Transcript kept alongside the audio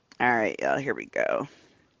All right, y'all, here we go.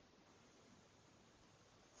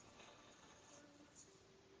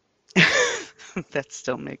 That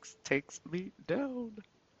still takes me down.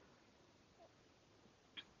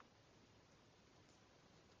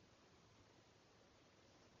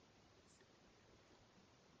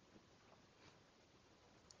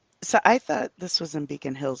 So I thought this was in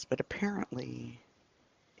Beacon Hills, but apparently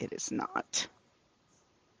it is not.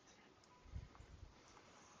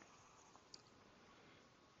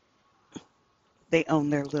 They own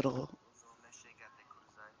their little.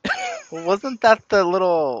 Well, wasn't that the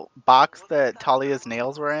little box that Talia's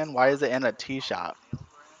nails were in? Why is it in a tea shop?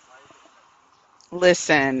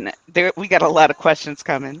 Listen, there we got a lot of questions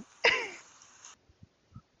coming.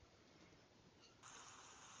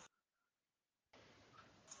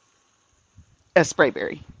 A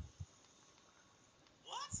sprayberry.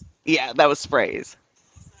 Yeah, that was sprays.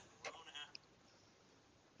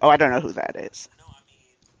 Oh, I don't know who that is.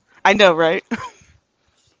 I know, right?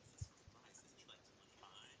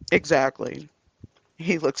 Exactly.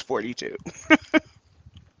 He looks 42.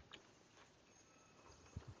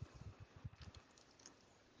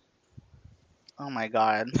 Oh my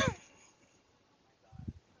god.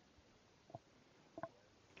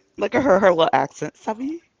 Look at her little accent.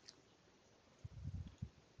 Sabi?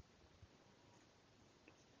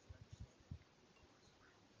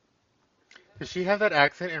 Does she have that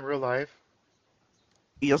accent in real life?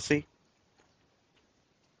 You'll see.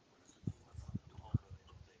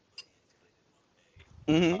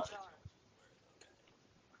 Hmm.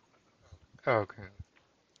 Oh, okay.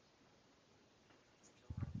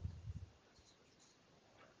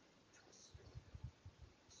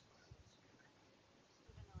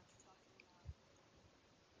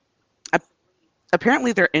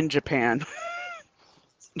 Apparently, they're in Japan.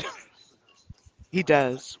 He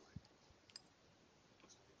does.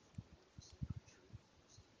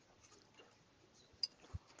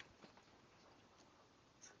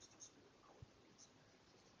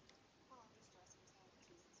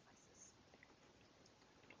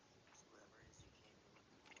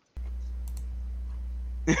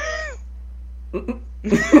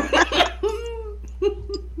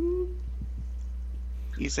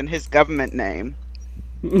 Using his government name.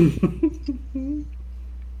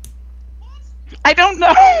 I don't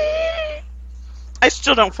know. I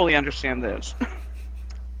still don't fully understand this.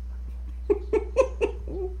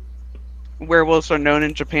 Werewolves are known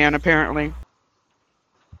in Japan, apparently.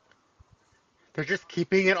 They're just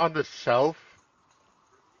keeping it on the shelf?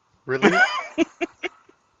 Really?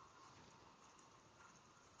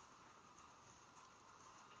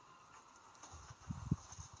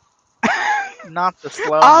 Not the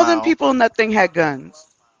slow All them mo. people in that thing had guns.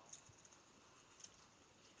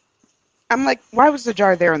 I'm like, why was the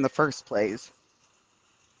jar there in the first place?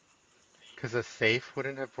 Because a safe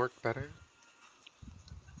wouldn't have worked better?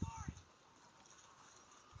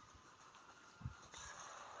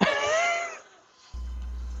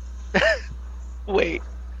 Wait.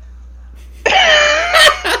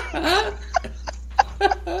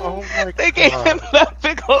 Oh my They gave him god. that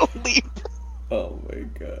big old leap. Oh my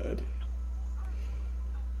god.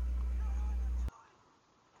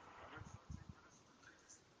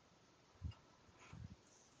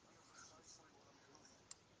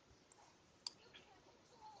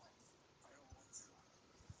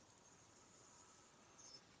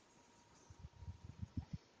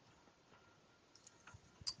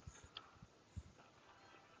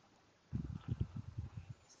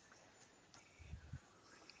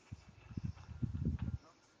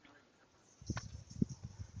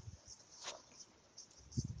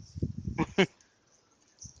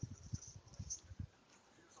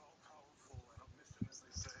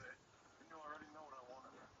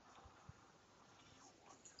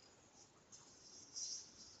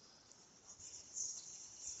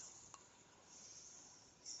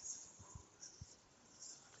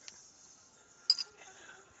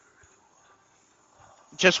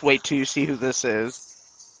 Just wait till you see who this is.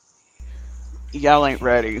 Y'all ain't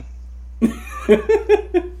ready.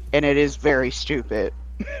 And it is very stupid.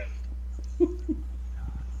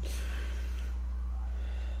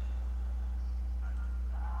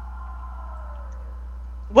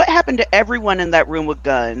 What happened to everyone in that room with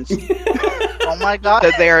guns Oh my god.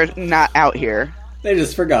 that they're not out here? They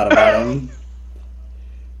just forgot about him.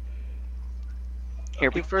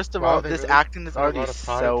 Here Okay, we first of Wow, all, they this really acting is put a already lot of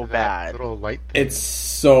thought so into that bad. little light It's thing.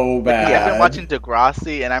 so Like, I've been bad. watching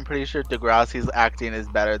Degrassi, and I'm pretty sure Degrassi's acting is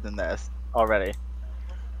better than this already.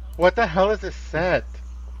 What the hell is this set?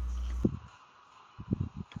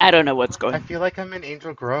 I don't know what's I going. feel like I'm in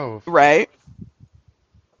Angel Grove. Right?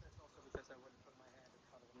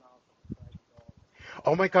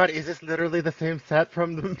 Oh my god, is this literally the same set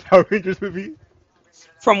from the Power Rangers movie?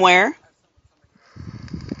 From where?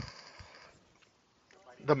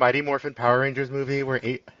 The Mighty Morphin Power Rangers movie where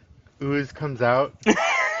ooze comes out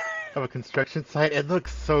of a construction site? It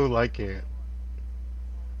looks so like it.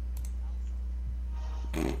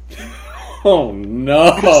 Oh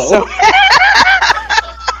no! So-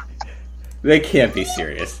 They can't be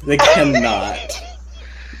serious. They cannot.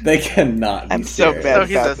 They cannot be I'm so serious. bad. So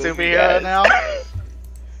he's a about this, you superhero guys. now?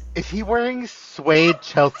 Is he wearing suede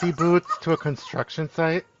Chelsea boots to a construction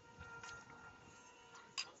site?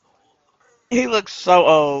 He looks so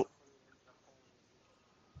old.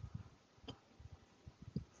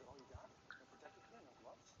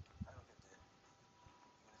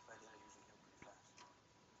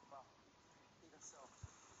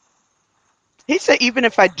 He said even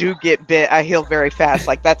if I do get bit, I heal very fast.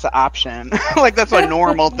 Like, that's an option. Like, that's a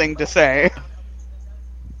normal thing to say.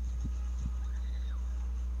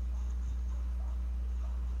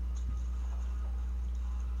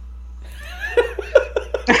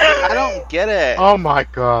 I don't get it. Oh my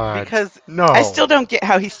god. Because no. I still don't get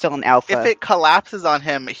how he's still an alpha. if it collapses on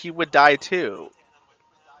him, he would die too.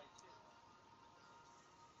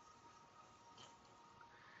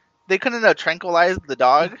 They couldn't have tranquilized the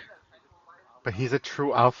dog? But he's a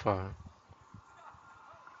true alpha.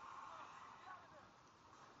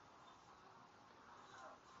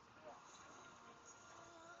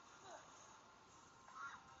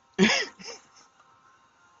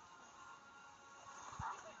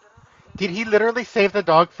 Did he literally save the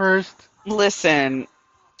dog first? Listen,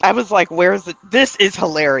 I was like, where's the... This is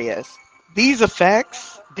hilarious. These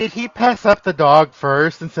effects... Did he pass up the dog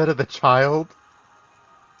first instead of the child?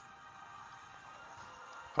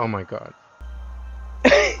 Oh my god.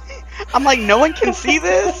 I'm like, no one can see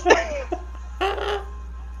this?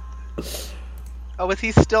 Oh, is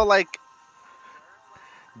he still like...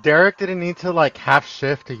 Derek didn't need to like half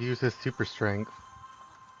shift to use his super strength.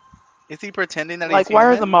 Is he pretending that Like, he's why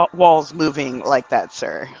are the human? walls moving like that,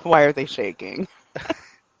 sir? Why are they shaking?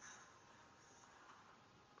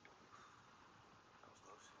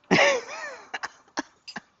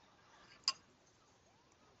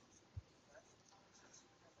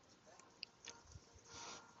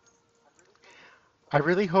 I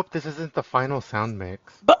really hope this isn't the final sound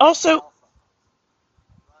mix. But also,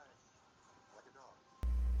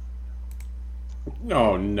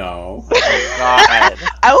 Oh no. God.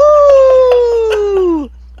 oh,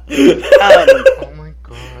 Oh my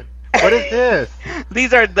god. What is this?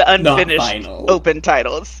 these are the Not unfinished final. open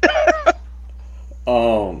titles.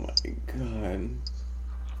 Oh my god.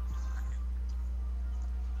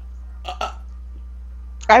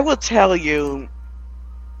 I will tell you,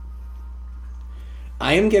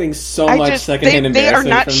 I am getting so I much just secondhand they are embarrassment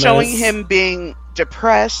not from showing this. him being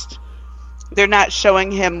depressed. They're not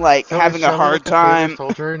showing him like So having is a Shelly hard like a favorite time.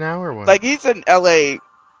 soldier now or what? Like, he's in LA,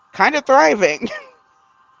 kind of thriving.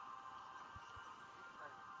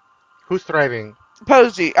 Who's thriving?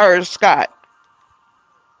 Posey or Scott.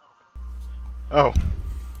 Oh.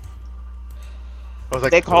 I was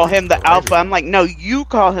like, They call who's him the thriving? alpha. I'm like, no, you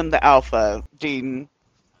call him the alpha, Dean.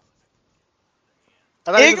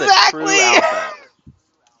 I thought he was a true Exactly! alpha.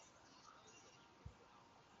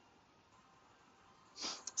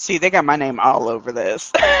 See, they got my name all over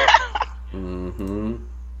this. Mm-hmm.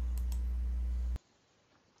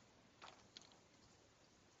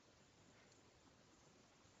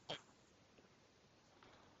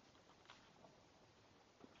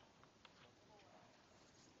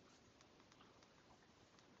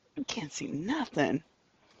 I can't see nothing.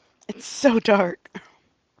 It's so dark.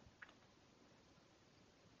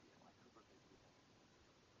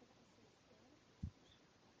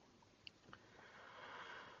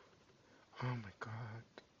 Oh my god.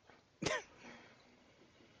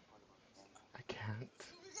 I can't.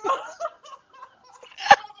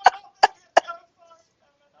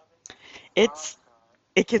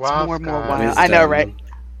 It gets Wow, more and more Scott. wild. I know, right?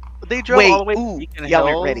 They drove Wait, all the way to ooh, Beacon y'all Hills.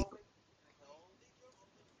 aren't ready.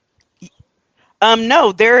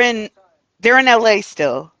 No, they're in LA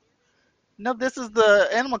still. No, this is the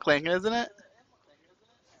Animal Clinic, isn't it?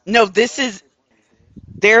 No, this is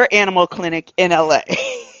their animal clinic in LA.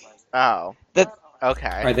 Oh. The-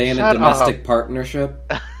 Okay. Are they in Shut a domestic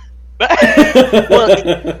partnership? well,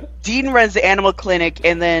 Dean runs the animal clinic,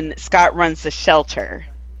 and then Scott runs the shelter.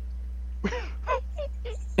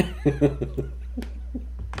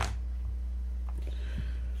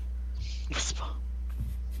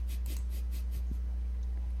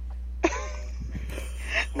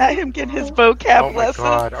 Not him getting his vocab Oh my lesson.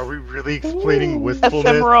 god, are we really explaining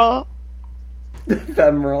wistfulness? Ephemeral.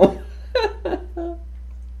 Ephemeral.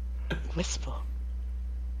 Wistful.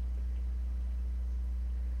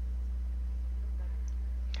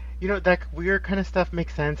 You know, that weird kind of stuff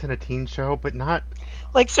makes sense in a teen show, but not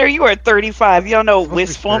Like, sir, you are 35. You don't know what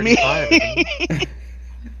supposed to wistful be means. 35.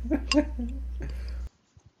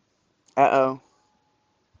 Uh-oh.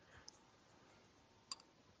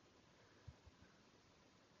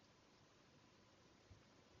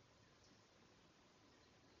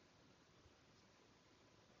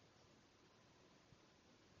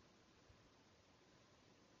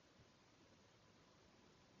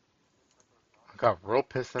 I got real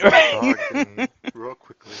pissed at that dog thing real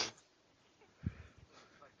quickly.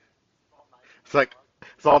 It's like,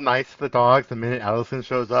 it's all nice to the dogs the minute Allison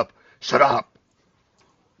shows up. Shut up!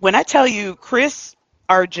 When I tell you Chris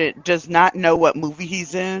Argent does not know what movie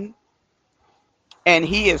he's in, and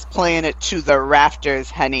he is playing it to the rafters,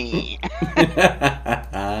 honey.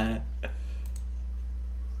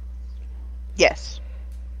 Yes.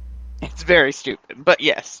 It's very stupid, but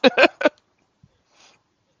yes.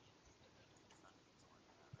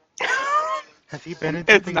 Has he been in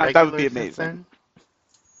It's something not, that would regular be since amazing.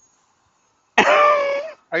 then?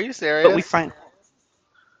 Are you But serious? we find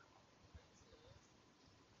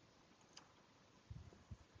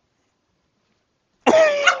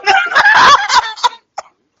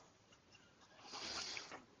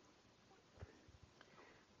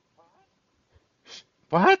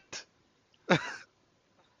What? I'm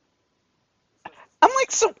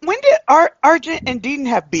like, so when did Argent and Dean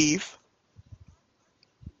have beef?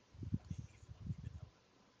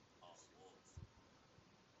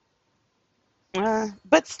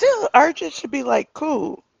 But still, Argent should be like,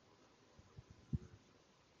 cool.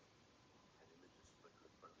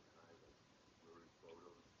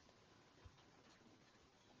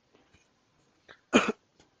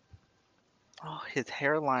 Oh, his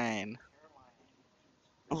hairline.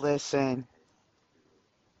 Listen.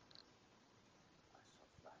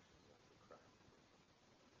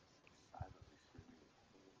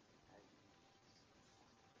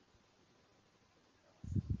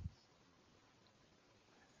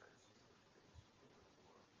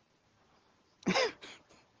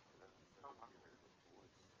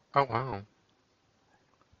 Oh, wow.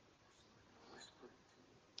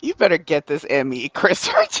 You better get this Emmy, Chris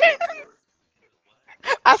Argent.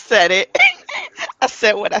 I said it. I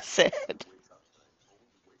said what I said.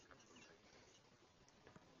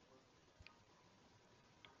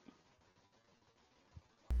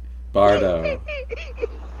 Bardo.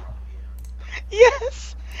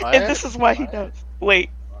 Yes. What? And this is why he does. Wait.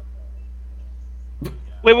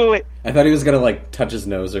 Wait. I thought he was gonna, like, touch his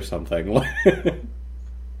nose or something.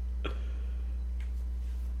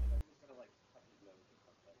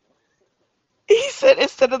 He said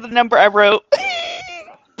instead of the number I wrote.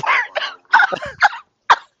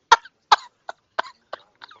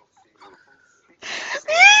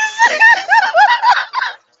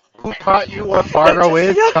 Who taught you what Bardo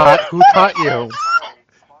is, Scott? Who taught you?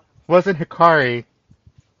 Wasn't Hikari.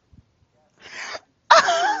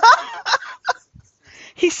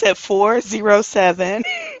 He said 407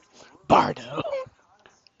 Bardo.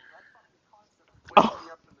 Oh.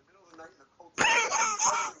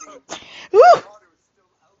 Woo.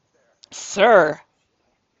 Sir.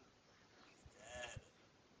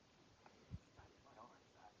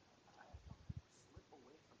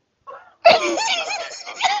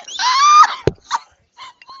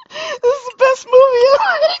 This is the best movie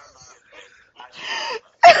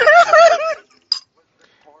ever.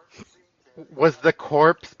 Was the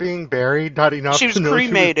corpse being buried not enough She was to know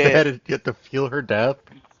cremated. she was dead and get to feel her death?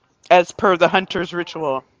 As per the hunter's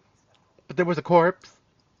ritual. But there was a corpse.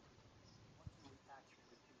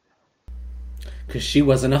 Because she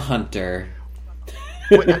wasn't a hunter.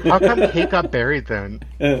 Wait, how come Kate got buried then?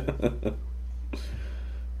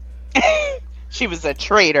 She was a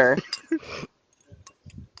traitor.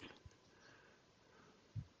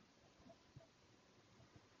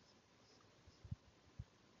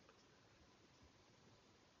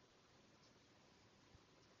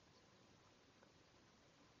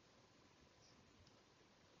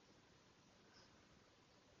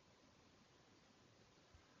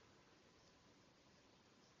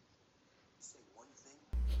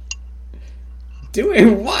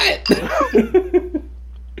 Doing what?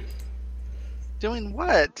 Doing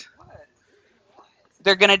what?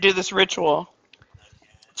 They're gonna do this ritual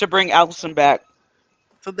to bring Allison back.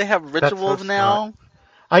 So they have That's so rituals now? smart.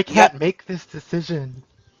 I can't make this decision.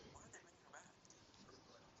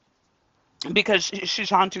 Because she's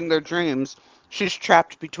haunting their dreams. She's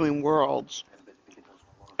trapped between worlds.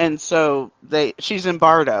 And so she's in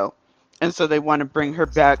Bardo. And so they want to bring her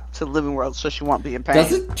back to Living World so she won't be in pain.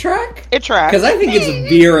 Does it track? It tracks. Because I think it's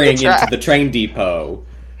veering It into tracks. the train depot.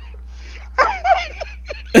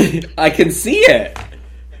 I can see it.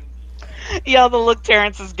 Yeah, the look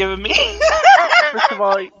Terrence is giving me. First of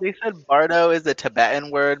all, they said Bardo is a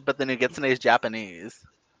Tibetan word, but then it gets is Japanese.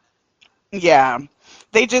 Yeah.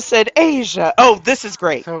 They just said Asia. Oh, this is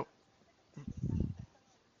great. So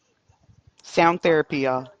Sound therapy,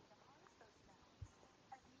 y'all.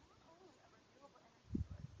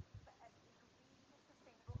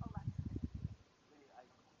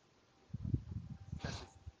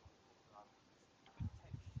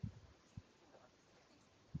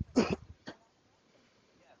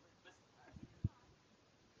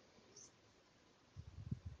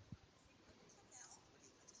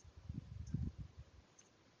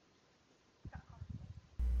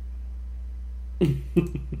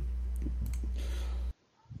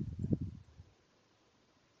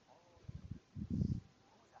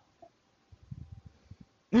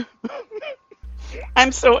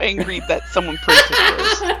 I'm so angry that someone printed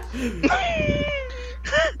this.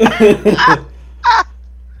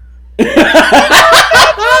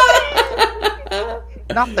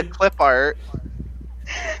 Not the clip art.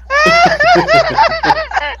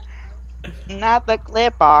 Not the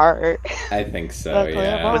clip art. I think so, The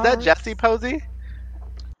clip yeah. Was that art. Jesse Posey?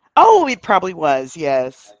 Oh, it probably was,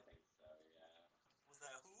 yes.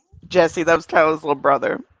 Jesse, that was Tyler's little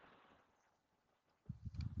brother.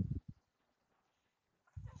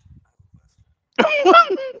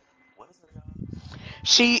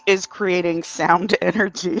 She is creating sound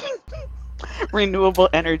energy, renewable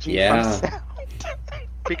energy from Yeah. sound.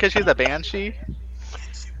 Because she's a banshee?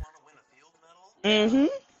 Hmm.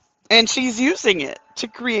 And she's using it to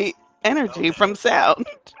create energy from sound.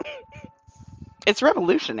 It's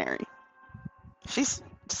revolutionary. She's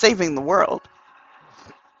saving the world.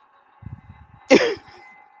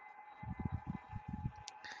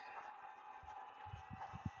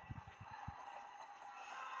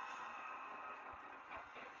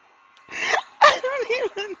 I don't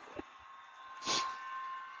even.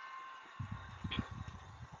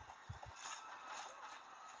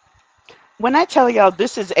 When I tell y'all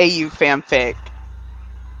this is AU fanfic,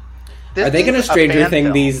 This Are they going to is a Stranger fan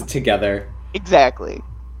Thing film. these together? exactly.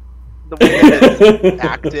 The way that it's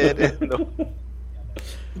acted. And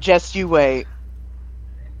Just you wait.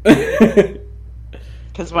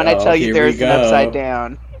 Because when I tell you here there we is an upside go.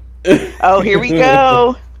 down. Oh, here we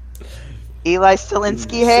go. Eli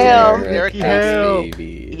Stilinski Hale. Derek Derek Baby. Hale.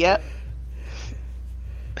 Baby. Yep.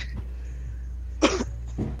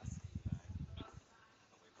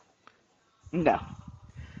 No.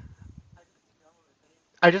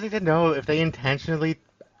 I just need to know if they intentionally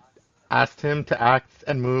asked him to act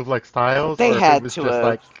and move like Styles, They or if it had was to just have.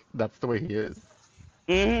 like that's the way he is.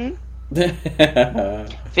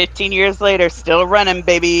 15 years later, still running,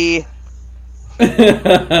 baby.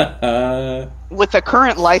 With a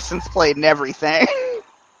current license plate and everything.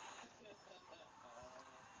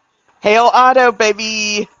 Hale Auto,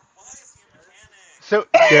 baby. So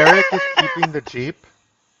Derek is keeping the Jeep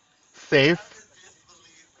safe.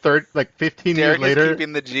 Third, like 15 years Derek is later.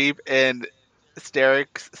 keeping the Jeep, and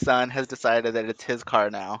Derek's son has decided that it's his car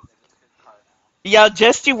now. Y'all,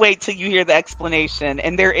 just you wait till you hear the explanation,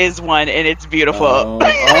 and there is one, and it's beautiful.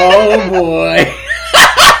 Oh boy.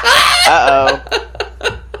 Uh-oh.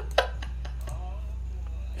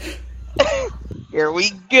 Here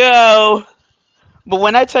we go. But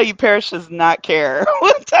when I tell you Parrish does not care,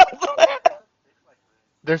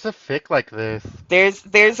 There's a fic like this.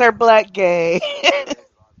 there's our black gay.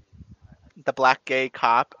 The black gay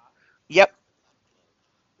cop. Yep.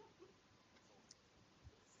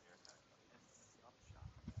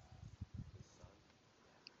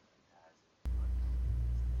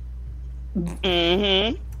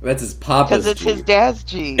 Mm-hmm. That's his Because papa's it's his Jeep. dad's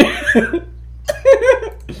Jeep.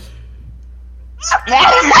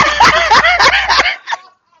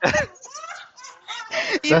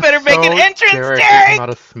 You That's better make an so entrance, Derek to Derek! come out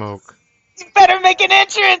of smoke. You better make an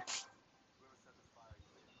entrance!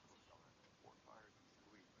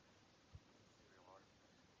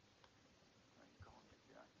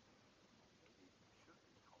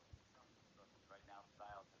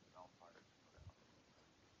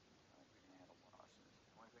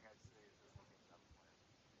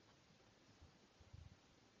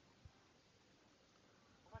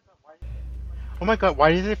 Oh my god,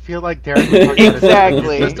 why did it feel like Derek was talking about his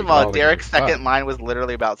Exactly. First of all, college Derek's years? Fuck. second line was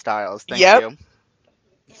literally about Styles. Thank Yep. you.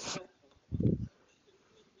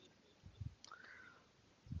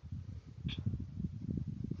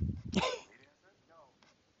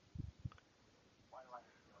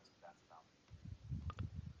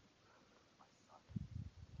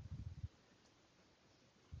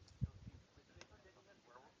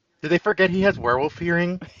 Did they forget he has werewolf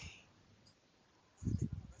hearing?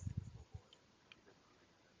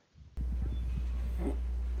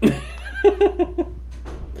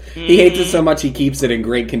 He hates it so much he keeps it in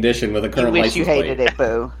great condition with a You current wish license you hated plate. it,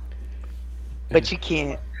 boo. But you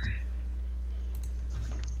can't.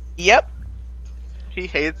 Yep. He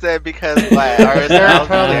hates it because what? Are They're Styles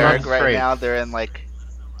trying and to Derek run right straight. now? They're in like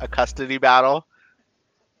a custody battle.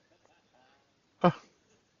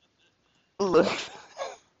 Look.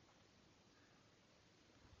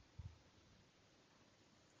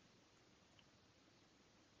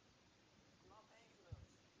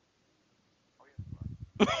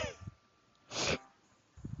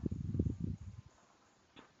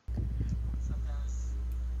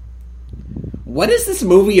 What is this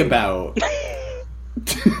movie about?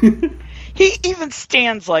 He even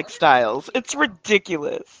stands like Styles. It's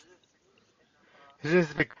ridiculous. He's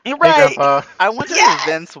just big, You're hey, right. Grandpa. I wonder Yes! if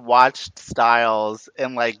Vince watched Styles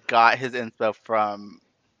and like got his info from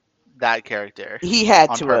that character He had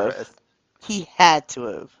on to purpose. have. He had to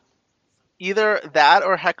have. Either that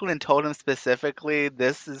or Hecklin told him specifically,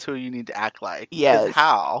 "This is who you need to act like." 'Cause Yes.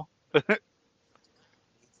 how?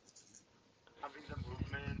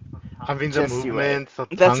 Having the Just do it. movements, the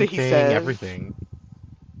That's tongue what he thing, says. everything.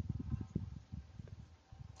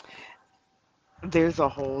 There's a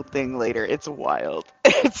whole thing later. It's wild.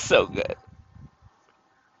 It's so good.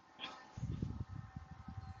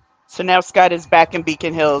 So now Scott is back in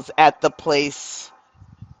Beacon Hills at the place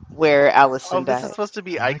where Allison Oh, this is died. supposed to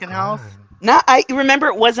be Oh my Icon House? God. Not I remember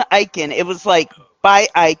it wasn't Icon. It was like by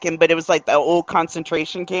Icon, but it was like the old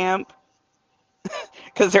concentration camp.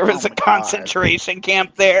 Because there was Oh a my God. concentration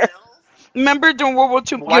camp there. Remember during World War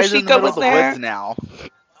II, Why is it in the Yoshiko middle was of the there? woods now?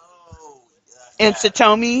 And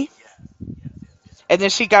Satomi. And then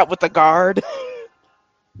she got with the guard.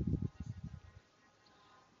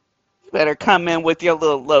 You better come in with your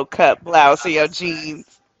little low cut blouse and your jeans.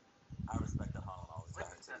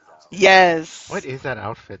 Yes. What is that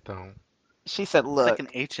outfit, though? She said, It's look. like an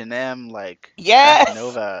H&M, like Yes.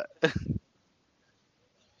 Nova.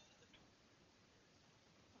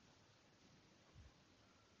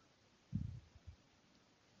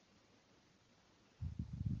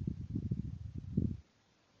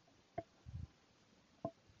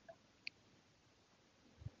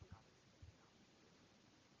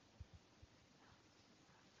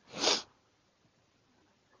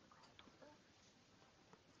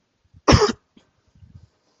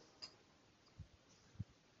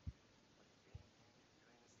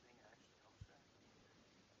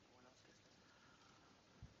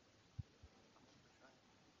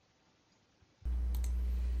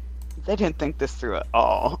 They didn't think this through at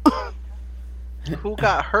all. Who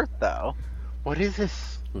got hurt though? What is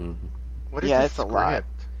this? Mhm. What is Yeah, this it's a lot.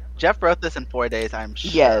 script? Jeff wrote this in 4 days, I'm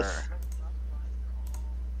sure. Yes.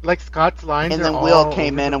 Like Scott's lines And are then Will all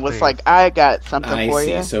came over in the and was place. like, I got something I for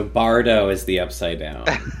see. you. So Bardo is the upside down.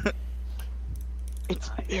 It's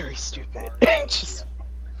very stupid. Just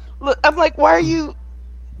look, I'm like, why are you?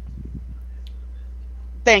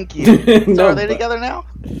 Thank you. So No, are they but- together now?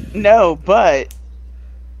 No, but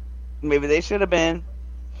maybe they should have been.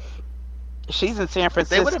 She's in San They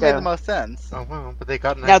Francisco. would have made the most sense. Oh wow, but they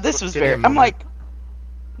got nice Now this little was skinny very. I'm moment. like,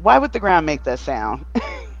 why would the ground make that sound?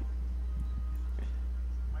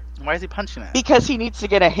 Why is he punching it? Because he needs to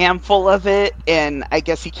get a handful of it, and I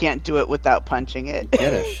guess he can't do it without punching it.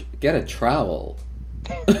 Get a trowel.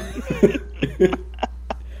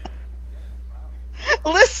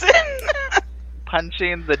 Listen.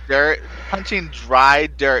 Punching the dirt, punching dry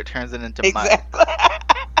dirt turns it into mud. Exactly.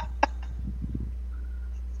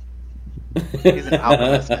 He's an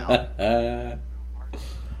alchemist now.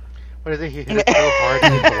 What is it? He hit it so hard to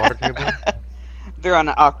hit the water table. They're on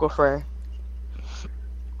an aquifer.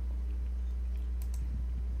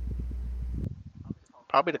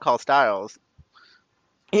 Probably to call Styles.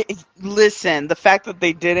 Listen, the fact that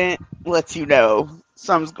they didn't lets you know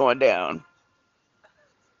something's going down.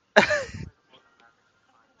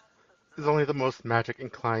 Is only the most magic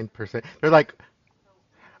inclined person. They're like,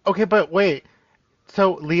 okay, but wait.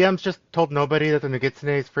 So Liam's just told nobody that the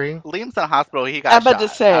Nogitsune is free? Liam's in the hospital. He got I'm about to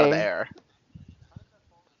shot out of say. the air.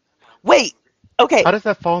 Wait. Okay. How does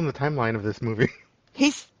that fall in the timeline of this movie?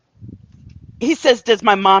 He says, "Does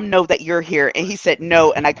my mom know that you're here?" And he said,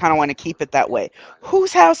 "No," and I kind of want to keep it that way.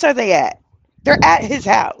 Whose house are they at? They're at his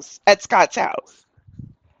house, at Scott's house.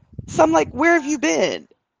 So I'm like, where have you been?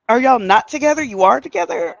 Are y'all not together? You are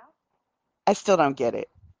together? I still don't get it.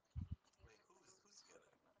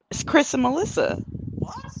 It's Chris and Melissa.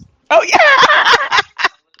 What? Oh yeah.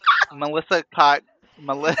 Melissa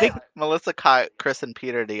caught Chris and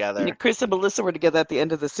Peter together. Chris and Melissa were together at the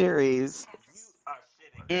end of the series.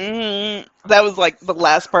 That was like the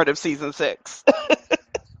last part of season 6.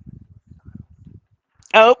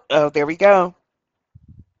 Oh, there we go.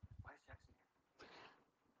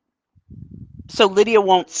 So Lydia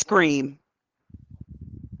won't scream.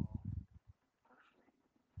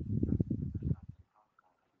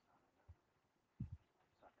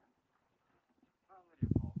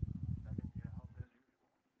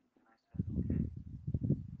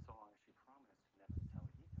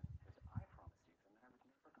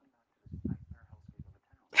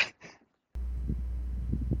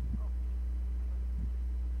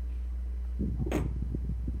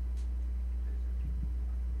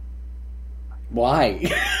 Why?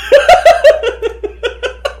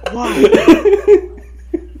 Why?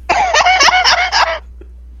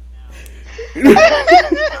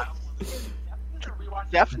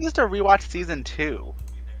 Jeff needs to rewatch season 2.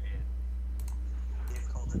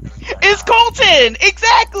 It's Colton!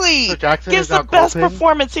 Exactly! So Jackson Gives is the now best Colton?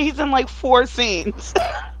 performance. He's in like 4 scenes.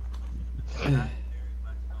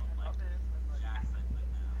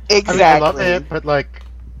 Exactly. I love it, but like,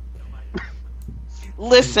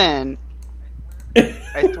 Listen.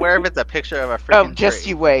 I swear if it's a picture of a freaking Oh, just tree.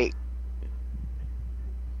 you wait.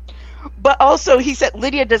 But also, he said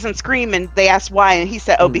Lydia doesn't scream, and they asked why, and he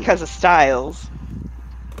said, "Oh, because of Styles."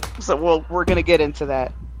 So, well, we're gonna get into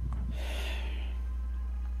that.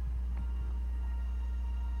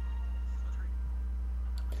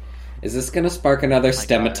 Is this gonna spark another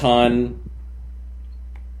Stematon?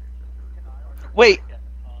 Wait,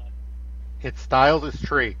 its Styles is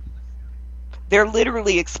tree. they're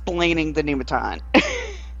literally explaining the Pneumaton.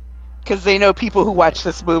 Because they know people who watch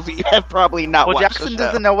this movie have probably not Well, watched Jackson the show.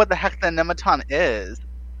 doesn't know what the heck the Nematon is.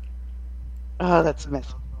 Oh, that's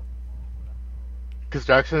messy. Because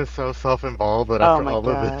Jackson is so self-involved that Oh after my all of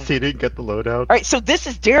God. this, he didn't get the loadout. Alright, so this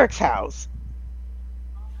is Derek's house.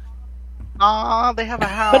 Aw, they have a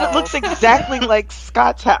house. But it looks exactly like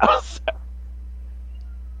Scott's house.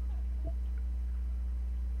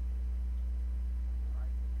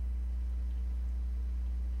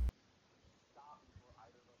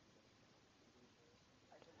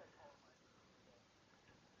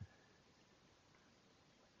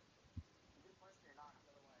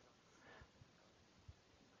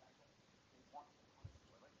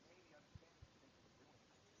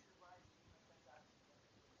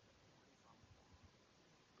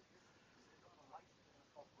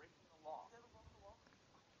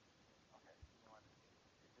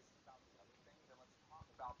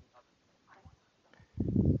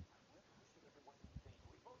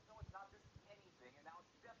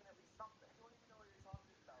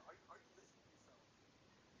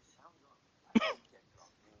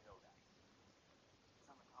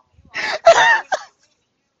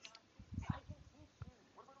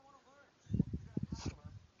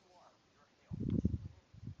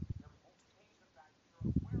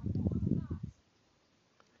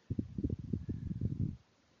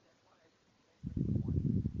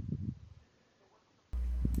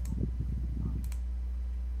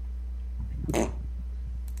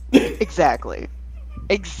 Exactly.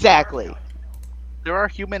 Exactly. There are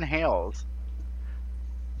human Hales.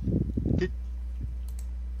 Did-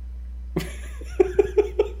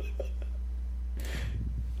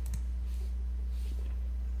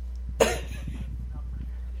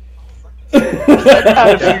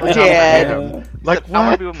 Out of your Definitely not dad. him. Like, I want to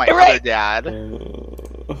what? be with my Right. other dad.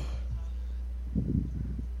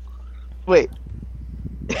 Wait.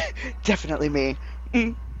 Definitely me.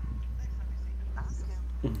 Mm.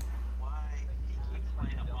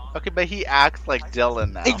 Okay, but he acts like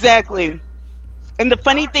Dylan now. Exactly. And the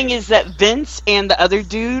funny thing is that Vince and the other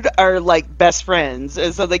dude are like best friends,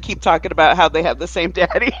 and so they keep talking about how they have the same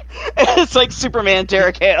daddy. It's like Superman,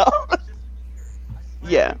 Derek Hale.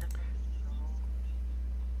 Yeah.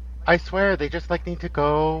 I swear, they just like need to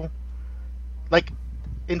go. Like,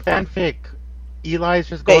 in fanfic, Eli's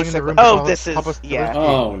just going in the room. Basically. to Oh, call this is- Papa yeah. Stilisky.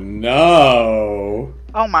 Oh no!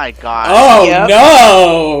 Oh my god. Oh Yep.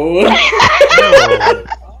 no! No.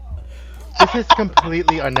 This is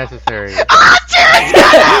completely unnecessary.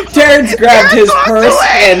 Terrence grabbed his purse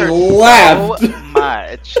and left. So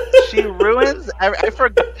much. She ruins. I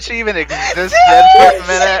forgot she even existed for a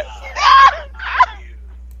minute.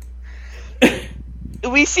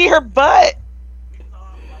 We see her butt.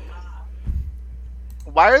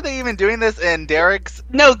 Why are they even doing this in Derek's?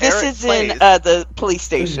 No, this Eric is in plays. the police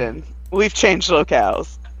station. We've changed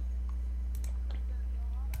locales.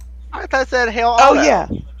 I thought it said Hale. Oh Auto. yeah.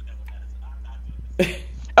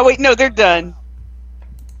 Oh wait, no, they're done.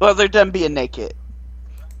 Well, they're done being naked.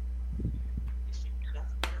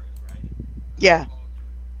 Yeah.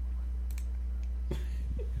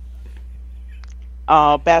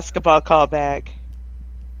 Oh, basketball callback.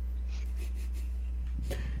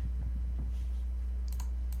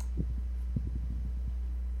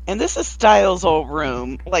 And this is Styles' old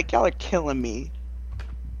room. Like, y'all are killing me.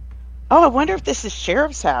 Oh, I wonder if this is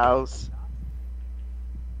Sheriff's house.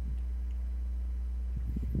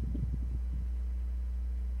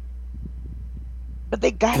 But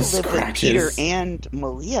they gotta The live with Peter scratches. and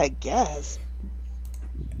Malia, I guess.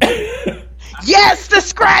 Yes, the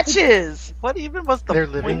scratches! What even was the They're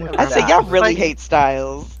living point with of I her said, that? y'all mom. really Like, hate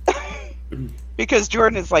Styles. Because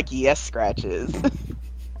Jordan is like, yes, scratches.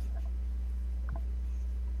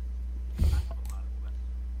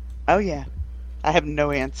 Oh, yeah. I have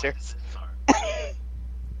no answers.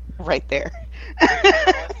 Right there.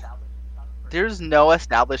 there's no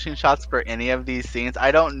establishing shots for any of these scenes.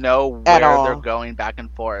 I don't know At where they're all. going back and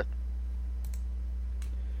forth.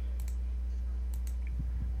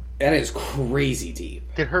 That is crazy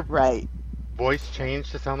deep. Did her Right. voice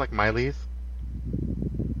change to sound like Miley's?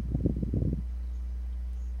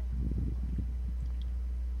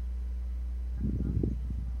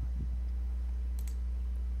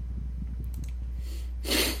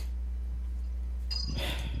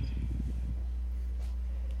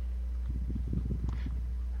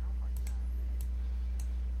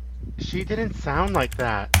 She didn't sound like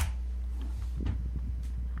that.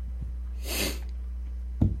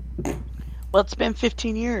 Well, it's been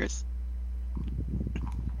 15 years.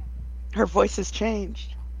 Her voice has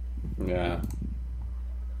changed. Yeah.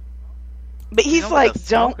 But She's he's almost like, a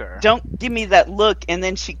smoker. don't give me that look. And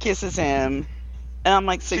then she kisses him. And I'm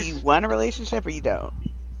like, so She's- you want a relationship or you don't?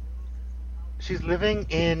 She's living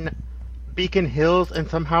in Beacon Hills, and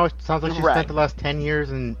somehow it sounds like she Right. spent the last 10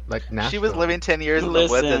 years in like Nashville. She was living 10 years in the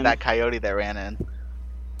woods Listen. as that coyote that ran in.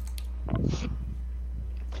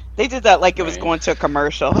 They did that like it was Right. going to a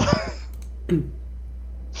commercial.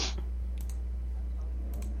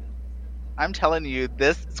 I'm telling you,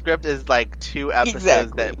 this script is like 2 episodes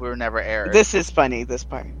Exactly. that were never aired. This is funny, this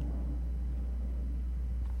part.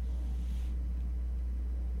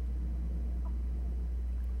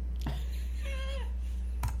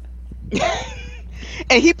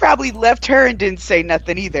 And he probably left her and didn't say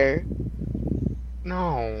nothing either.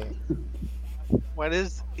 No. What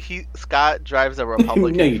is he? Scott drives a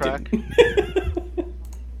Republican no, you truck. didn't.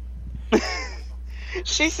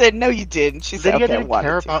 She said, no, you didn't. She said, Lydia okay, I didn't wanted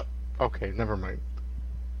care to. about. Okay, never mind.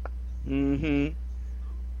 Mm-hmm.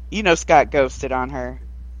 You know Scott ghosted on her.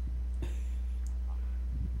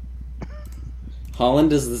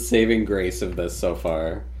 Holland is the saving grace of this so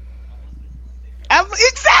far.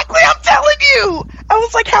 I'm telling you! I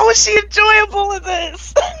was like, how is she enjoyable in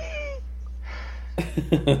this?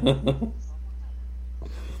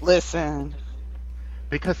 Listen.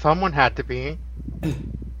 Because someone had to be.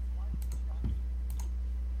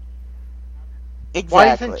 Exactly.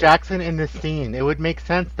 Why isn't Jackson in this scene? It would make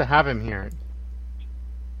sense to have him here.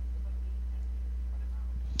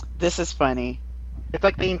 This is funny. It's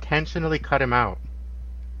like they intentionally cut him out.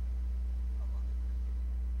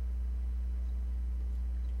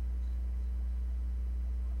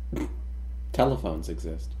 Telephones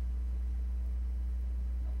exist.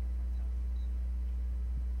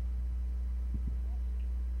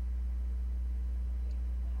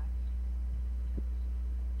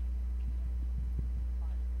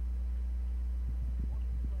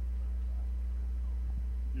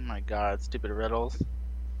 Oh my god, stupid riddles.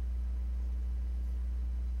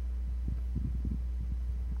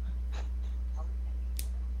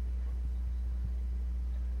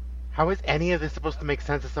 How is any of this supposed to make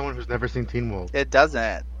sense to someone who's never seen Teen Wolf? It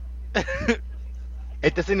doesn't.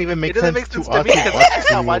 It doesn't even make It doesn't sense make sense to to us me who because watch I'm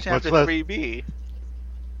Teen not Wolf, watching much after less 3B.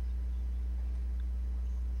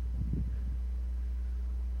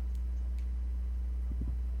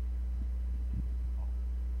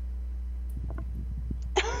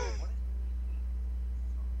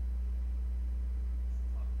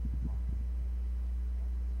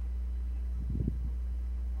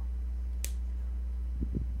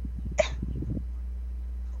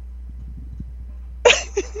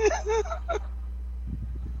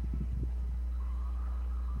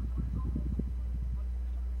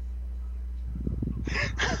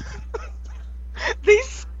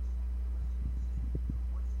 These.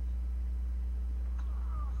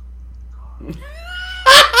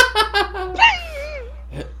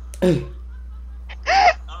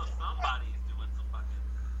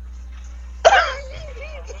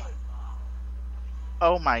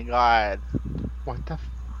 Oh my god. What the?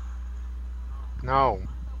 No.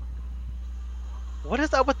 What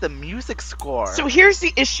is up with the music score? So here's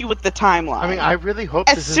the issue with the timeline. I mean, I really hope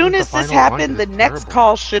as this soon isn't as the this final one, happened, 'cause the it's next terrible.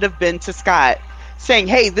 call should have been to Scott saying,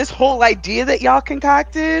 hey, this whole idea that y'all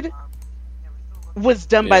concocted was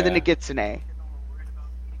done by the Yeah. Nogitsune.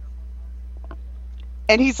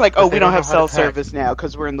 And he's like, But "Oh, they we don't don't know have how to cell text. service now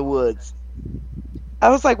because we're in the woods." I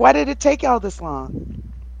was like, "Why did it take y'all this long?"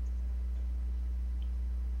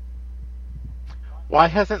 Why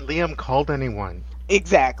hasn't Liam called anyone?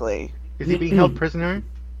 Exactly. Is he being held prisoner?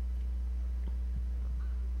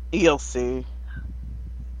 You'll see.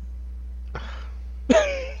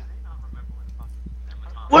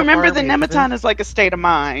 Well, How far remember are the we into Nematon this? is like a state of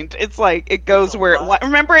mind. It's like it goes where it.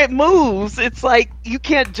 Remember, it moves. It's like you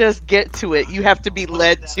can't just get to it. You have to be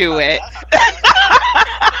led to it.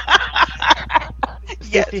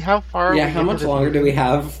 Yes. Stacey, how far are Yeah, we how into much this longer do movie? we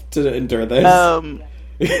have to endure this?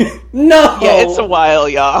 Yeah, No! it's a while,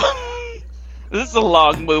 y'all. This is a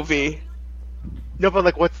long movie. No, but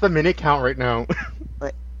like, what's the minute count right now?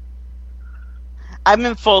 But I'm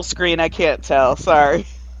in full screen. I can't tell. Sorry.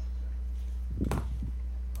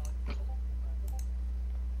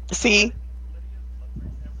 See,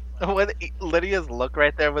 What Lydia's look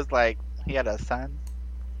right there was like he had a son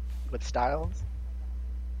with Styles.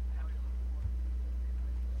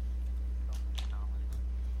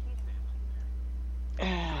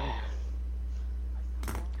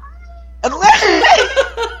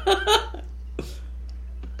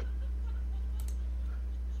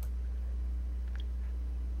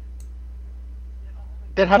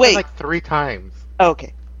 That happened Wait. like 3 times.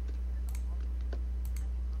 Okay.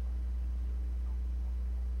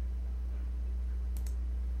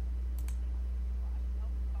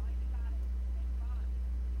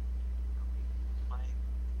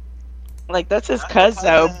 Like that's his cuz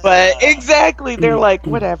though, but exactly they're like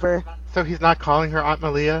whatever. So he's not calling her Aunt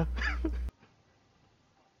Malia?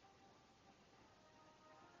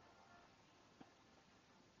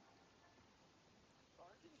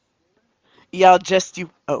 Y'all just you.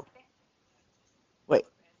 Oh, wait.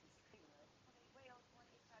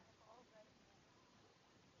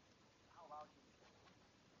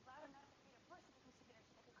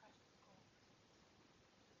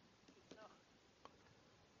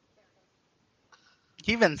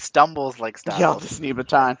 He even stumbles like Y'all, Styles. this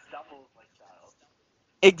Nebaton.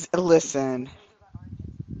 Listen.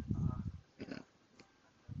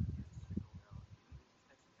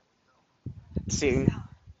 See.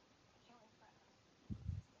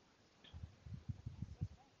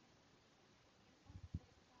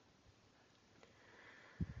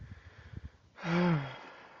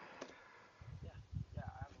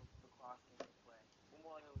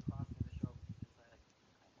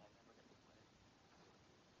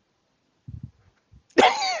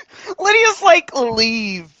 Lydia's like,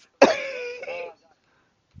 leave.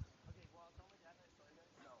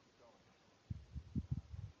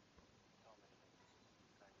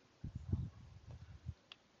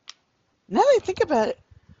 Now that I think about it,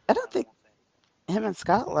 I don't think him and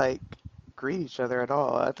Scott like greet each other at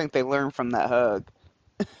all. I think they learn from that hug.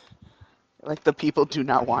 Like the people do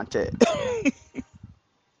not want it.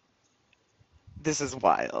 This is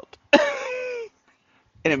wild.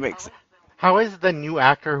 And it makes How is the new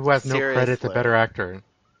actor who has no credits a Seriously. better actor?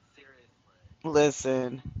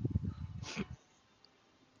 listen.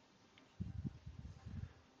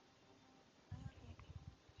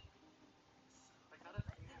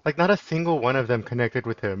 Like, not a single one of them connected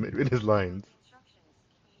with him in his lines.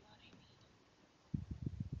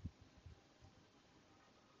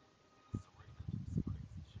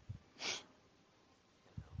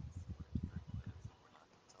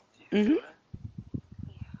 Hmm.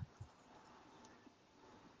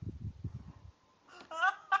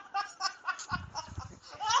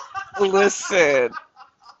 Listen.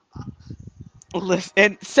 Listen.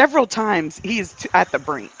 And several times he's at the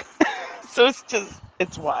brink. So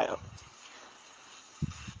it's wild.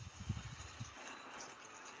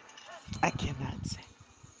 I cannot say.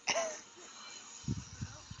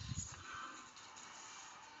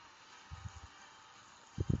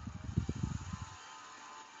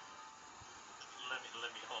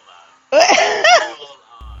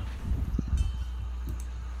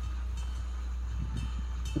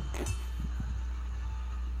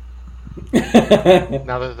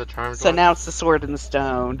 Now there's the charmed So one. now it's the sword and the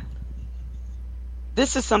stone.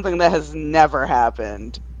 This is something that has never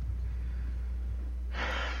happened.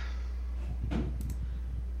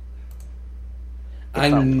 I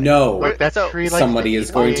know Like, that So- tree, like, somebody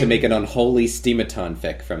is going to swaying. make an unholy Steamaton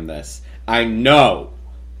fic from this. I know.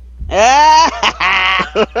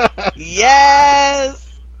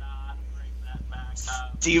 Yes!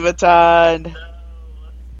 Stevaton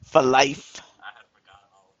for life.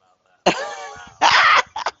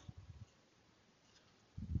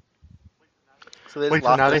 So they just Wait,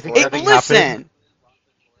 so lost now the they think sword. nothing Listen, happened?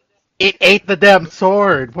 It ate the damn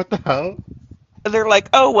sword! What the hell? they're like,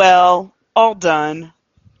 oh well, all done.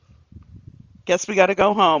 Guess we gotta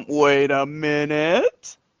go home. Wait a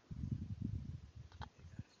minute.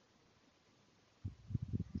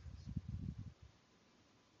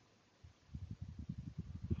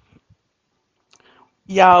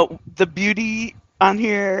 Y'all, the beauty on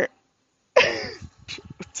here.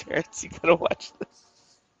 Terrence, you gotta watch this.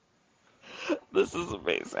 This is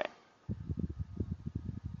amazing.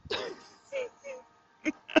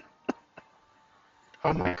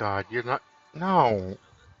 Oh my god, you're not. No.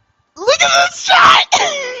 Look at this shot!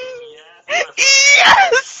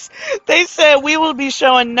 Yes! They said we will be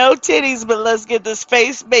showing no titties, but let's get this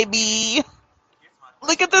face, baby.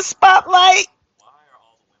 Look at the spotlight.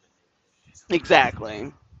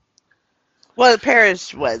 Exactly. Well,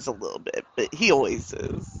 Parrish was a little bit, but he always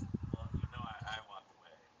is.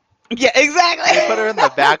 Yeah, exactly. They put her in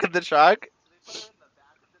the back of the truck.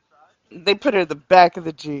 They put her in the back of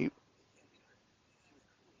the Jeep.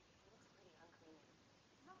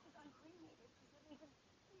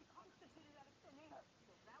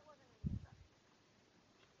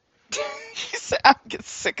 He said, I'm getting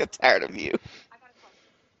sick and tired of you.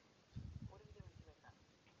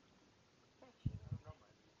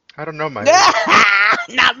 I don't know, Miley.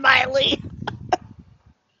 Not Miley.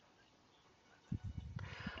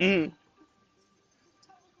 Mm.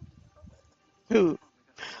 Who?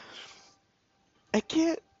 I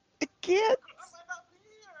can't. I can't.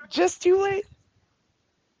 Just you wait.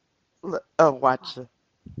 Look, oh, watch this.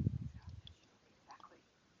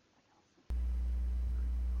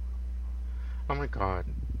 Oh my god.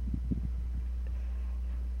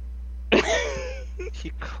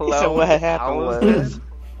 He So what cloned happened was Allison.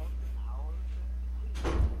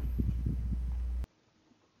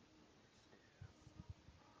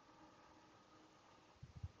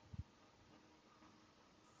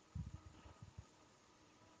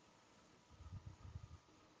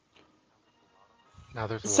 Now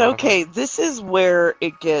there's a so lot of them. okay. This is where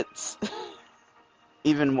it gets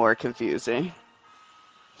even more confusing.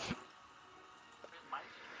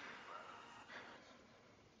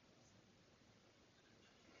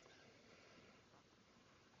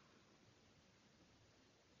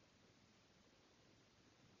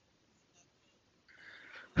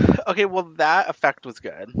 Okay, well that effect was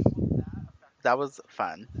good. That was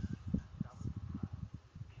fun.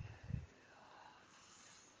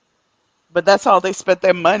 But that's all they spent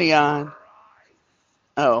their money on.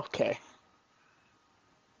 Oh, okay.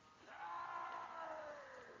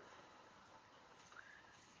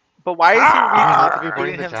 But why is he Does he have to be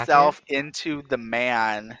wearing reconstituting the jacket? himself into the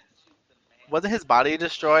man? Wasn't his body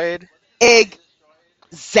destroyed?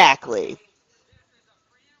 Exactly.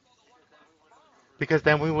 Because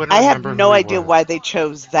then we wouldn't I have remember who no he idea was. why they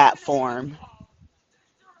chose that form.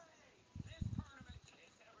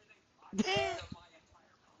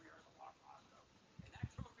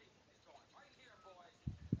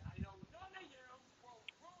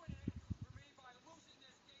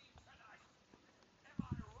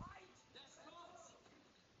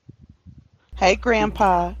 Hey,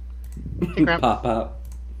 Grandpa. Hey, Gramps. Pop up.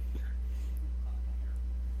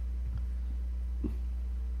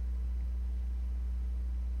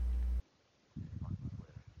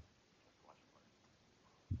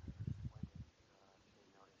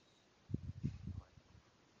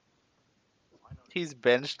 He's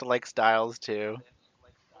benched like Styles too.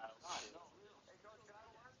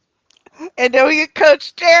 And then we get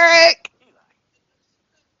Coach Derek.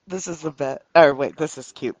 This is the best. Or wait, this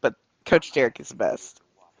is cute, but Coach Derek is the best.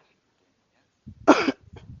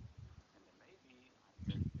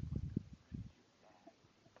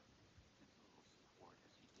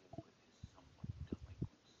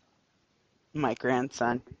 My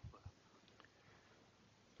grandson.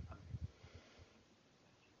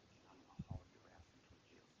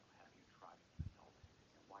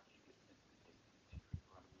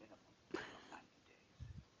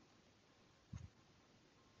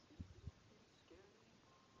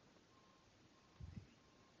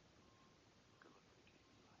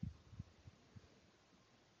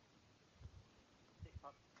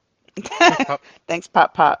 Thanks, Pop. Thanks,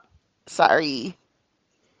 Pop Pop. Sorry.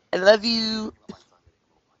 I love you.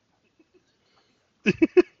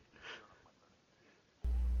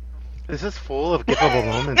 This is full of gifable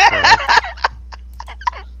moments, though.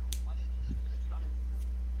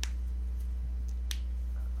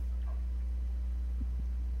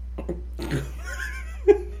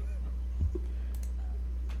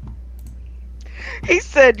 He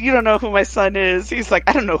said, "You don't know who my son is." He's like,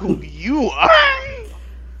 "I don't know who you are."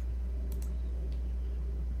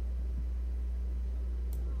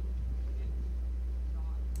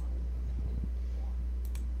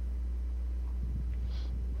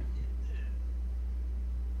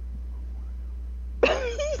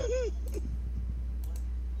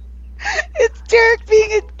 Derek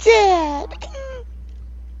being a dad.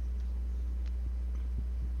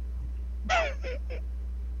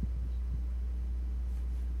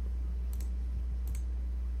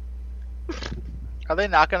 Are they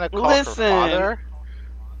not gonna call Listen. for father?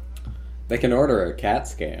 They can order a CAT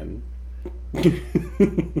scan.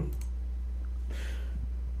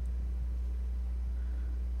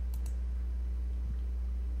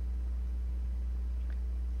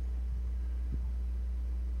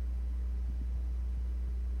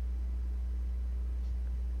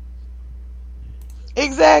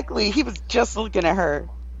 Exactly. He was just looking at her.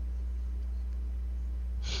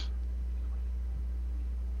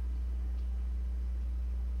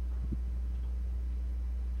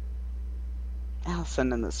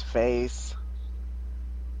 Allison in his face.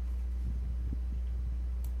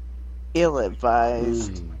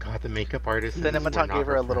 Ill-advised. God, the makeup artist. Cinematron gave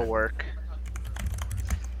her a little work.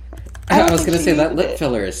 I don't I was think gonna she say that needed lip it.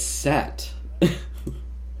 filler is set.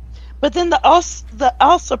 But then the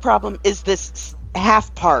also problem is this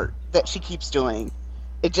half part that she keeps doing.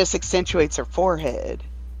 It just accentuates her forehead.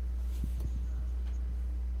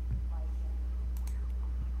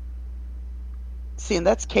 See, and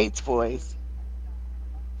that's Kate's voice.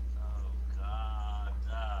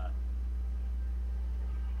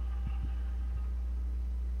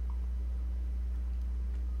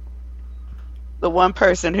 The one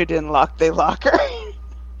person who didn't lock their locker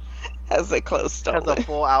as they closed Has a stolen.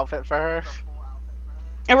 full outfit for her.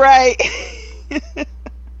 Right.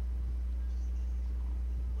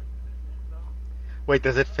 Wait,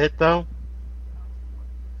 does it fit though?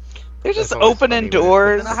 They're just That's always opening funny when it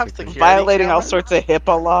doors, fits They don't have perfectly. security violating all cameras? sorts of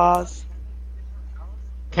HIPAA laws.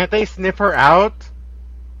 Can't they sniff her out?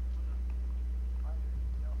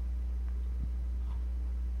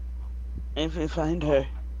 If we find her,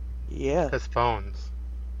 yeah. His phones.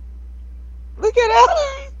 Look at that.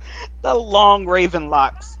 The long raven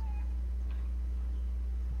locks.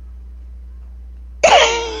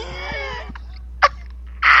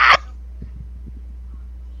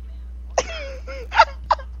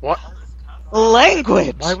 What?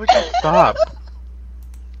 Language. Why would you stop?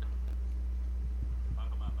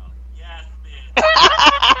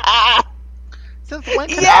 Since when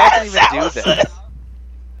can Yes, Allison even do Allison! this?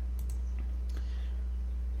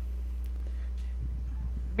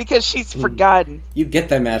 Because she's forgotten. You get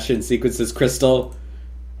them action sequences, Crystal.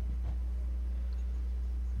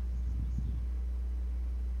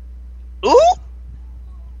 Ooh.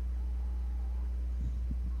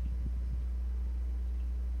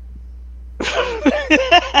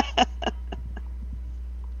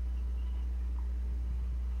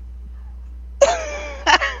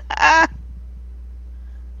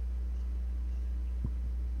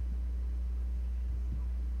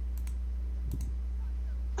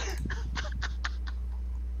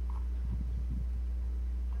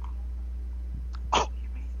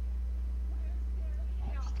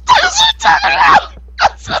 That's what I'm talking about.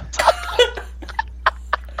 That's what I'm talking about.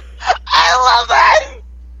 I love that.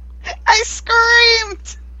 I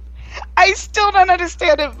screamed. I still don't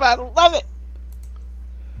understand it, but I love it.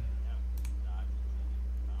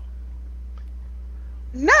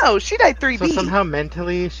 No, she died 3B. So somehow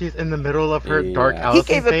mentally she's in the middle of her dark Yeah. he Allison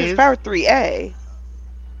gave up phase. his power 3A.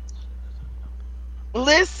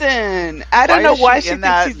 Listen, I don't Why know is why she she in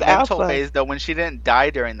thinks that she's mental alpha. phase though when she didn't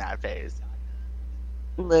die during that phase?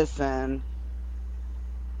 Listen,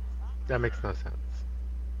 That makes no sense.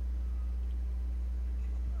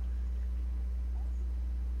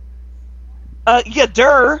 yeah,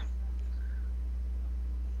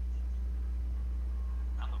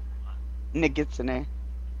 Nick gets in there.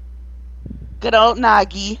 Good old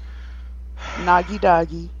Nagi. Nagi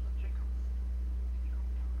doggy.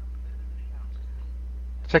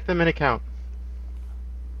 Check the minute count.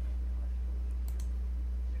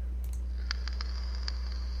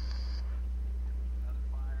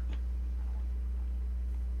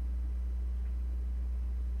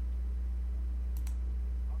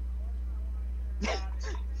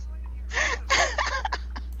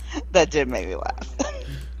 That did make me laugh.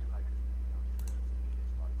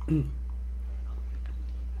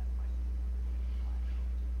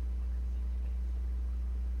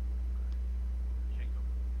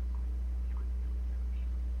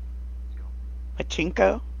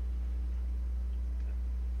 Pachinko?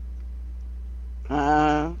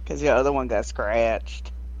 Because the other one got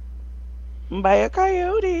scratched by a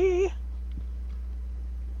coyote.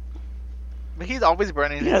 But he's always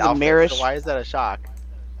burning his Yeah, the outfit, Marish. so why is that a shock?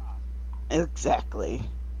 Exactly.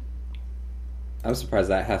 I'm surprised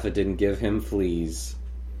that heifer didn't give him fleas.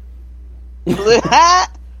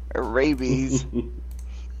 Rabies.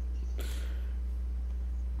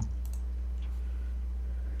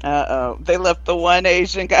 Uh-oh. They left the one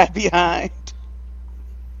Asian guy behind.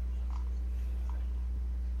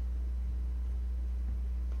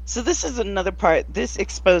 So this is another part. This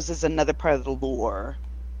exposes another part of the lore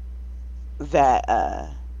that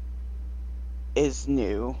is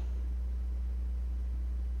new.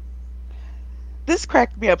 This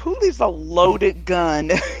cracked me up. Who leaves a loaded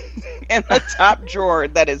gun in the top drawer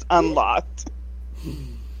that is unlocked?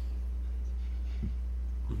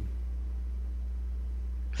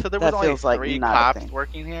 So there was That only feels like 3 not a cops thing.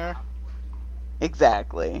 working here.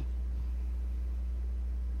 Exactly.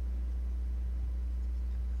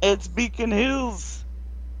 It's Beacon Hills.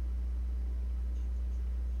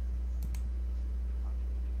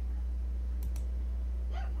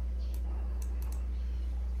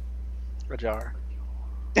 Ajar.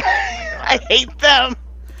 I hate them.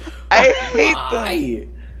 I hate them. Why?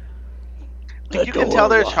 Like, you can tell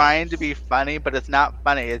they're Adorable. trying to be funny, but it's not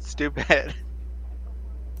funny. It's stupid.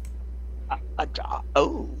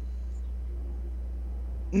 Oh.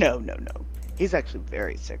 No. He's actually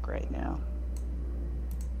very sick right now.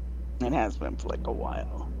 And has been for like a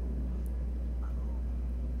while.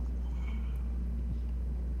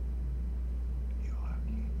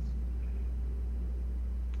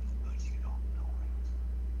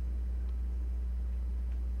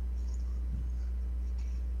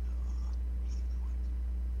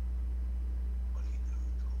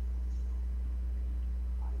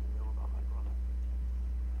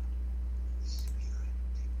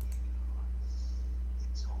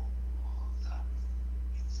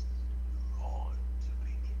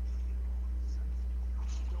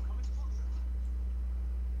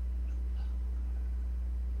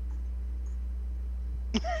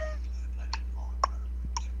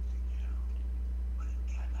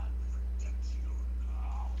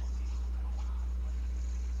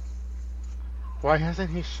 Why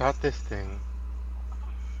hasn't he shot this thing?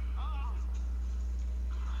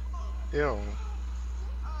 Ew.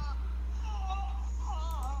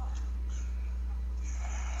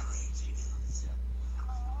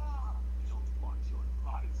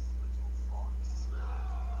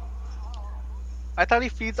 I thought he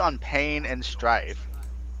feeds on pain and strife.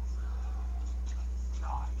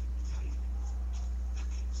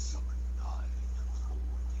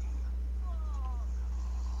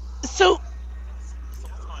 So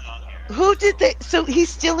who did they? So he's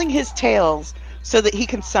stealing his tails so that he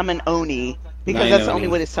can summon Oni because 9 that's the only Oni.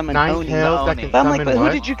 way to summon 9 Oni. tails that Oni. can But I'm like, summon but who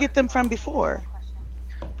what? did you get them from before?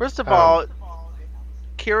 First of Um, all,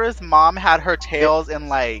 Kira's mom had her tails in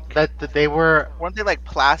like, That they were weren't they like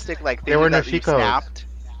plastic, like They were things that you Noshikos. snapped?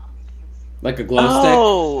 Like a glow stick?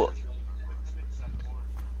 Oh,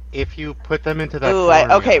 if you put them into that ooh,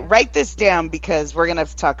 form, okay. yeah. Write this down because we're gonna have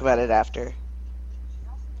to talk about it after.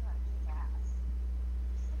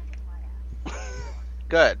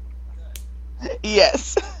 Good.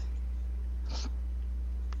 Yes.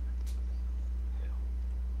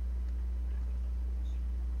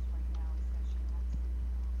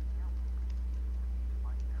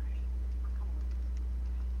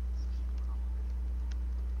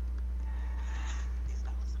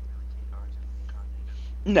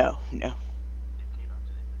 No.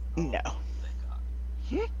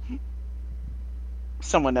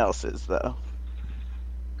 Someone else's though.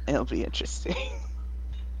 It'll be interesting.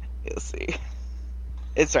 You'll see.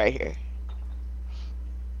 It's right here.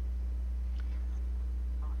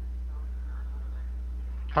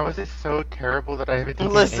 How is it so terrible that I haven't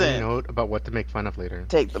taken Listen. any note about what to make fun of later?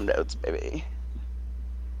 Take them notes, baby.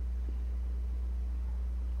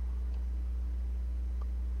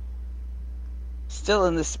 Still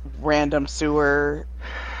in this random sewer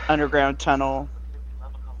underground tunnel.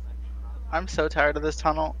 I'm so tired of this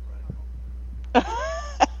tunnel.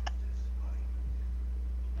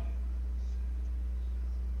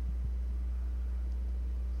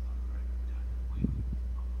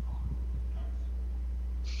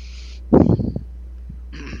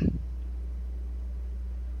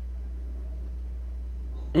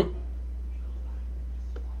 Mm.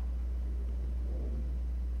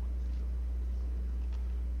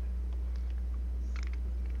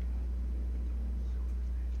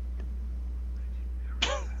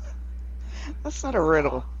 That's not a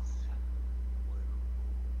riddle.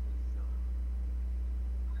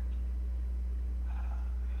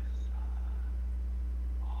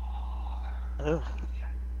 Ugh.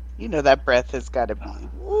 You know that breath has got to be.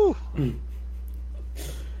 Woo.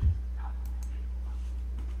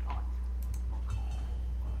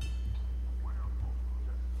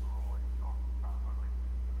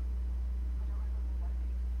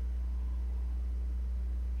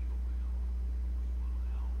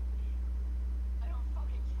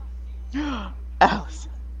 Alice.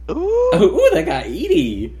 Ooh. Ooh, they got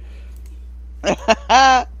Edie.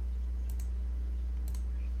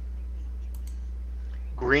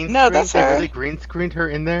 Green No, screen? that's They her. really green screened her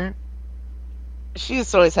in there? She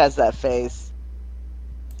just always has that face.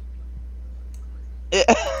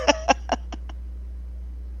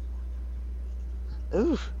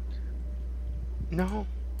 Ooh. No.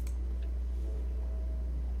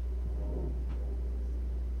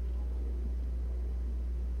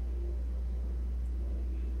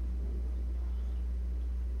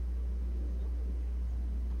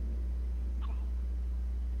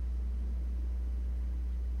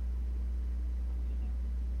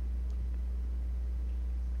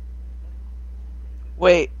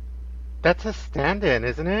 Wait. That's a stand-in,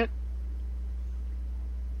 isn't it?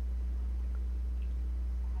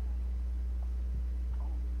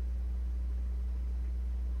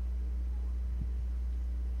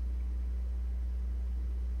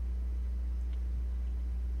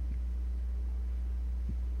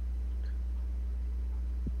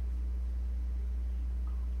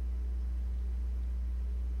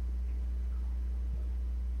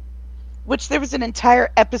 Which there was an entire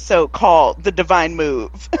episode called The Divine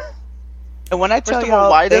Move. And when I tell First of all, y'all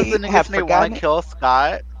why they does the have Nigitsune want forgotten to it, kill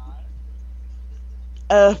Scott?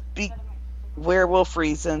 be werewolf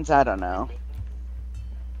reasons, I don't know.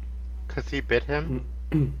 Because he bit him?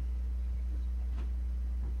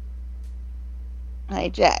 Hey,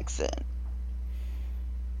 Jackson.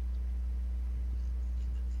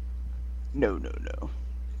 No.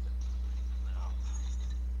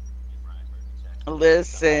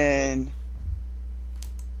 Listen.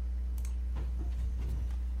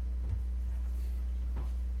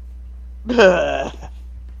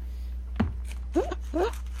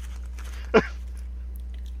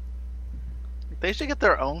 They should get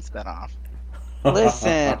their own spinoff.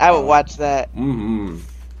 Listen, I would watch that. Mm-hmm.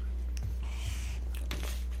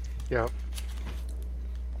 Yep.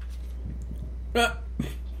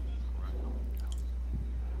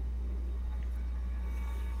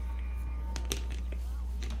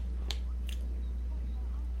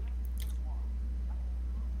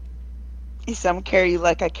 He said, I'm gonna carry you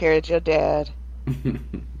like I carried your dad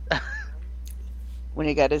when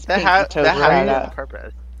he got his That pinky toe that dried happened on out.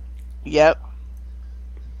 purpose. Yep.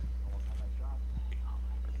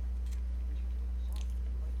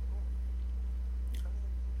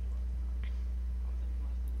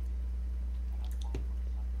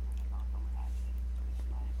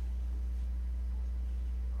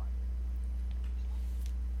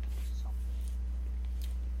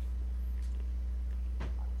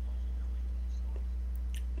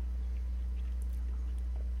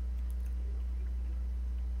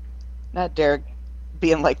 Not Derek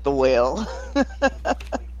being like the whale.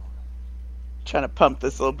 Trying to pump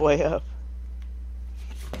this little boy up.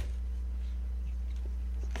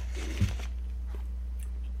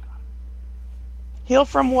 Heal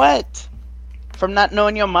from what? From not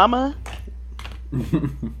knowing your mama?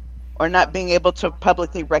 Or not being able to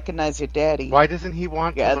publicly recognize your daddy? Why doesn't he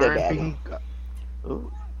want Yeah, to they're learn daddy. being...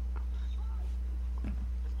 Ooh.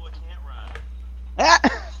 Ah!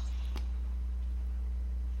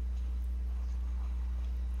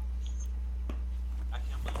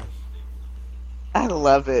 I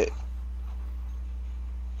love it.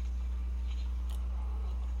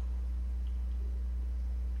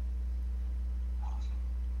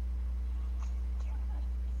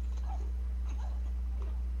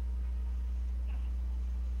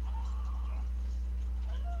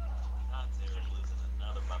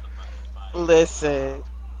 Listen.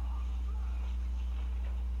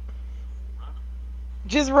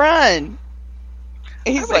 Just run.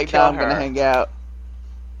 He's might like, kill no, I'm gonna her. hang out.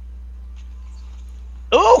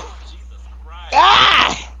 Ooh!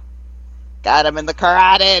 Ah! Got him in the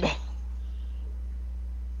carotid.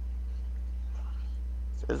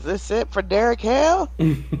 Is this it for Derek Hale?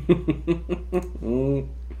 Wouldn't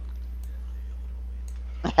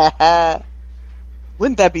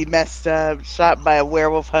that be messed up? Shot by a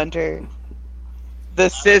werewolf hunter. The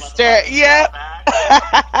sister. Yep.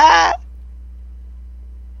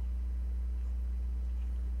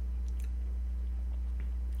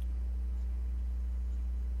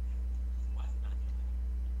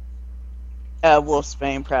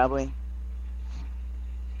 Wolfsbane, probably.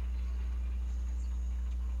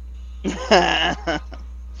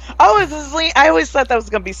 Oh, this is Liam. I always thought that was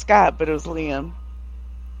gonna be Scott, but it was Liam.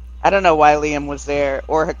 I don't know why Liam was there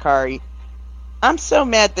or Hikari. I'm so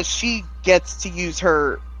mad that she gets to use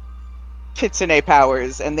her Kitsune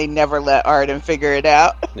powers and they never let Arden figure it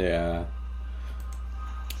out. Yeah.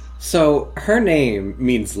 So her name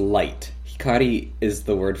means light, Hikari is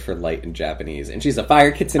the word for light in Japanese, and she's a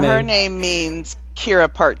fire kitsune. Her name means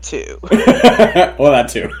Kira Part 2. Well, that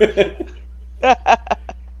too.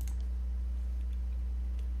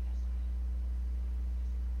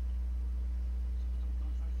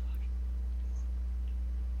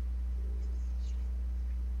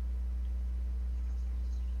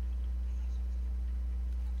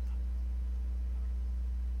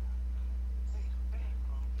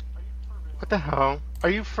 What the hell? Are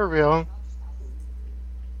you for real?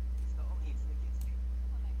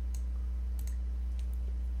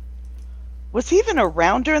 Was he even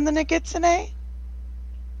around during the Nagitsune?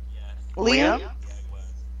 Liam?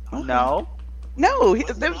 Okay. No. No,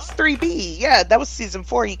 that was 3B. Yeah, that was season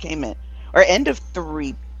 4 he came in. Or end of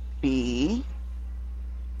 3B.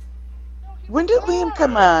 When did Liam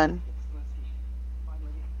come on?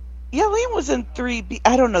 Yeah, Liam was in 3B.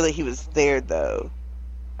 I don't know that he was there, though.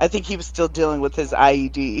 I think he was still dealing with his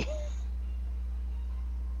IED.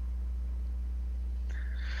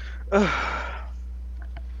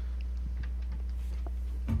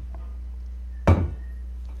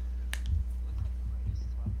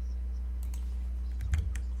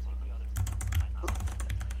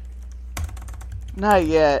 Not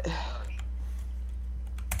yet.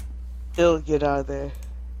 He'll get out of there.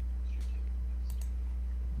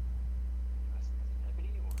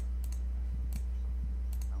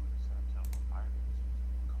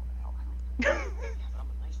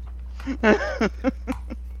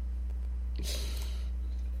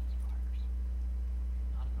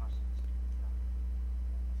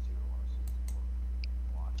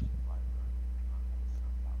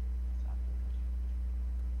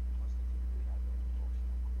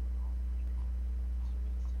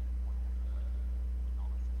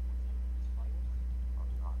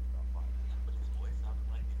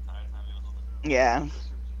 Yeah.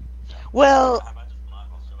 Well,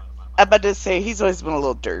 I'm about to say he's always been a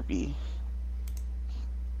little derpy.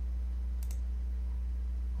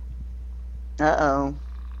 Uh-oh.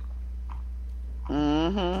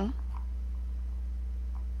 Mm-hmm.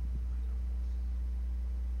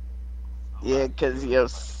 Yeah, because your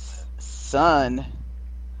son.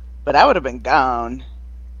 But I would have been gone.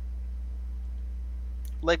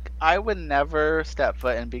 Like, I would never step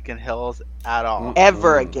foot in Beacon Hills at all.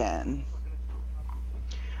 Ever again.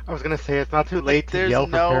 I was gonna say it's not too late to There's yell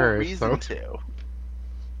for no Paris. reason So. to.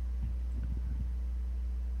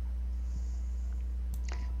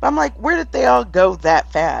 But I'm like, where did they all go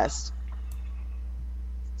that fast?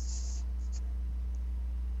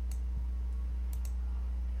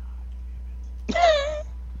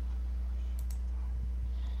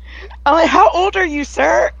 I'm like, how old are you,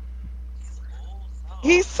 sir?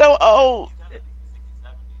 He's so old.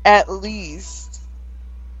 At least.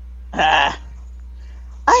 Ah.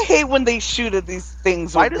 I hate when they shoot at these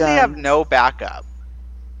things Why with does he have guns. no backup?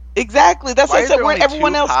 Exactly. That's Why what I is said. there Where'd only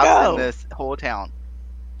everyone 2 else cops go? in this whole town?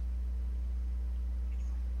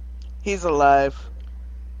 He's alive.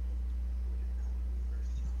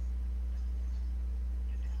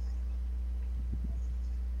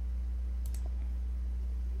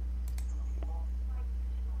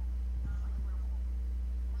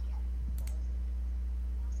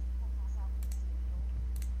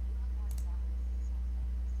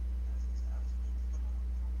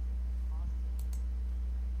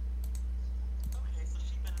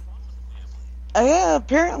 Yeah,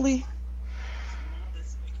 apparently.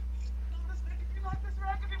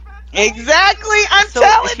 Exactly, I'm So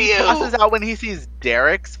telling he you. passes out when he sees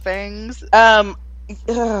Derek's fangs.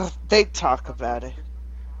 They talk about it.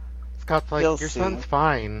 Scott's like, You'll your see. son's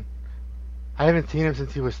fine. I haven't seen him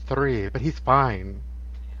since he was 3, but he's fine.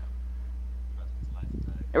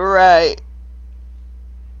 Right.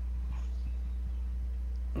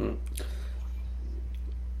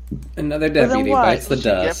 Another then deputy what? bites the What should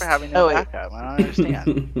you get dust. for having no Oh, wait. backup? I don't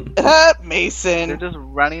understand. Mason. They're just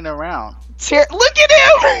running around. Look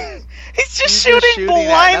at him! He's just He's shooting, just shooting at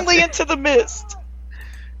blindly nothing. into the mist.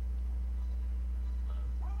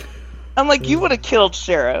 I'm like, you would have killed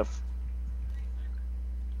Sheriff.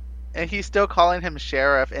 And he's still calling him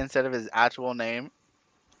Sheriff instead of his actual name.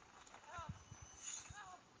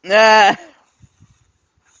 Nah.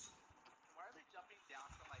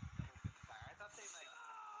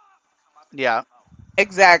 Yeah.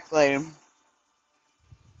 Exactly.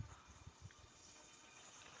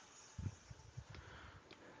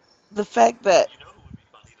 The fact that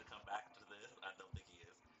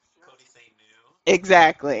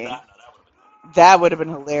exactly. That would have been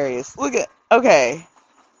hilarious. Look at okay.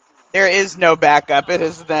 There is no backup. It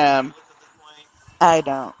is them. I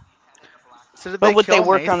don't. So did But would they kill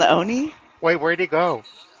work on the Mason? Oni? Wait, where'd he go?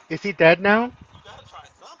 Is he dead now?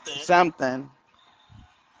 Something.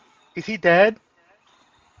 Is he dead?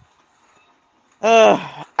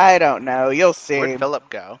 I don't know. You'll see. Where'd Philip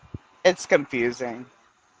go? It's confusing.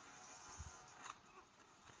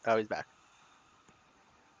 Oh, he's back.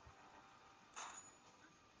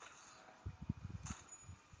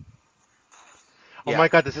 Oh Yeah. my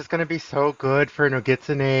god, this is gonna be so good for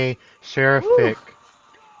Nogitsune Sheriff Woo. fic.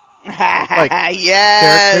 Like,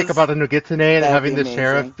 Derek Yes. fic about the Nogitsune and That'd having be the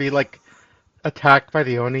sheriff amazing. be like attacked by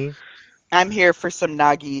the Oni. I'm here for some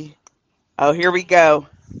Nagi. Oh, here we go.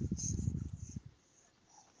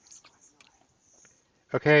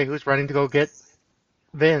 Okay, who's running to go get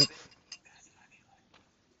Vince?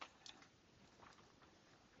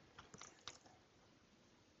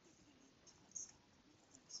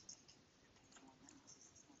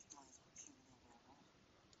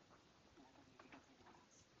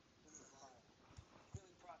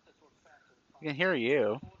 I can hear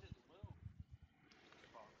you.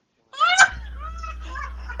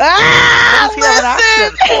 What does he have an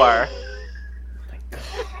accent for?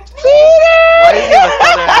 Why does he have a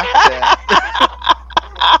southern accent?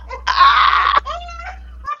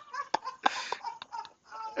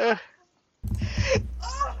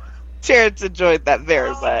 Terrence enjoyed that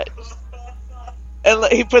very much. And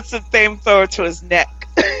he puts the flamethrower to his neck.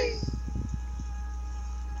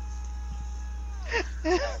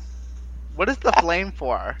 What is the flame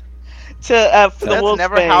for? For the That's wolf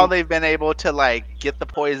never bane. how they've been able to like get the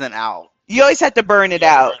poison out. You always have to burn it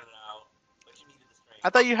out. I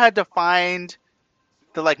thought you had to find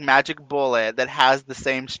the like magic bullet that has the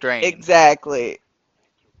same strain. Exactly.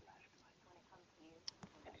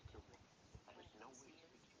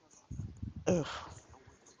 Ugh.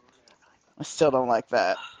 I still don't like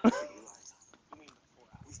that.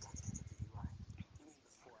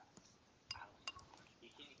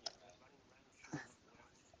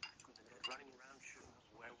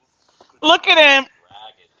 Look at him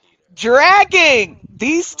dragging.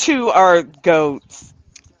 These two are goats.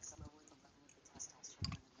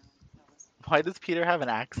 Why does Peter have an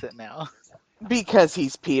accent now? Because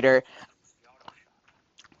he's Peter.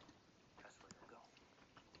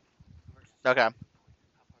 Okay.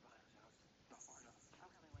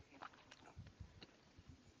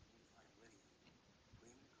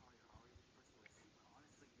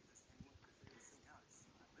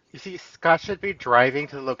 You see, Scott should be driving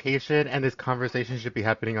to the location and this conversation should be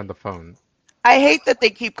happening on the phone. I hate that they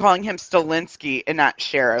keep calling him Stalinsky and not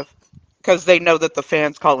Sheriff. Because they know that the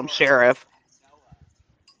fans call him Sheriff.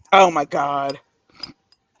 Oh my god.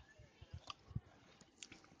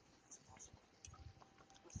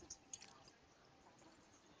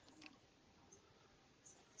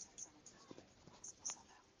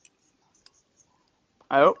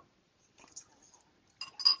 Oh.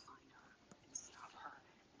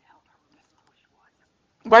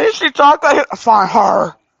 Why did she talk like find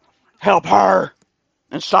her, help her,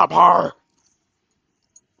 and stop her?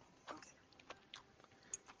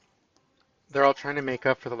 They're all trying to make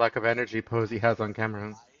up for the lack of energy Posey has on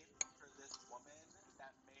camera.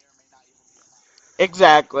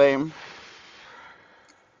 Exactly.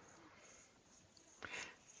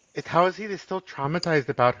 How is he still traumatized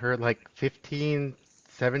about her like 15,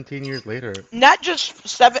 17 years later? Not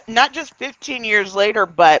just 15 years later,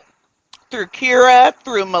 but through Kira,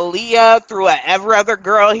 through Malia, through every other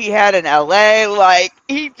girl he had in LA. Like,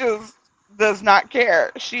 he just does not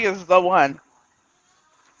care. She is the one.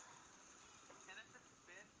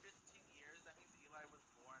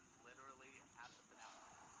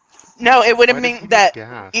 No, it would have Why does he meant need that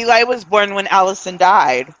gas? Eli was born when Allison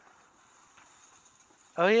died.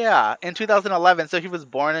 Oh yeah, in 2011. So he was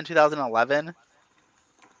born in 2011.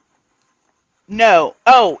 No.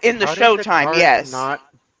 Oh, in the How did the Showtime, car yes. not?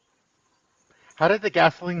 How did the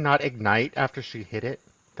gasoline not ignite after she hit it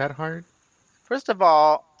that hard? First of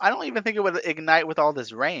all, I don't even think it would ignite with all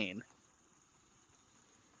this rain.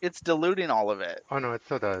 It's diluting all of it. Oh no, it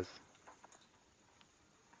still does.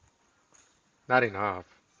 Not enough.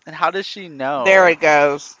 And how does she know? There it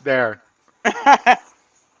goes. There.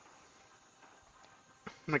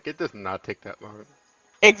 Like, it does not take that long.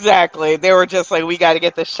 Exactly. They were just like, we got to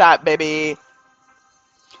get the shot, baby.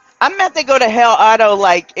 I'm meant to go to Hell Auto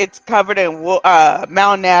like it's covered in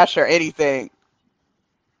Mount Nash or anything.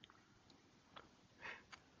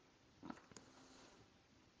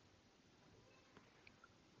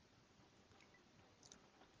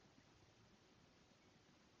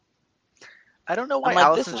 I don't know why I'm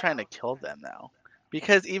like, this Allison's is trying to kill them though.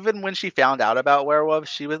 Because even when she found out about werewolves,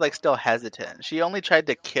 she was like still hesitant. She only tried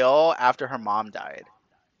to kill after her mom died.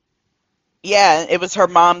 yeah. It was her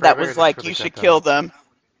mom that Forever was to like, kill the you should Genta. kill them.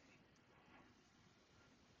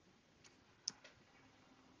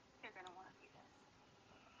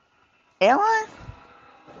 Airline?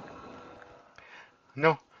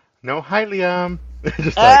 No, no, hi, Liam.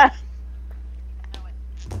 Just like, Ah!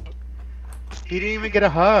 he didn't even get a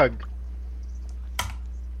hug.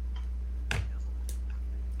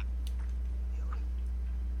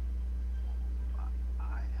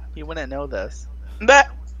 You wouldn't know this. But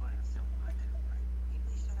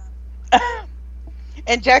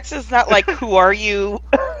and Jackson's not like, who are you?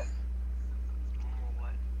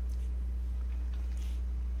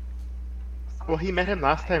 Well, he met him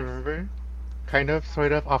last time, remember? Kind of,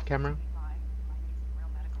 sort of, off camera.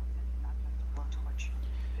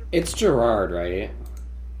 It's Gerard, right?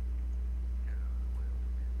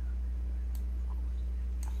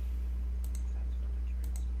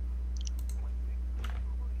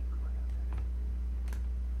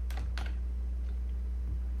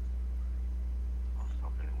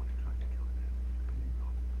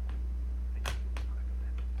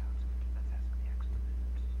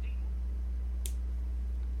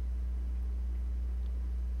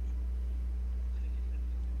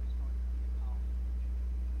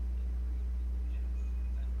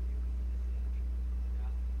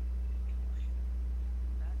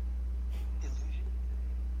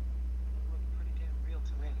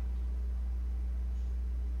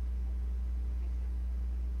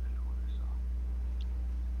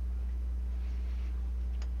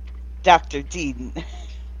 Dr. Dean.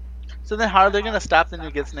 So then, how are they gonna stop the new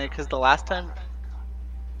Gitsune? Because the last time,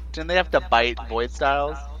 didn't they have to bite Void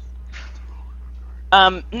Styles?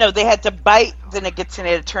 No, they had to bite the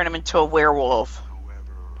Nagitsune to turn him into a werewolf.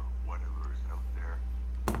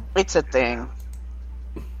 It's a thing.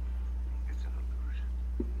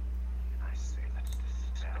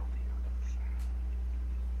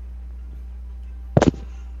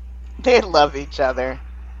 They love each other.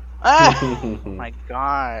 Ah! Oh my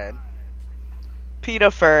god.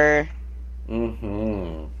 Peter Fur.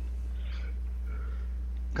 Mm-hmm.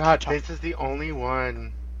 God, Vince is the only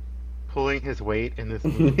one pulling his weight in this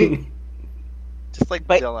movie. Just like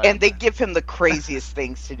But Dylan. and they give him the craziest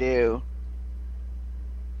things to do.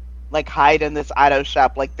 Like hide in this auto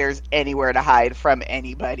shop like there's anywhere to hide from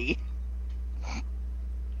anybody.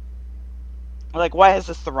 Like, why is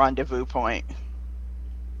this the rendezvous point?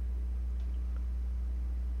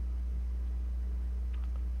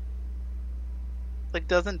 Like,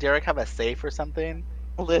 doesn't Derek have a safe or something?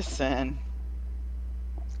 Listen.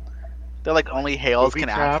 They're like only Hales Booby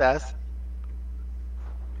can trap. access.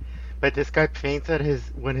 But this guy faints at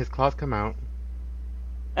when his claws come out.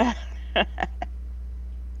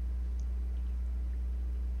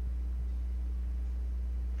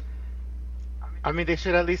 I mean, they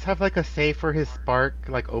should at least have like a safe where his spark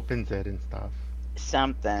like opens it and stuff.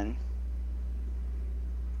 Something.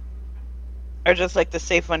 Or just like the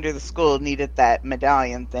safe under the school needed that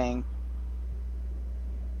medallion thing.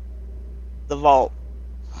 The vault.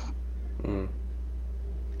 Mm.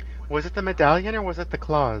 Was it the medallion or was it the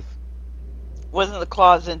claws? Wasn't the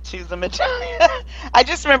claws into the medallion? I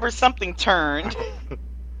just remember something turned.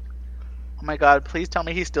 Oh my god, please tell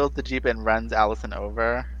me he steals the Jeep and runs Allison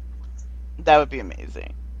over. That would be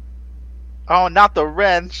amazing. Oh, not the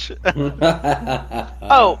wrench!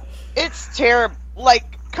 Oh, it's terrible.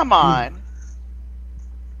 Like, come on.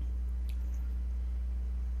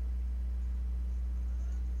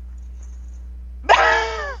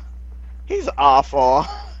 He's awful.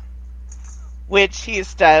 Which he is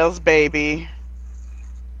Styles' baby.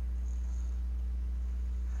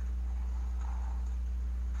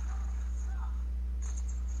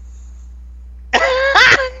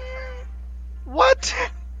 What?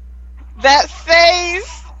 That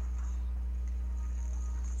face!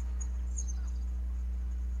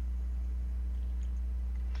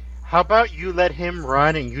 How about you let him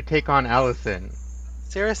run and you take on Allison?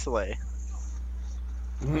 Seriously.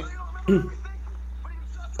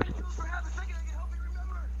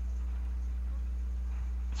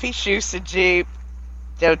 If he shoots a Jeep,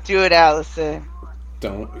 don't do it, Allison.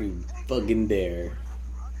 Don't you fucking dare.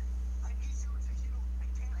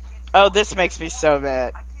 Oh, this makes me so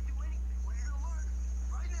mad.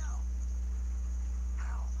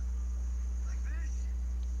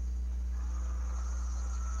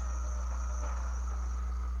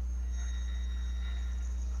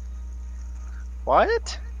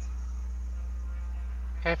 What?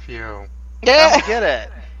 F you. I Yeah. don't get it.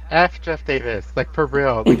 F Jeff Davis. Like, for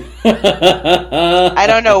real. I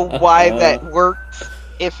don't know why that worked,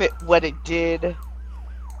 what it did.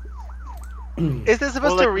 Is this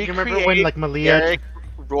supposed Well, to like, you recreate remember when, like, Malia... Derek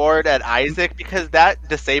roared at Isaac? Because that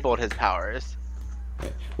disabled his powers.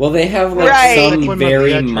 Well, they have like Right. some Like when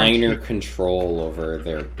very Malia tried minor to- control over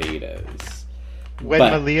their betas. When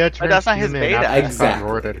But- Malia turned that's not his human beta. after Scott Exactly.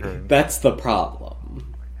 roared at her. That's the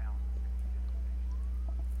problem.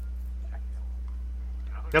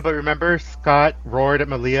 No, but remember Scott roared at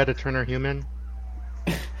Malia to turn her human?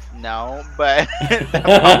 No, but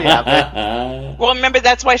that probably happened. Well, remember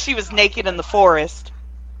that's why she was naked in the forest.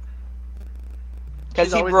 Because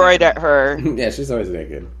She's he always roared naked. at her, Yeah, she's always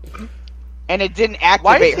naked. and it didn't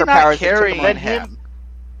Why activate is he her not powers. carrying Let him?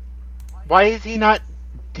 Why is he not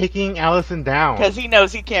taking Allison down? Because he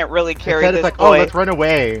knows he can't really carry Instead, this it's like, boy oh, let's run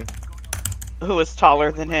away. who is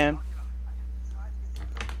taller than him.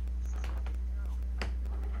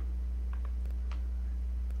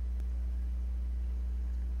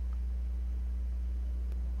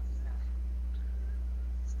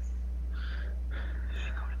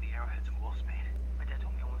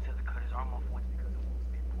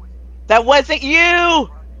 That wasn't you!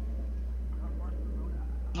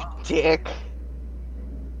 You dick.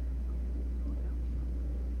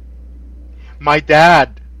 My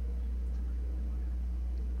dad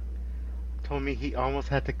told me he almost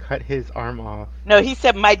had to cut his arm off. No, he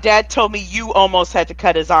said, my dad told me you almost had to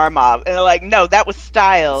cut his arm off. And they're like, no, that was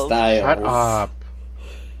Styles. Shut up.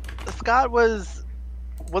 Scott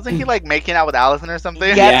wasn't he like making out with Allison or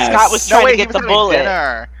something? Yep, Yes. Scott was No trying way, to he get was the having bullet.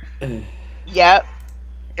 dinner, Yep.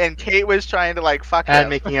 and Kate was trying to like fuck And him.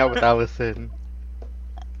 making out with Allison.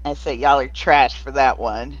 I said, y'all are trash for that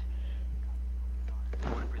one.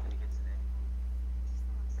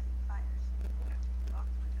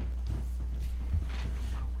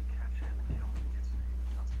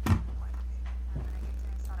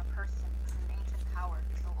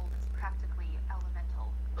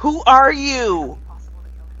 Who are you?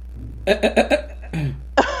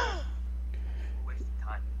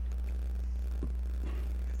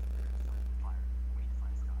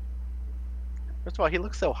 First of all, he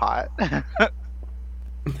looks so hot.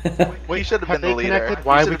 Wait, He should have have been the they leader. connected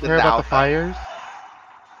He why should we have been care the about the alpha. fires?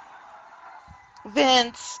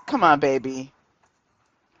 Vince, come on, baby.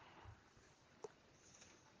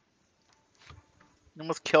 You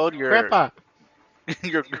almost killed your Grandpa!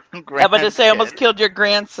 your I'm about to say, almost grandkid. killed your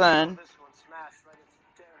grandson. This one smashed right into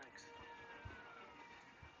Derek's.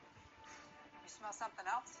 You smell something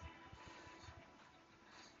else?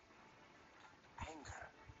 Anger.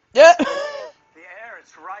 Yeah. The air,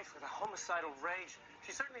 it's rife with a homicidal rage.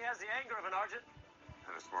 She certainly has the anger of an Argent.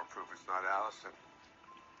 And it's more proof it's not Allison.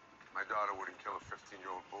 My daughter wouldn't kill a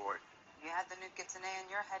 15-year-old boy. You had the Nuke gets an A in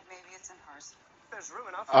your head, maybe it's in hers. There's room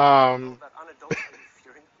enough Um, for that unadulterated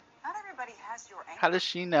fury. Not everybody has your anger. How does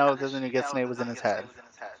she know that the Nugetsune was in his head?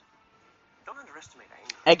 Don't underestimate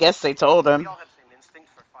anger. I guess they told We him. all have the same instinct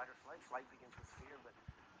for fight or flight. Flight begins with fear, but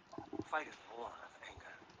fight is born of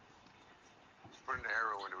anger. He's putting an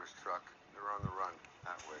arrow into his truck. They're on the run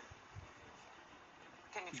that way.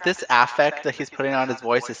 Can you trust This it? affect that he's putting on his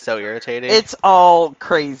voice is so irritating. It's all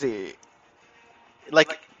crazy.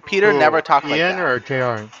 like Peter Who, never talked like Ian that. or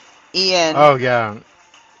JR? Ian Oh, yeah.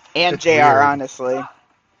 and it's JR, weird. honestly.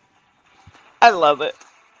 I love it.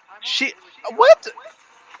 She what?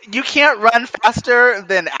 You can't run faster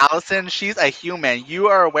than Allison. She's a human. You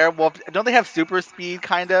are a werewolf. Don't they have super speed,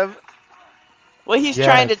 kind of? Well, he's Yes.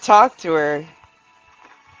 trying to talk to her.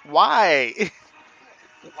 Why?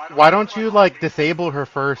 Why don't you, like, disable her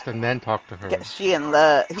first and then talk to her? She in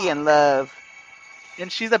love. He in love.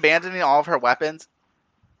 And she's abandoning all of her weapons.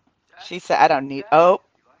 She said, I don't need. Oh.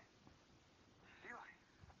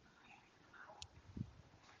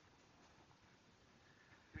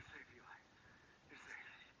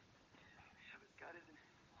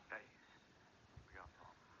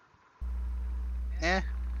 Eh.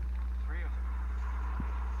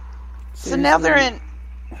 So now they're in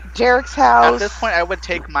Derek's At house. this point, I would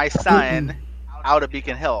take my son out of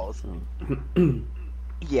Beacon Hills.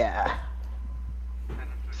 Yeah.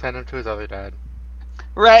 Send him to his other dad.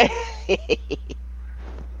 Right.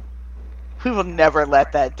 We will never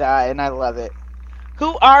let that die, and I love it.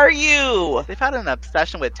 Who are you? They've had an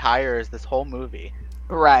obsession with tires this whole movie.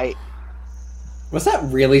 Right. Was that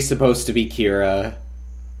really supposed to be Kira?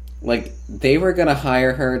 Like, they were gonna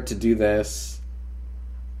hire her to do this.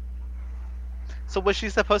 So was she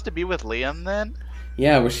supposed to be with Liam then?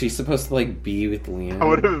 Yeah, was she supposed to, like, be with Liam? That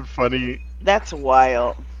would have been funny. That's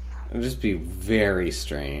wild. It would just be very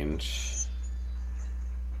strange.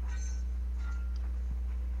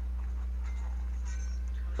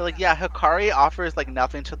 But like, yeah, Hikari offers like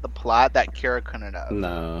nothing to the plot that Kira couldn't have.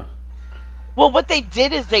 No. Well, what they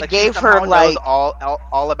did is they Like, she gave somehow her, knows like, all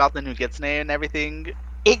about the Nugetsune and everything.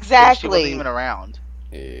 And she exactly. wasn't even around.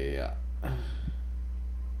 Yeah.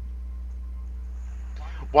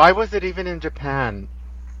 Why was it even in Japan?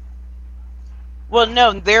 Well,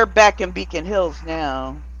 no, they're back in Beacon Hills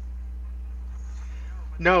now.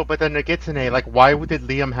 No, but the Nogitsune, like, why did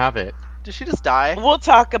Liam have it? Did she just die? We'll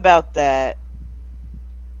talk about that.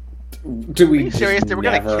 Do we Are you serious? just They were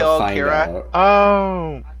gonna never kill find Kira? out?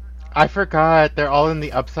 Oh, I forgot. They're all in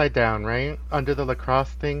the upside down, right? Under the lacrosse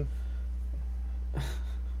thing.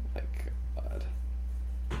 My God.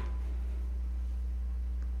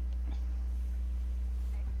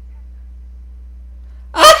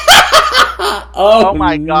 Oh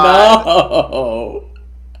my God. No.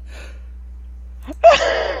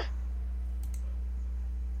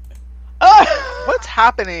 What's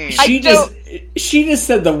happening? She just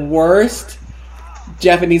said the worst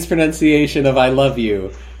Japanese pronunciation of "I love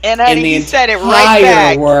you" And in honey, the he said it entire right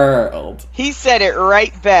back. world. He said it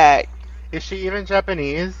right back. Is she even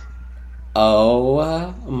Japanese?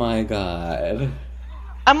 Oh my God.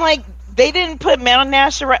 I'm like, they didn't put Mount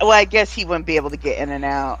Nash around. Well, I guess he wouldn't be able to get in and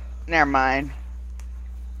out. Never mind.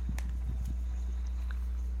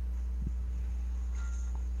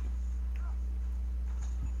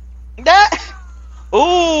 That.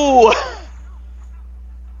 Ooh.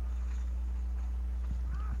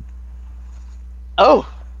 Oh.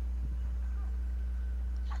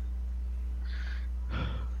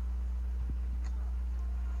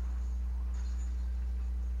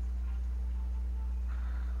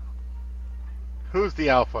 Who's the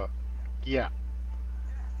alpha? Yeah.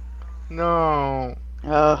 No.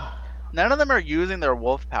 Oh. None of them are using their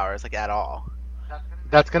wolf powers like at all.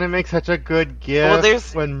 That's gonna make such a good gift Well,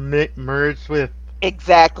 there's- when merged with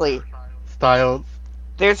Exactly. Styles.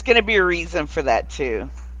 There's going to be a reason for that too.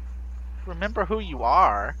 Remember who you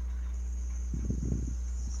are.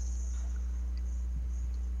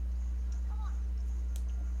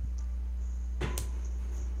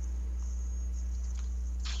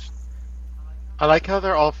 I like how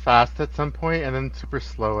they're all fast at some point and then super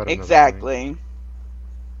slow at another point. Exactly.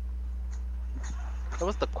 That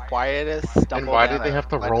was the quietest stumble. And why down did they a have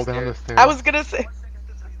to flight roll of down the stairs. stairs? I was going to say.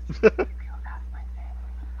 I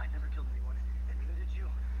never killed anyone, and neither did you.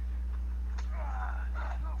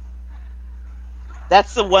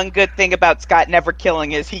 That's the one good thing about Scott never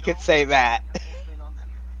killing is he could say that. Lean on them.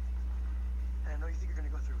 And I know you think you're gonna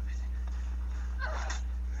go through with it.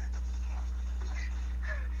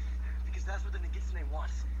 Because that's what the Nogitsune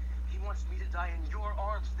wants. He wants me to die in your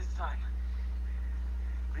arms this time.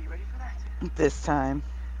 Are you ready for that? This time.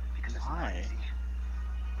 Because it's not Why? easy.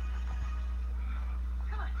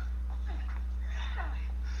 Come on.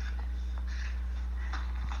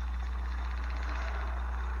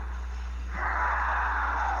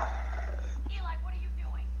 Eli, what are you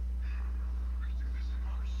doing?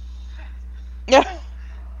 Yeah.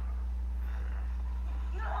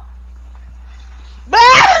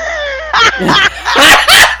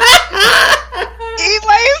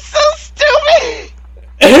 Eli is so stupid.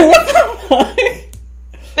 What the fuck?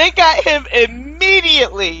 They got him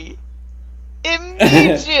immediately. Are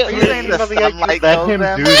you saying the Really, like, sunlight let kills him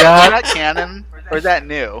them? do Is that? that canon? Or is that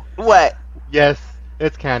new? What? Yes,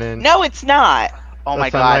 it's canon. No, it's not. Oh The my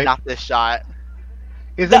sunlight- god, not this shot.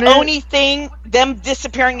 Isn't The it? only thing, them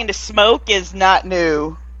disappearing into smoke, is not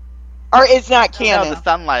new. Or is not No, canon. the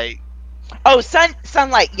sunlight. Oh,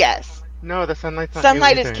 sunlight, yes. No, the sunlight's not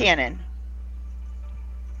Sunlight new is either. canon.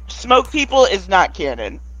 Smoke people is not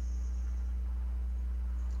canon.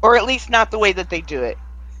 Or at least not the way that they do it.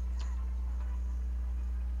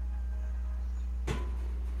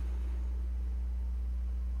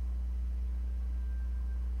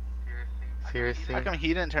 Seriously? How come he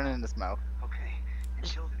didn't turn it into smoke? Okay, you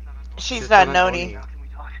killed me. She's She's not not Noni. Now can we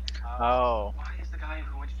talk? Oh. Why is the guy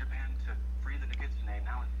who went to Japan to free the Nogitsune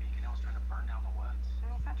now in Beacon Hills trying to burn down the woods?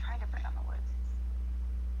 He's not trying to burn down the woods.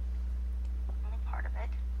 Only part of it.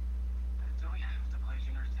 Do we have to play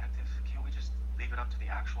junior detectives? Can't we just leave it up to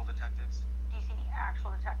the actual detectives? Do you see any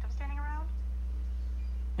actual detectives standing around?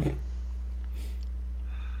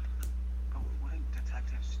 But what do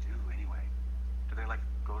detectives do anyway? Do they like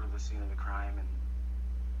go to the scene of the crime and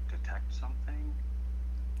detect something?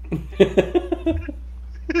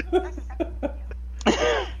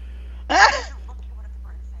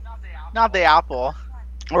 Not the apple.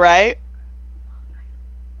 Right?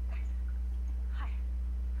 Hi.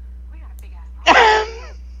 We got a big ass problem.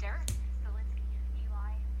 Derek, Zelinsky,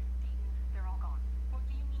 Eli, Deaton, they're all gone. What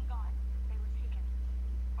do you mean gone? They were taken.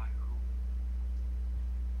 By who?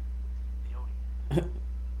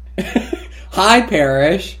 The Odie. Hi,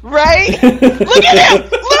 Parrish. Right? Look at him!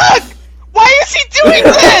 Look! Why is he doing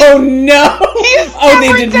this? Oh no! He Oh,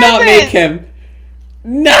 never they did does not it. make him.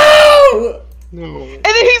 No! No. And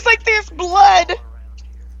then he's like, there's blood.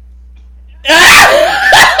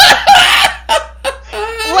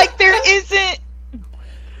 Like there isn't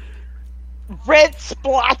red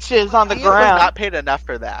splotches on the He was ground. not paid enough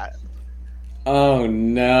for that. Oh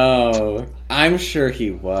no. I'm sure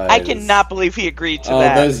he was. I cannot believe he agreed to Oh,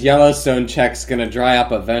 that. those Yellowstone checks gonna dry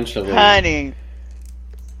up eventually. Honey.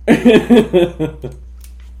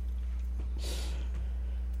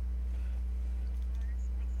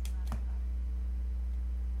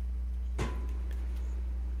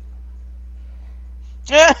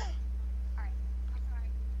 Alright, I'm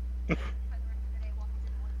sorry. For the rest of the day, Walker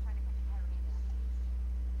said Owen's trying to catch a pyromaniac.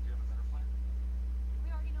 Do you have a better plan?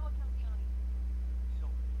 We already know what kills Leone.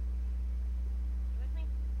 Silver. You with me?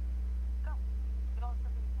 Go. Get all the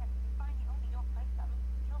stuff that you can. If you find the Oni, don't fight them.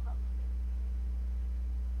 Kill them.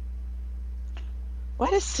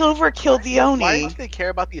 Why does Silver kill the Why Oni? do they care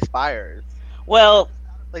about these fires? Well,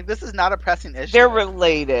 Like, this is not a pressing issue. they're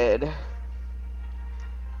related.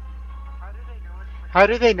 How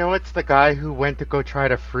do they know it's the guy who went to go try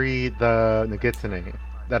to free the Nogitsune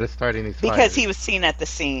that is starting these Because fires? he was seen at the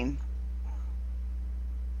scene.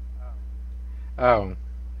 Oh,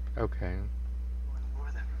 okay. More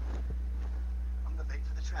than. I'm the bait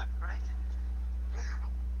for the trap, right?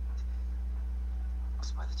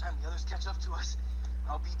 So by the time the others catch up to us,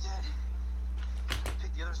 I'll be dead.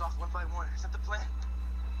 Pick the others off one by one. Is that the plan?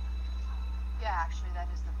 Yeah, actually, that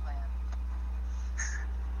is the plan.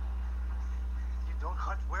 You don't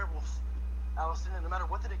hunt werewolves, Allison, and no matter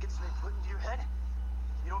what the Nogitsune put into your head,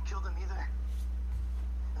 you don't kill them either.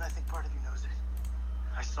 And I think part of you knows it.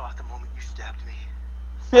 I saw it the moment you stabbed me.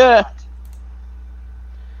 Yeah. What?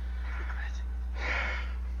 Regret.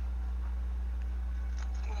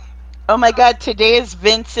 Oh my god, today is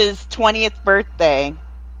Vince's 20th birthday.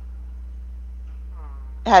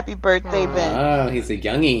 Happy birthday, Vince. Oh, he's a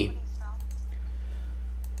youngie.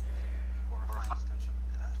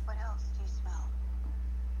 What else do you smell?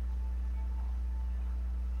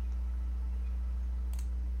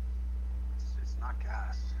 It's not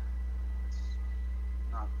gas. It's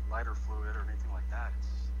not lighter fluid or anything like that.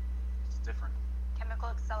 It's different. Chemical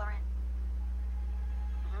accelerant.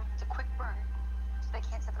 It's a quick burn, so they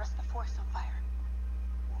can't set the rest of the forest on fire.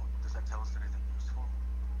 Well, does that tell us anything useful?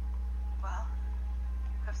 Well,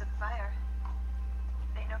 if it's a fire,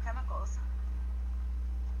 there ain't no chemicals.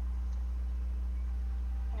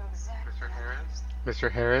 You know exactly. Mr. Harris?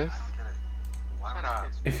 Mr. Harris? I don't get it. Why would Shut up.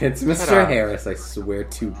 If it's Mr. Shut up. Harris, I swear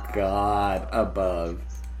to God above.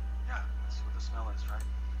 Yeah, that's what the smell is, right?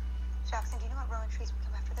 Jackson, do you know what rolling trees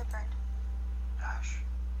become after they're burned? Ash.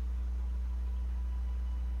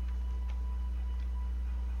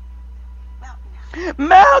 Mountain.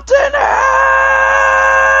 Mountain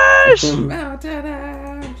Ash! Mountain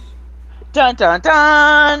Ash. Dun dun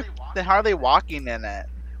dun! Then how are they walking in it?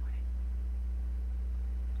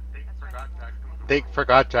 They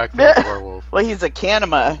forgot Jackson was a werewolf. Well, he's a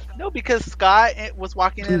Kanema. No, because Scott was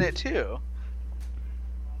walking in it too.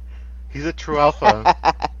 He's a true alpha.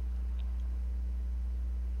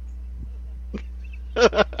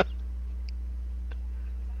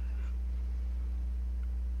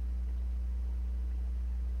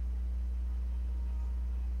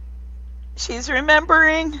 She's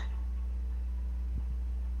remembering.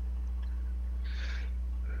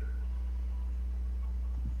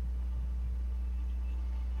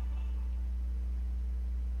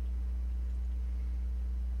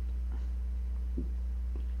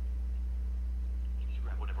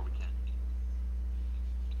 Grab whatever we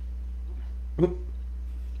can.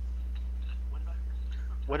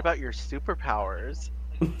 What about your superpowers?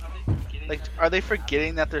 Like, are they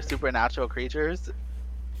forgetting that they're supernatural creatures?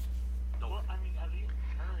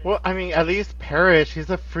 Well, I mean, at least Parrish, he's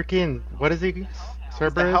a freaking, what is he? The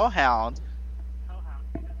Cerberus? Hellhound.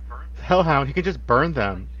 Hellhound, he can just burn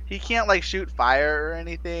them. He can't like shoot fire or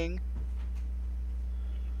anything.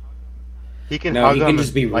 He can No, hug he them can and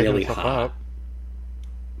just be light really himself hot. up.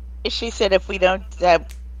 She said if we don't,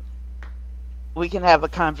 we can have a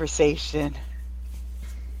conversation.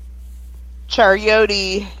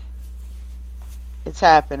 Chariote. It's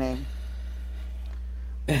happening.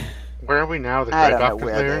 Where are we now? The I Dread don't know Doctor's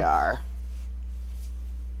where there? they are.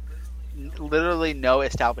 Literally no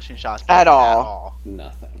establishing shots At all.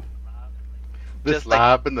 Nothing. This Just like-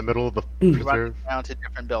 lab in the middle of the Running preserve. around to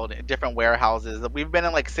different buildings, different warehouses. We've been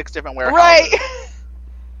in like 6 different warehouses. Right!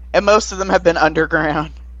 And most of them have been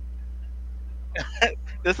underground.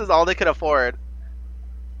 This is all they could afford.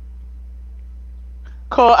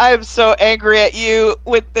 Cole, I am so angry at you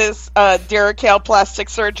with this Derek Hale plastic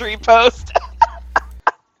surgery post.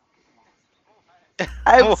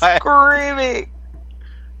 I'm What? screaming.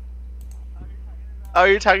 Oh,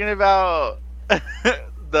 you're talking about the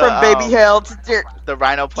From Baby Hale to Derek. the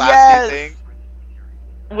rhinoplasty Yes. thing.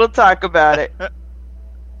 We'll talk about it.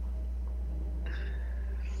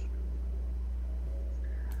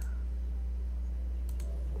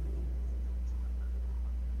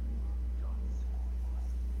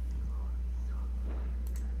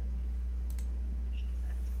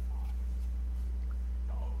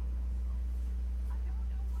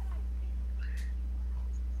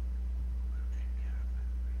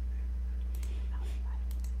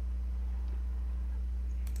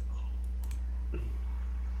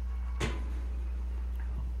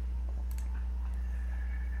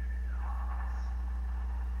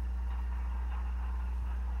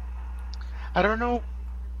 I don't know.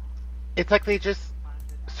 It's like they just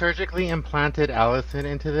surgically implanted Allison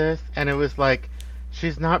into this, and it was like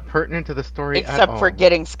she's not pertinent to the story at Except for all.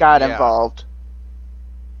 getting Scott Yeah. involved.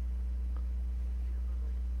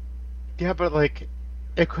 Yeah, but like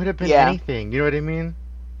it could have been Yeah. anything. You know what I mean?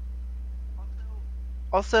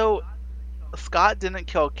 Also, Scott didn't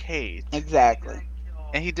kill Kate, Exactly.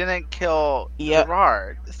 and he didn't kill Yep.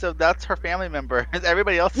 Gerard. So that's her family member.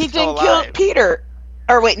 Everybody else He is still didn't kill alive. Peter.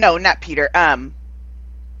 Or wait, no, not Peter.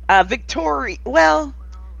 Victoria. Well,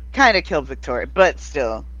 kind of killed Victoria, but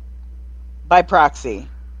still, by proxy.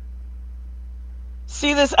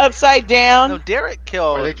 See this upside down? No, Derek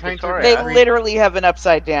killed Are they trying to Victoria. They recreate- literally have an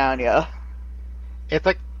upside down, yeah. It's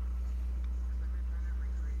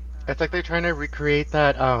like they're trying to recreate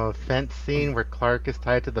that fence scene where Clark is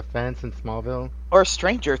tied to the fence in Smallville, Or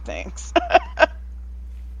Stranger Things.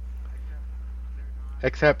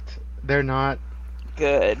 except they're not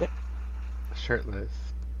Good. shirtless.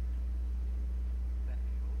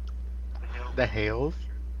 The Hales?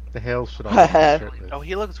 The Hales should also be shirtless. Oh,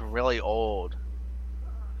 he looks really old.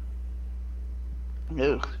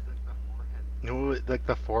 Ugh. No, like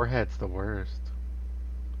the forehead's the worst.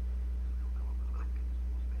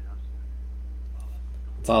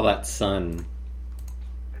 It's all that sun.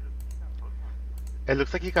 It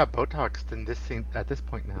looks like he got Botoxed in this scene at this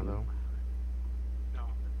point now, though.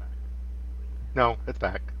 No, it's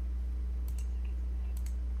back.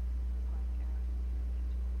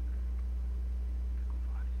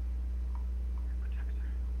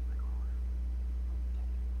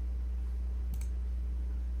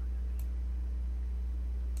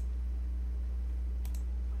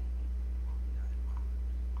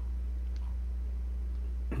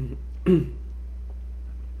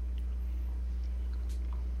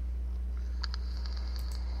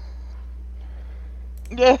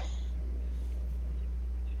 Yeah.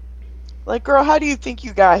 Like, girl, how do you think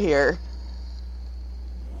you got here?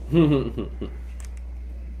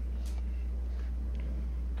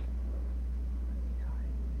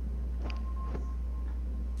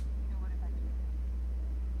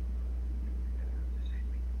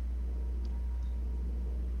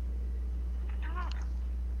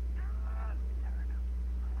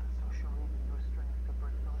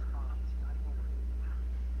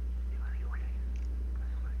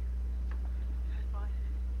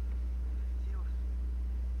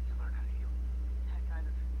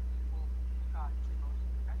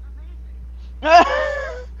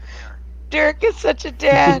 Derek is such a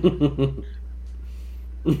dad.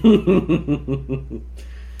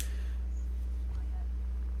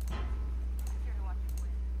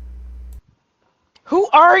 Who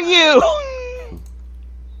are you?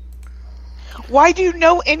 Why do you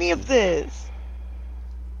know any of this?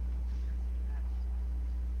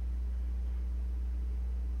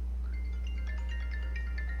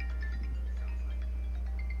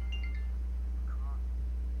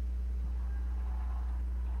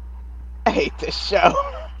 I hate this show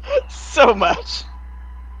so much.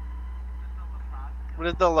 What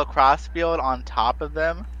is the lacrosse field on top of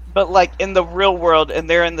them? But like in the real world, and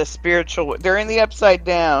they're in the spiritual. They're in the upside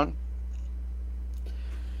down.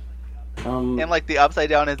 And like the upside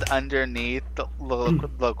down is underneath the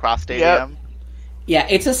lacrosse stadium. yeah,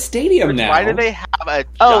 it's a stadium now. Why do they have a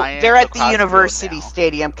Oh, giant they're at the lacrosse field university now?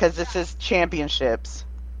 stadium because this is championships.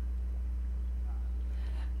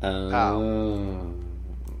 Oh.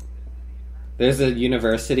 There's a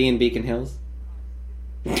university in Beacon Hills?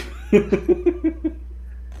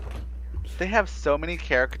 They have so many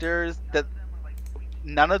characters that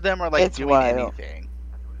none of them are like It's doing wild. anything.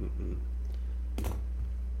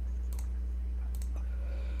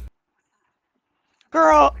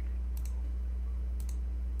 Girl,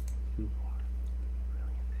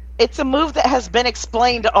 it's a move that has been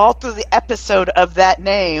explained all through the episode of that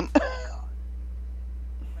name.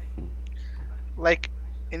 Like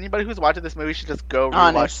anybody who's watching this movie should just go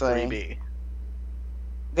rewatch Honestly. 3B.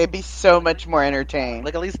 They'd be so much more entertained.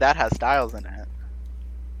 Like at least that has Styles in it.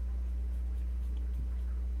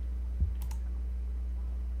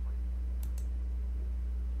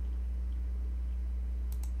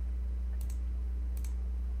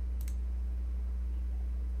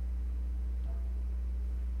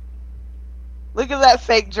 Look at that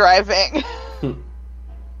fake driving.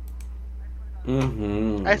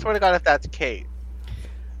 Mm-hmm. I swear to God, if that's Kate.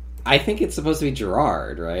 I think it's supposed to be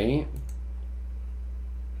Gerard, right?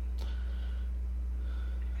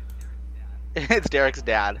 It's Derek's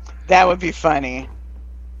dad. That would be funny.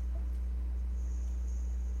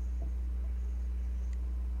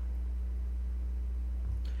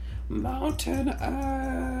 Mountain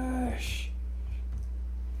Ash.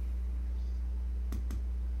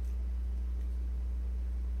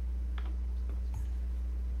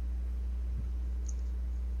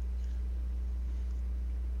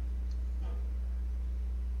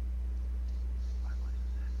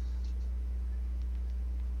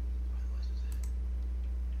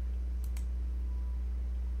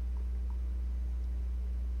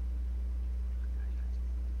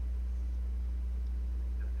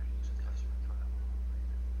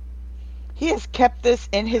 He has kept this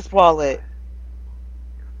in his wallet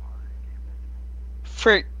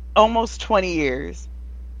for almost 20 years.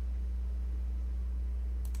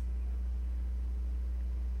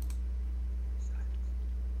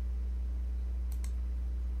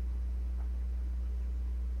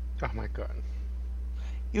 Oh my god.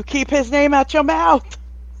 You keep his name out your mouth.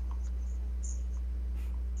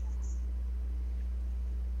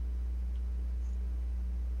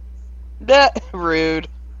 That rude.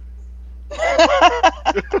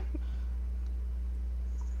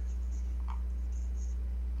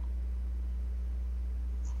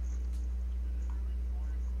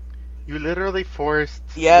 You literally forced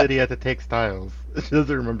Yep. Lydia to take Styles. She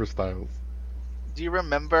doesn't remember Styles. Do you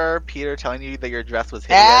remember Peter telling you that your dress was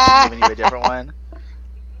hideous and giving you a different one?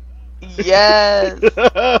 Yes.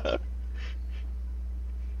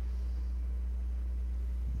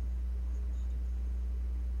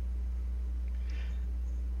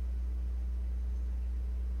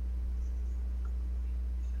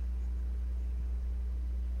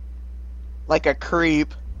 Like a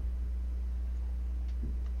creep.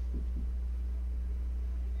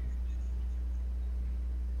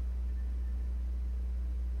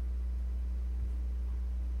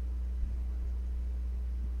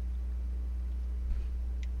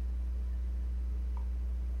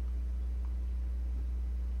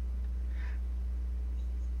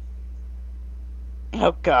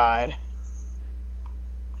 Oh God.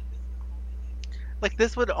 Like,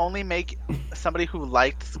 this would only make somebody who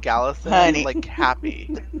liked Skallison Honey. like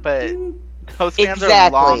happy, but those fans are Exactly.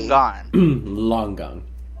 long gone, Long gone.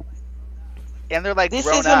 and they're like This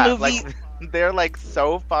grown is a up. movie Like, they're like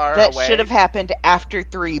so far That away. should have happened after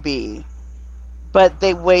 3B. But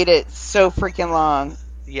they waited so freaking long.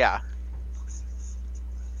 Yeah,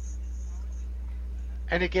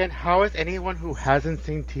 And again, how is anyone who hasn't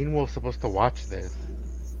seen Teen Wolf supposed to watch this?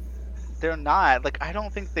 they're not. Like, I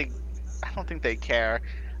don't think they care.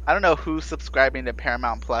 I don't know who's subscribing to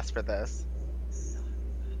Paramount Plus for this.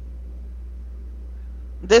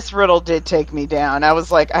 This riddle did take me down. I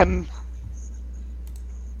was like,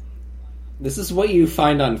 This is what you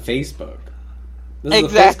find on Facebook. This is a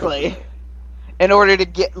exactly. In order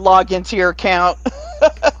to log into your account.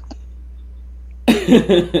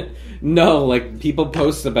 Facebook- No, like people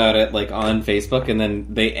post about it like on Facebook, and then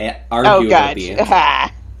they argue Oh about God. the answer.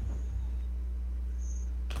 Ha.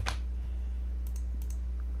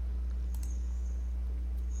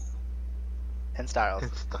 And Styles.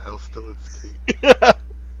 And Styles still in skate.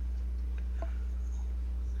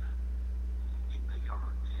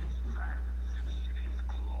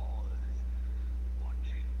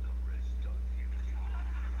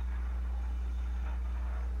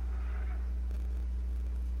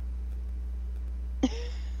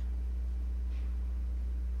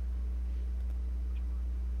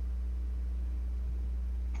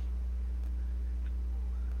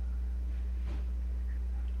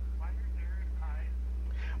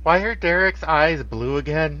 Why are Derek's eyes blue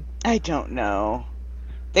again? I don't know.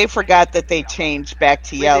 They forgot that they changed back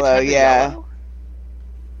to Wait, they yellow, turned to yeah. yellow?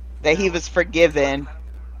 That he was forgiven.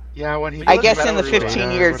 Yeah, when he I goes guess to in the Red 15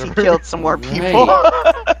 Arena or years he whatever. killed some more people.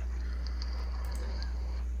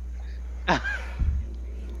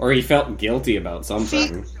 Or he felt guilty about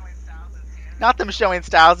something. Not them showing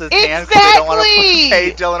Styles' hands because Exactly! they don't want to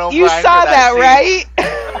pay Dylan O'Brien You saw for that, that,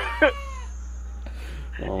 right?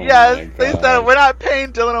 Oh Yes, my they God. said we're not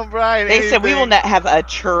paying Dylan O'Brien. They said we will anything." not have a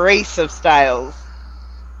trace of Styles.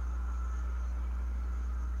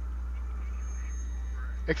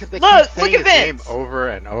 Except they Look, keep saying look at his name Vince. over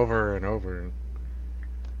and over and over.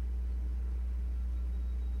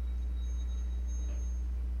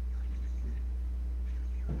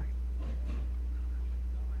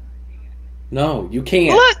 No, you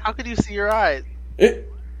can't. Look, How could you see your eyes? he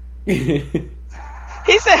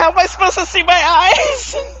said, "How am I supposed to see my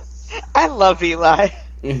eyes?" I love Eli.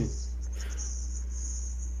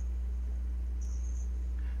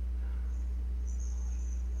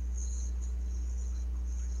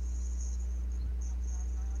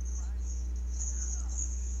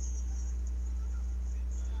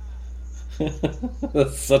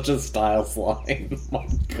 That's such a style line. Oh my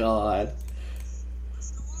God.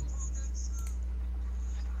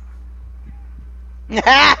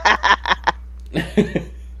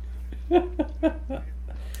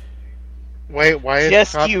 Wait, why is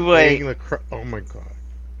Just Scott you playing wait. the oh my god.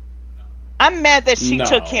 I'm mad that she No.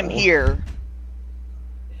 took him here.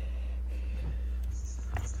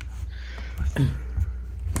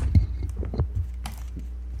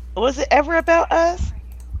 Was it ever about us?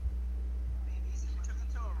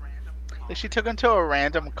 Like, she took him to a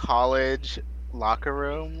random college locker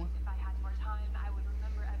room. If I had more time, I would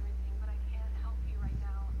remember everything, but I can't.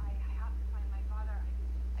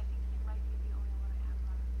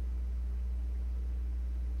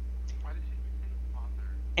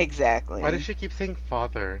 Exactly. Why does she keep saying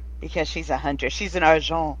father? Because she's a hunter. She's an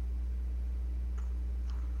argent.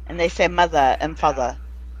 And they say mother and father.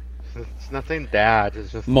 It's not saying dad.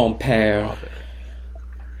 It's just Mon père. father.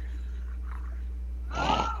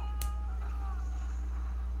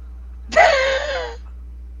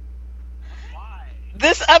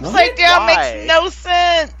 This upside down Why? makes no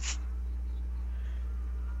sense.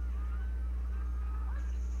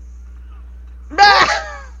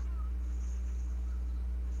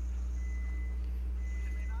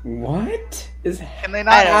 What is Can they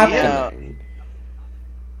I not don't see it? know. happening?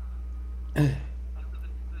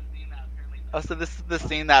 Oh, so this is the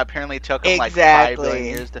scene that apparently took him like 5 Exactly. billion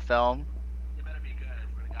years to film.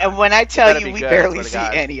 And when I tell better you, be we good, barely swear to see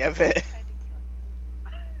God. any of it.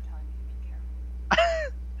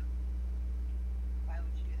 Why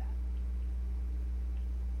would you do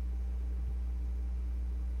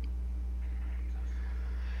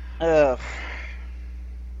that? Ugh.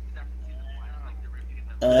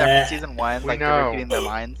 Is that from season 1? We Like know. they're repeating their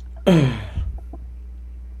lines.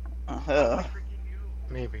 Ugh.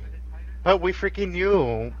 Maybe. But we freaking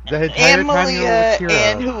knew the entire And time you were Malia with Kira.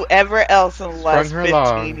 and whoever else in the last her 15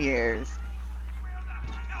 along. years.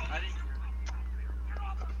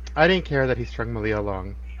 I didn't care that he strung Malia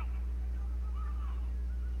along.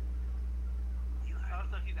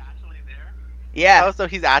 Yeah. Oh, so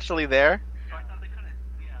he's actually there?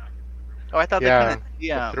 Oh, I thought Yeah, they couldn't see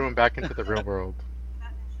but him. threw him back into the real world.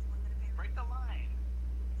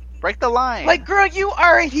 Break the line. Like, girl, you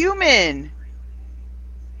are a human.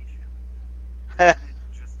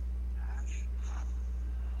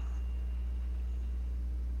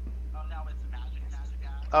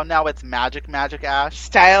 Oh, now it's magic Ash.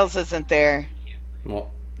 Styles isn't there.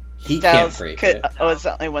 Well, he can't Styles break it. was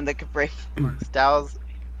the only one that could break. Styles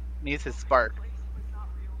needs his spark.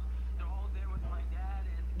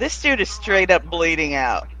 This dude is straight up bleeding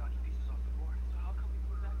out.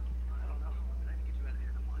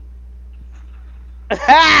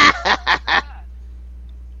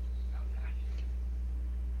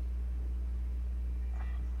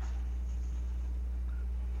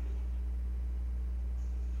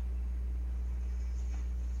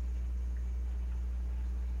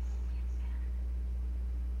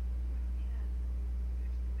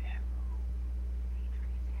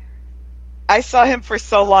 I saw him for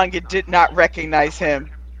so long and did not recognize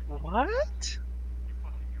him. What?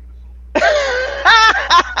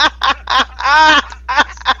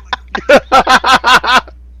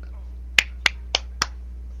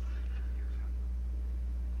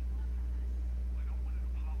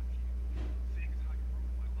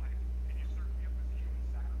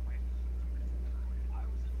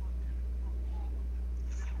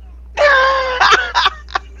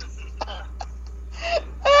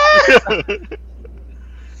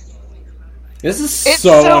 This is It's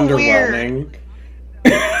so so underwhelming.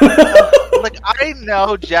 Like, I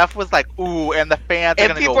know Jeff was like, ooh, and the fans are And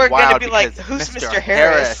gonna people go are gonna wild be like, because "Who's Mr. Mr.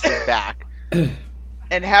 Harris?" is back.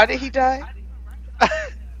 And how did he die?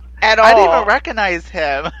 At I didn't all. even recognize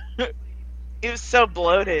him. He was so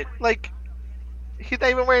bloated. Like, he's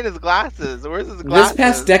not even wearing his glasses. Where's his This glasses?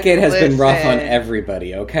 past decade has been rough on Listen.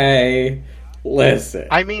 everybody, okay? Listen.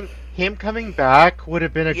 I mean, him coming back would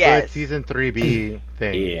have been a Yes. good season 3B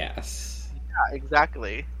thing. Yes. Yeah,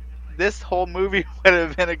 exactly. This whole movie would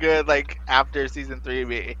have been a good, like, after season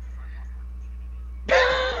 3B.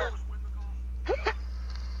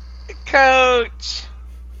 Coach.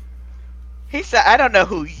 He said, I don't know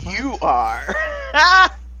who you are.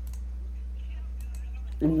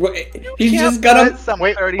 Wait, he's Can't just gonna. put some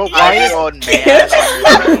Wait, but 35-year-old man Can't- on your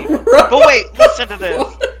team. But wait, listen to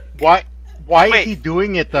this. Why Wait. is he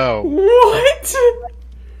doing it though? What?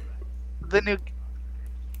 The new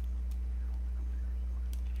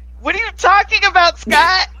What are you talking about,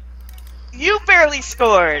 Scott? You barely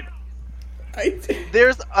scored.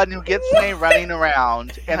 there's a Nugitsune running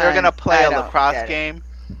around, and they're gonna play I a don't lacrosse get it. game.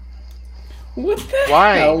 What the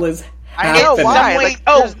Why? hell is I know happening? why. Wait, Like,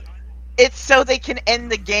 oh, there's- it's so they can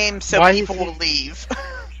end the game so Why is people he- will leave.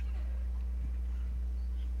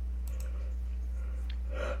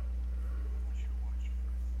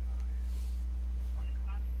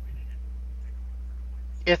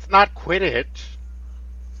 It's not Quidditch.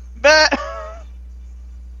 But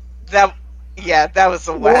that was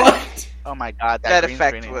a whack. What? Oh my god, That green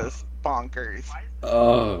effect screening. was bonkers.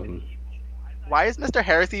 Why is Mr.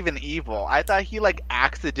 Harris even evil? I thought he like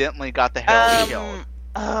accidentally got the hell killed.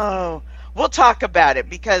 Oh, we'll talk about it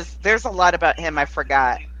because there's a lot about him I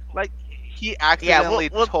forgot. Like he Yeah, accidentally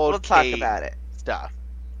we'll told talk Kate about it. stuff.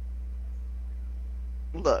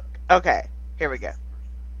 Look, okay, here we go.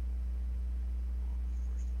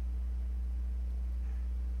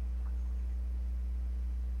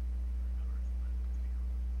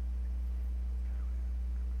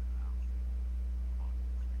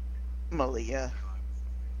 Malia.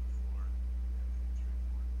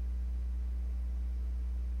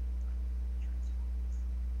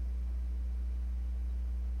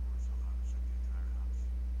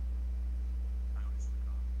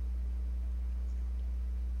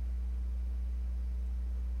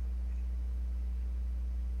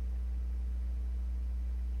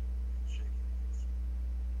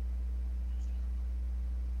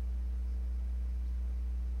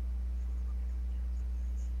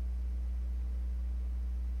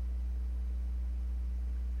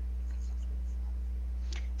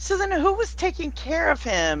 So then who was taking care of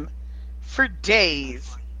him for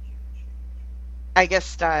days? I guess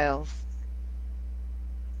Styles.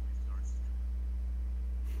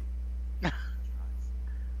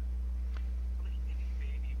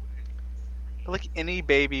 Like any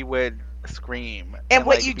baby would scream. And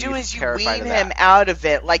what like, you be do is you terrified wean of him that. out of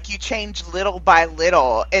it. Like you change little by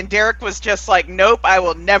little. And Derek was just like, nope, I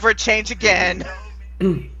will never change again.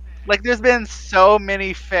 Like there's been so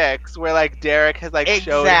many fics where like Derek has like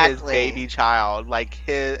showed his Exactly. baby child, like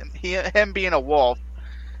him being a wolf.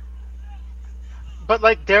 But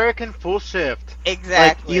like Derek in Full Shift.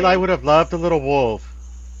 Exactly. Like Eli would have loved a little wolf.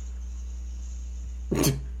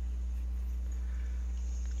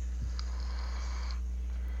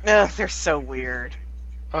 Ugh, they're so weird.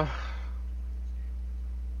 Uh,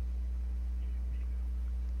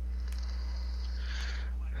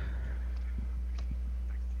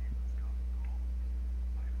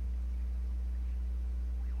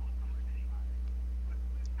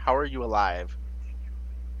 How are you alive?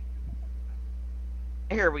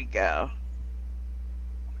 Here we go.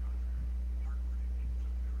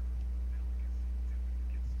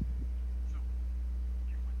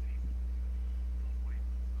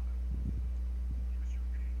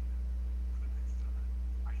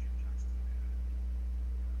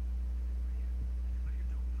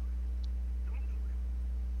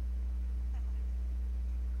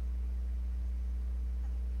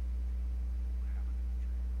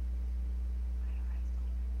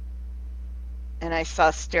 And I saw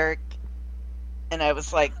Sturk, and I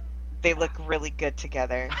was like, they look really good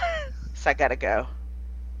together. So I gotta go.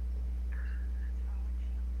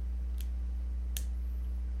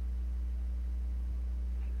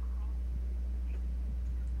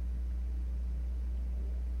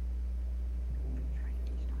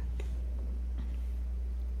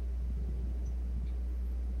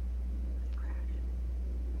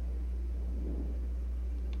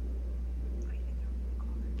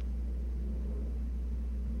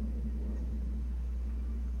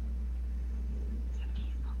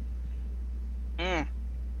 Mm.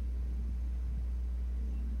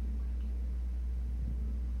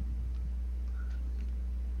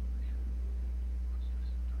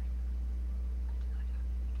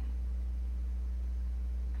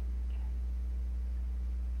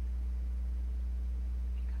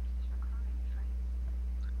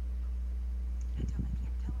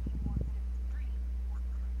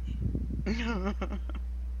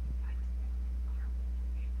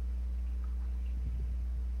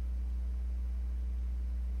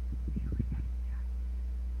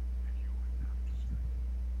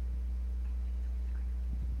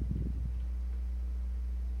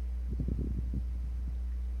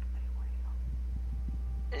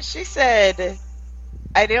 She said,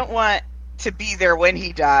 I didn't want to be there when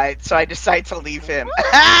he died, so I decided to leave him.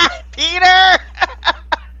 Peter!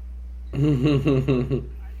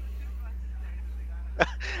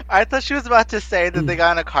 I thought she was about to say that they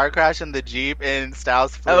got in a car crash in the Jeep and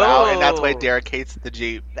Styles flew out, and that's why Oh. Derek hates the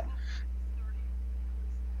Jeep.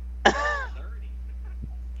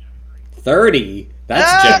 30?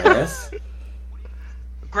 That's generous.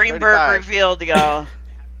 Greenberg 35. revealed, y'all.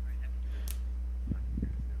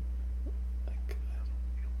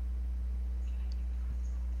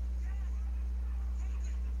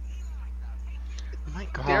 my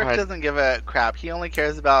God. Derek doesn't give a crap. He only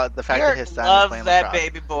cares about the fact that Derek his son is loves playing that lacrosse.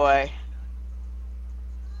 baby boy.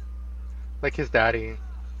 Like his daddy.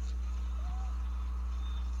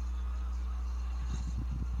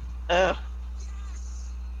 Ugh.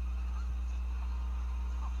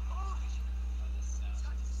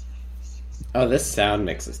 Oh, this sound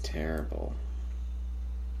mix is terrible.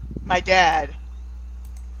 My dad.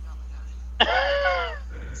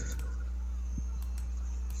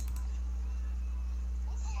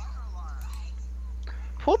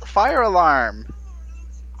 Pull the fire alarm.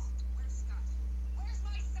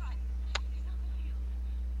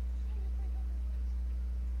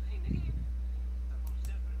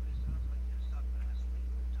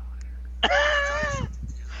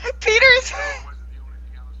 Peter's.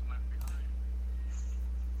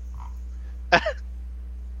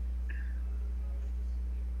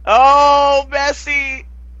 See,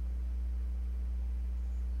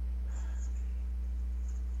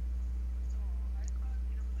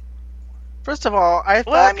 First of all, I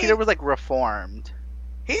thought Well, I mean- Peter was like reformed.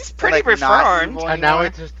 he's pretty like, not reformed. evil. And now anymore.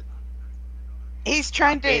 it just He's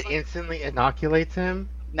trying to. it instantly inoculates him.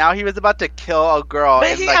 Now he was about to kill a girl.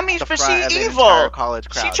 But in, he- like, I mean, the but front she of the evil. entire college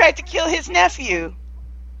crowd. She tried to kill his nephew.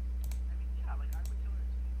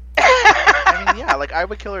 I mean, yeah, like I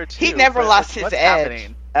would kill her too. He never but, lost like, his what's edge.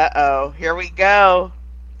 happening? Uh-oh, here we go.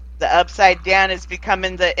 The upside down is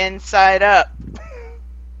becoming the inside up.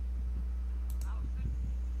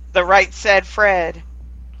 The right said Fred.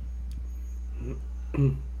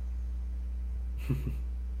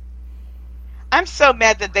 I'm so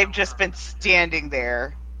mad that they've just been standing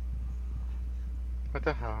there. What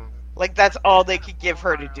the hell? Like that's all they could give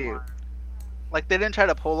her to do. Like they didn't try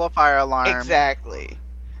to pull a fire alarm. Exactly.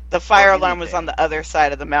 The fire Or alarm was anything. on the other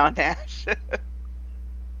side of the Mount Ash.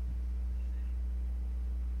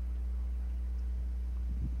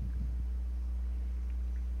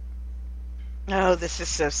 Oh, this is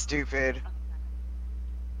so stupid.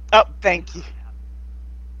 Oh, thank you.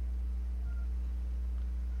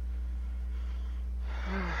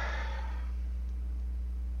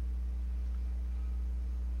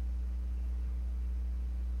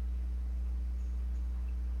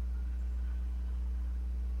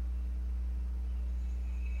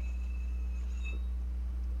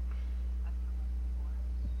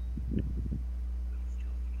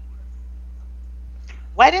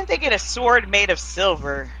 Why didn't they get a sword made of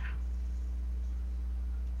silver?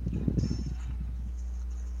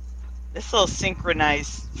 This little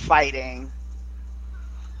synchronized fighting.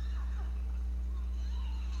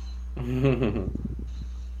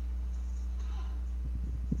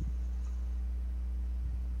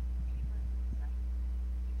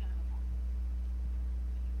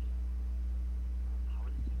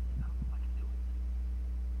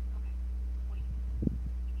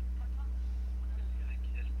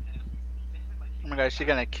 Oh my god, is she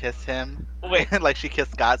gonna kiss him? Wait. Like she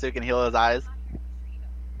kissed Scott so he can heal his eyes?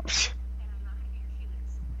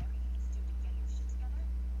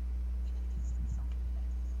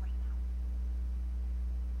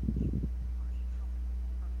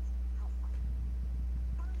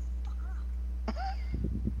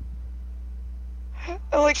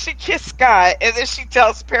 Like she kissed Scott, and then she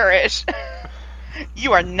tells Parrish,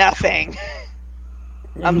 "You are nothing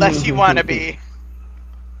unless you want to be."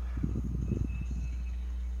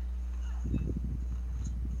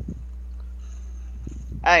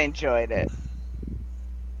 I enjoyed it.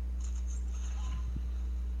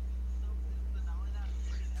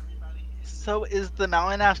 So is the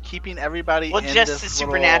Mountain Ash keeping everybody Well, in just this the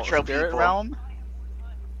little supernatural spirit people. realm?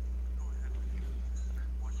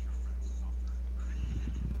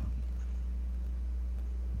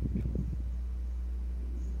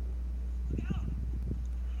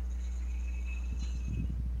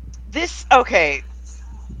 This okay.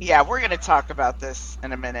 Yeah, we're gonna talk about this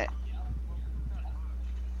in a minute.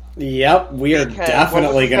 Yep, we are Because- definitely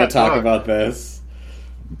what was going that to talk book? about this.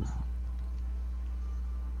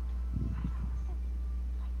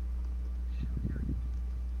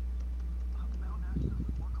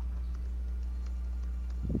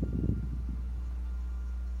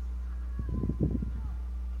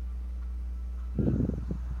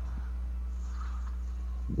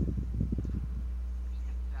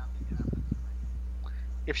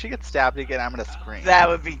 If she gets stabbed again, I'm gonna scream. That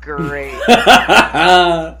would be great.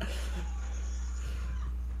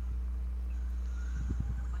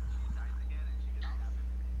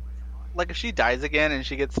 Like if she dies again and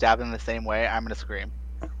she gets stabbed in the same way, I'm gonna scream.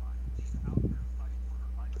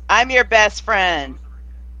 I'm your best friend.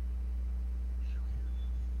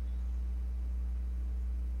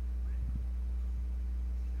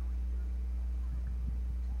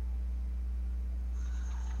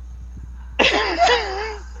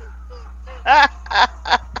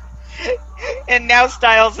 And now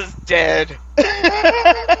Styles is dead.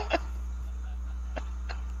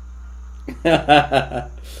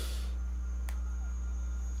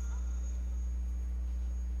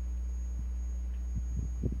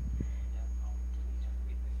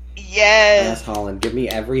 Yes, Yes. Holland, give me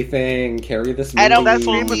everything. Carry this movie. I don't That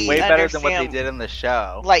fully scream was way better than what they understand- did in the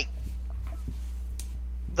show. Like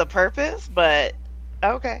the purpose, but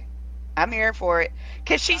okay. I'm here for it.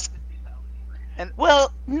 Cause she's And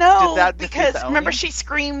well, no, did that defeat because the remember Oni? she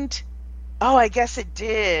screamed. Oh, I guess it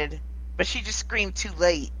did, but she just screamed too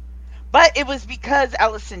late. But it was because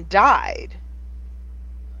Allison died,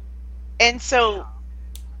 and so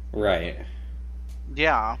Right.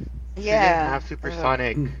 Yeah. She didn't yeah, have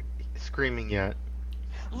supersonic screaming yet.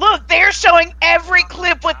 Look, they're showing every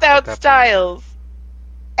clip without That- Styles.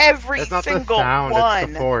 Every It's not the single sound, one.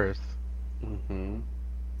 it's the force. Hmm.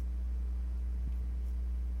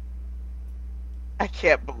 I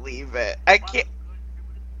can't believe it. I can't.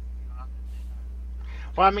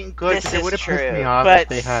 Well, I mean, good, This because it would is have pissed true, me off but if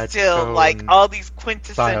they had still, shown like all these Styles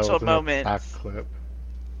quintessential in the back moments clip.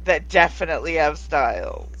 that definitely have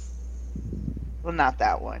Styles. Well, not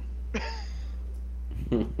that one.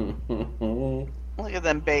 Oh, Look at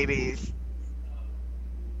them babies.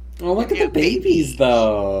 look at the babies,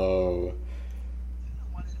 though.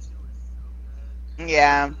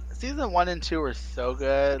 Yeah. Season 1 and 2 were so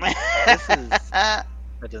good. This is a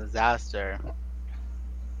disaster.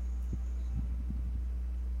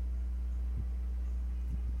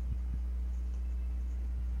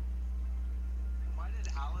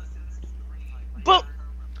 But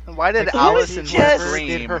Why did Like, Allison just- scream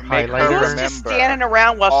did her make her highlighter? who's remember? just standing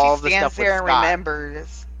around while all she the stands stuff with there and Scott?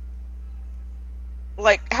 remembers?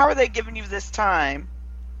 Like, how are they giving you this time?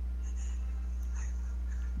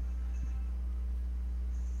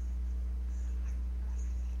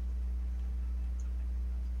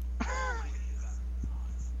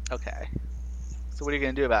 Okay. So what are you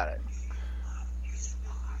gonna do about it?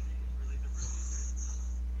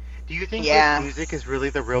 Do you think Yeah. this music is really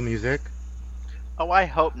the real music? Oh, I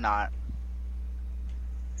hope not.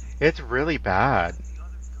 It's really bad.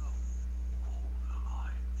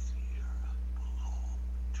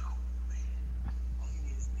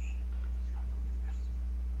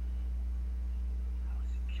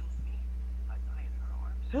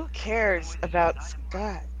 Who cares about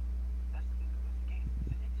Scott?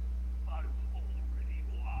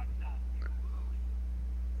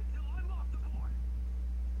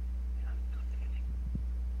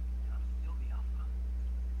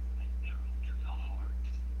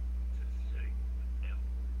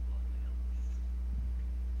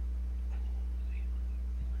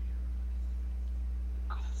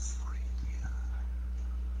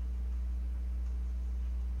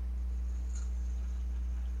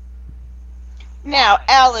 Now,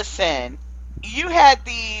 Allison, you had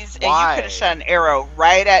these, and Why? you could have shot an arrow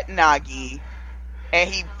right at Nagi,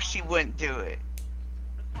 and she wouldn't do it.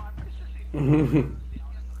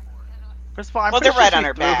 First of all, I'm Well, pretty they're right sure on she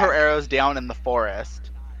her threw back. her arrows down in the forest.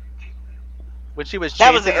 When she was chasing,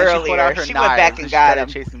 That was and she put out earlier. her She went back knives and and she got started him.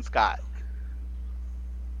 chasing Scott.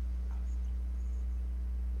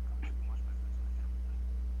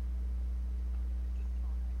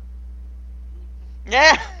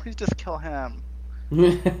 Yeah. Please just kill him.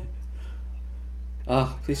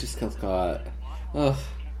 Oh, please just kill Scott. Oh.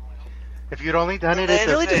 If you'd only done it They at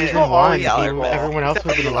really the just season go all 1, yellow. everyone else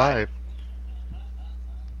would be alive.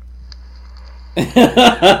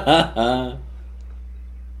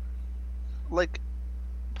 Like,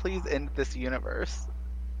 please end this universe.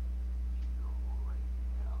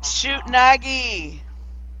 Shoot Nagi.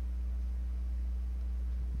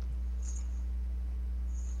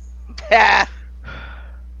 Yeah.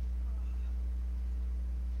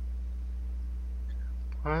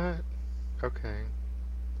 What? Okay.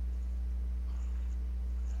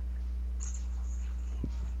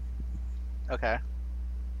 Okay.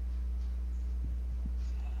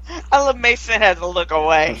 I love Mason had to look Oh,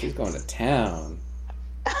 away. she's going to town.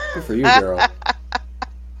 Good for you, girl.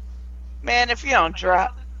 Man, if you don't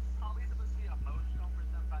drop.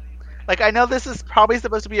 Like, I know this is probably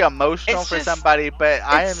supposed to be emotional It's for just- somebody, but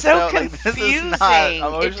I am It's so like, this is confusing. not It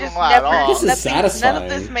emotional just at never. all. This is None of satisfying.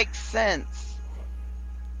 this makes sense.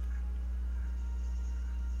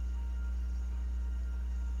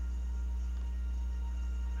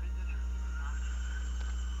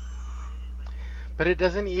 But it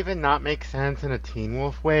doesn't even not make sense in a Teen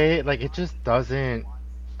Wolf way. Like, it just doesn't.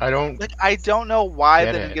 I don't. Like, I don't know why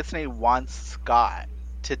Get the it. Nogitsune wants Scott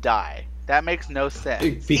to die. That makes no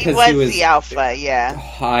sense. Because he was the alpha, yeah.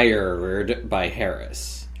 hired by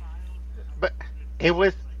Harris. But it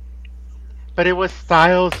was. But it was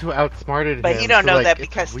Styles who outsmarted him. But you don't so, know like, that it's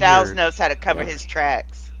because Styles weird. knows how to cover his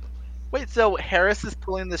tracks. Wait, so Harris is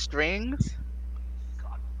pulling the strings?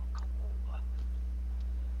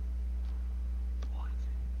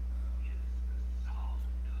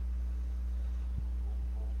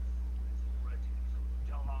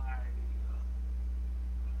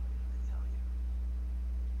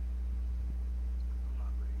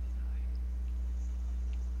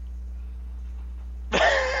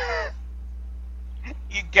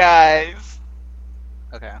 You guys.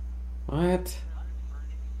 Okay. What?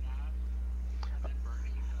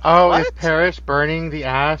 Oh, What? is Parrish burning the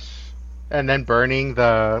ash and then burning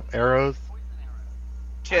the arrows?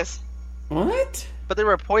 Just. What? But they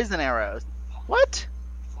were poison arrows. What?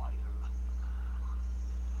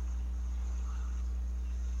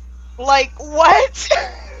 Like, what?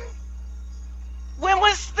 When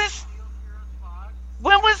was this?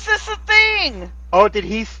 When was this a thing? Oh, did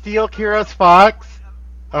he steal Kira's fox?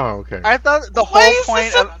 Oh, okay. I thought the Why whole is point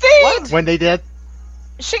this a of thing? what? When they did,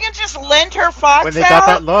 She can just lend her fox when they out. got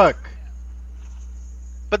that look.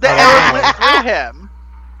 But the Oh, arrows okay. went through him.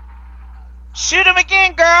 Shoot him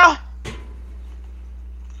again, girl.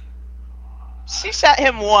 She shot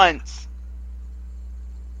him once.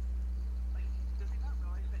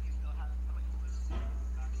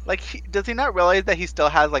 Like, does he not realize that he still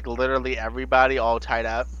has like literally everybody all tied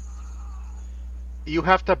up? You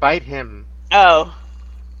have to bite him Oh.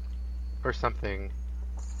 or something.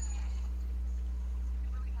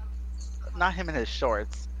 Not him in his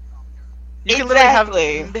shorts. You can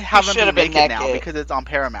Exactly. literally have He him should've be been naked now naked. because it's on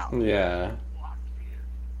Paramount. Yeah.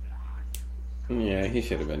 Yeah, he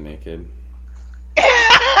should have been naked. JR!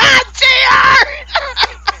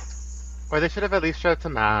 Or they should have at least showed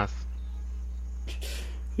some ass.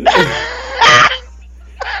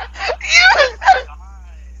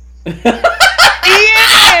 Ian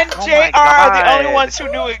and Oh JR my are the only God. ones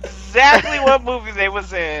who knew exactly what movie they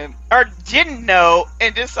was in. Or didn't know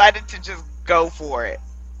and decided to just go for it.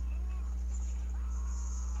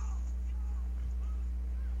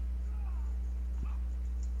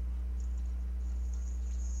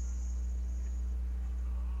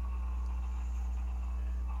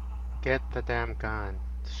 Get the damn gun.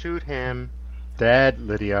 Shoot him. Dead,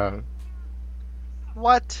 Lydia.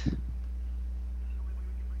 What?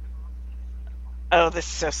 Oh, this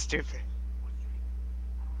is so stupid.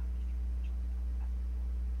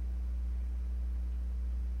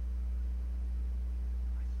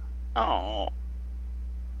 Oh.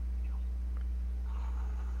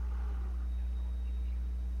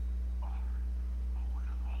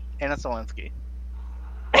 Anna Solinsky.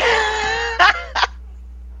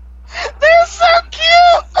 They're so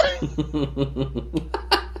cute!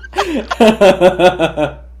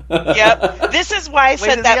 Yep. This is why I Wait, said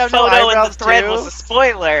does he that have no photo in the eyebrows thread too? was a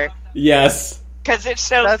spoiler. Yes. Because it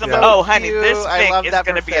shows That's them, so oh, honey, cute. this I love fic is that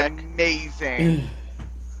going to for be fic. amazing.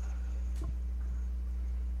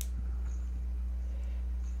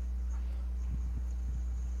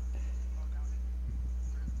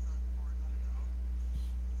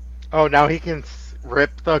 Oh, now he can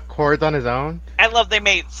rip the cords on his own? I love they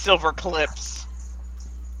made silver clips.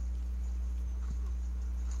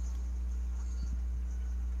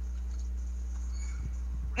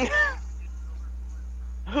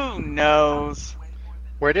 Who knows?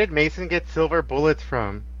 Where did Mason get silver bullets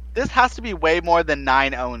from? This has to be way more than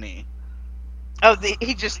 9 Oni. Oh,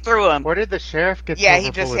 he just threw them. Where did the sheriff get Yeah, silver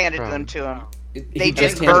he just bullets handed from? them to him. He They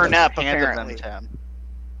just didn't burn handed them- up, Handed them apparently. to him.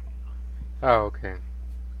 Oh, okay.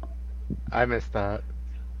 I missed that.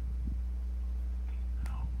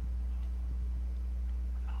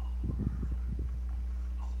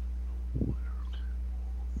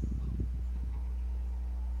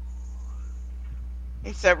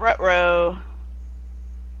 He said, "Rutro."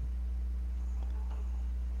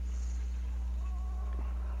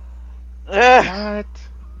 Ugh. What?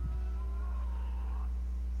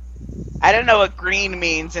 I don't know what green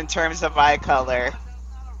means in terms of eye color.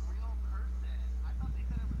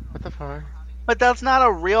 What the fuck? But that's not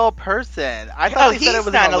a real person. I thought Oh, they said it he's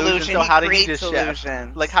was not an an illusion. illusion. So He how did he creates just shift?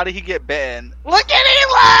 illusions. Like, how did he get bitten? Look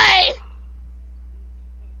at Eli!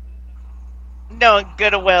 No,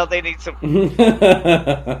 good or well, they need some.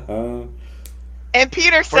 And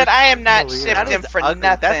Peter said, Where's "I am not Malia? shipped That him is for ugly.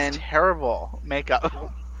 nothing." That's terrible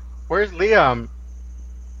makeup. Where's Liam?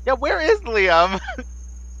 Yeah, where is Liam?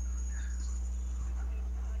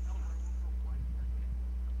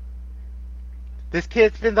 This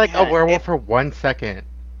kid's been like Yeah, a werewolf it- for 1 second.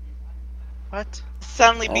 What?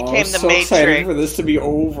 Suddenly Oh, became I'm the so excited Matrix, for this to be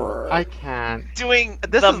over. I can't. doing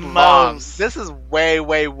This the is long. most. This is way,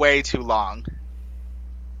 way, way too long.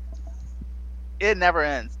 It never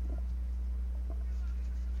ends.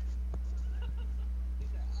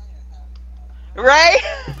 Right?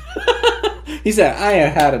 He said, "I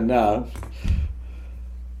have had enough."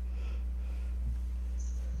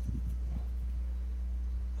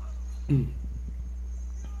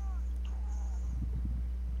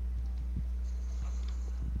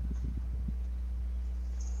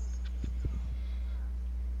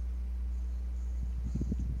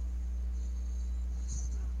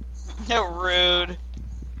 So rude.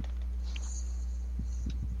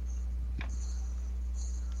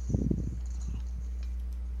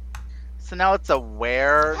 So now it's a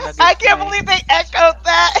where. I can't believe they echoed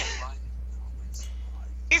that.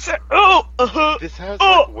 He said, "Oh, This has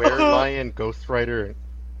Oh, like Were-Lion, Ghost Rider.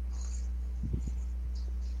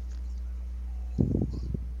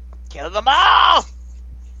 kill them all."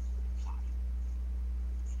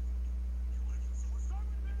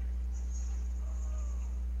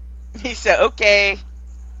 He said, okay.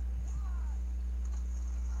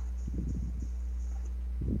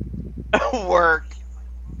 Work.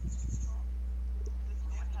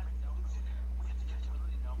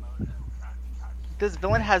 This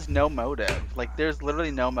villain has no motive. Like, there's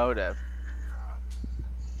literally no motive.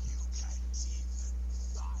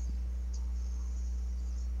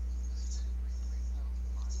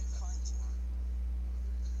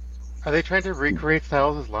 Are they trying to recreate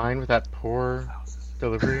Styles' line with that poor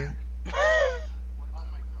delivery?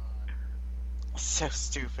 So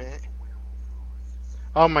stupid.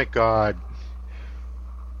 Oh my god.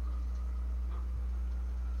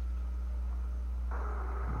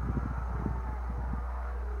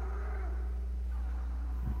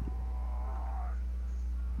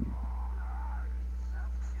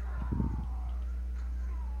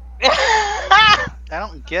 I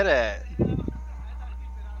don't get it.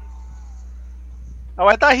 Oh,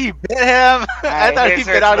 I thought he bit him. I thought he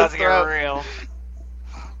bit out his throat. Real.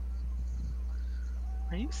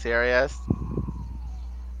 Are you serious?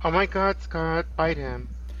 Oh my god, Scott, bite him.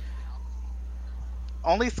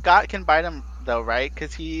 Only Scott can bite him, though, right?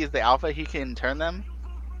 Because he is the alpha, he can turn them?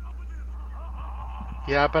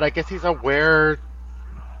 Yeah, but I guess he's a werewolf.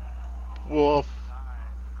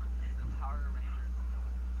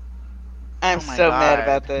 I'm Oh my so mad God.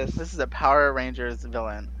 about this. This is a Power Rangers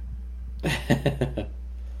villain.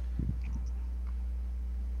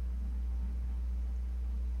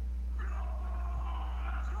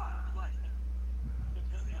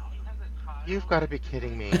 You've got to be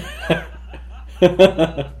kidding me.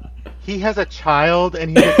 He has a child and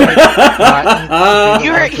he decides not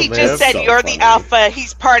You heard, he just said So you're funny. the alpha.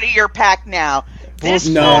 He's part of your pack now. This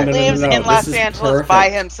No, fool no, no, lives no, no. in This Los is Angeles by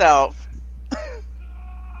perfect. himself.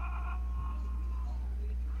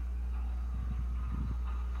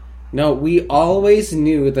 No, we always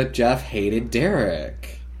knew that Jeff hated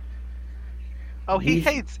Derek. Oh, he We've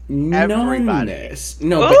hates known everybody. this.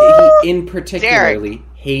 No, Ooh, but he in particularly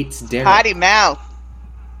hates Derek. Potty mouth.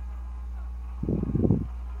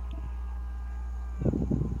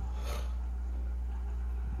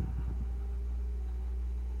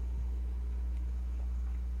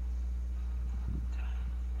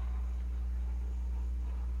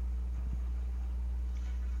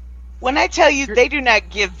 When I tell you, they do not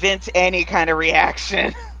give Vince any kind of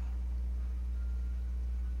reaction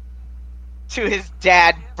to his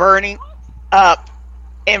dad burning up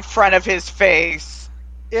in front of his face.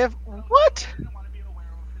 If what?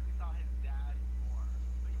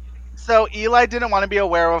 So Eli didn't want to be a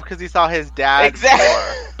werewolf because he saw his dad. Exactly.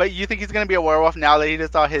 before. But you think he's gonna be a werewolf now that he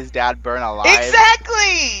just saw his dad burn alive?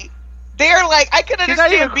 Exactly. They're like, I can He's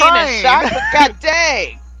not understand even being in crying. shock, but god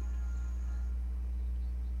dang.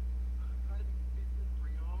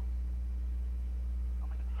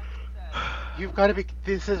 You've got to be.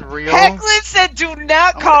 This is real. Hecklin said, "Do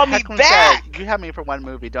not call me Hecklin back. said, you have me for one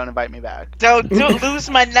movie. Don't invite me back. Don't lose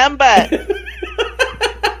my number."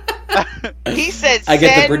 He said, I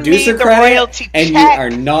get the "Send producer me the credit, royalty and you check." are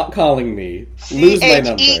not calling me. Lose my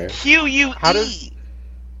number. CHEQUE. How does-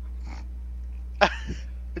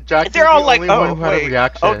 Jackie's They're all the like, only one "Oh who had a wait,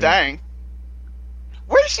 reaction. oh dang."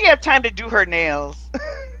 Where does she have time to do her nails?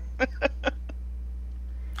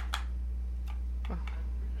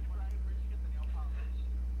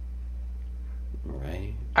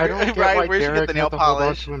 Right. I don't get Right, why where'd she get Derek the had nail to hold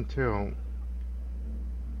on polish? to him too.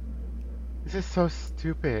 This is so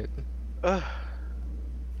stupid. Ugh.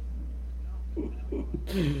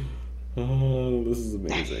 Oh, this is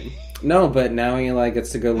amazing. No, but now Eli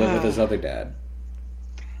gets to go live with his other dad.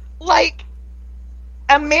 Like,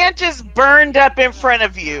 a man just burned up in front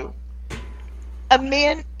of you. A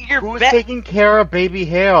man, Who's taking care of baby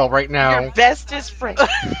Hale right now? your bestest friend.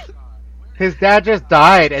 His dad just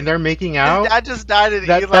died and they're making out? His dad just died and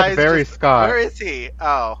That's Eli's very just, Scott. Where is he?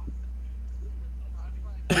 Oh.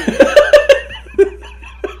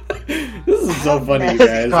 This is so funny, you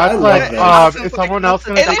guys. I Scott's love like, this. is someone else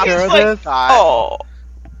going to And take then care he's of like, this? oh.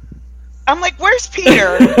 I'm like, where's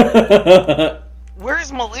Peter?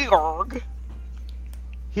 Where's Maligorg?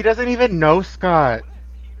 He doesn't even know Scott.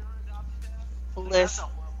 Listen.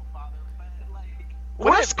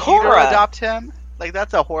 Wouldn't Where's Peter Cora? adopt him? Like,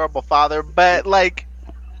 that's a horrible father, but, like...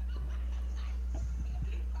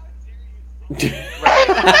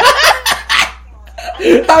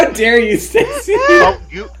 How dare you, Stacey? Oh,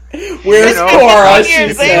 you. Where's know, Cora? 15 She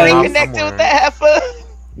years, they said. reconnected with the heifer.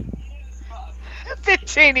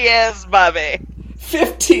 15 years, Bobby.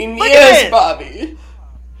 15 Look at years, this. Bobby.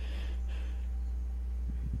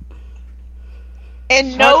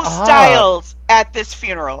 And Shut no up. Styles at this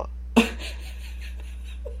funeral.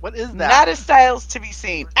 What is that? Not a Styles to be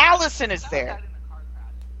seen. Allison is there.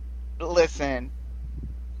 Listen.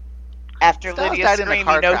 After Styles Lydia died in a screamed,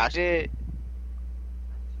 car you know crash. who did.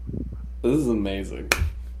 This is amazing.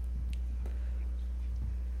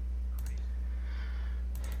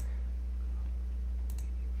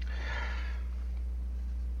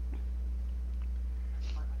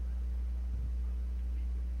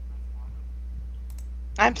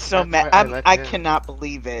 I'm so That's mad. why I let I him cannot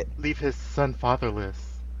believe it. leave his son fatherless.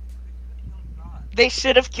 They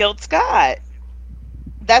should have killed Scott.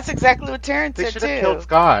 That's exactly what Terrence They said should too. have killed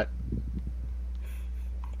Scott.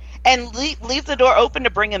 And leave the door open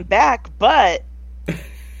to bring him back, but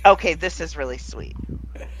okay, this is really sweet.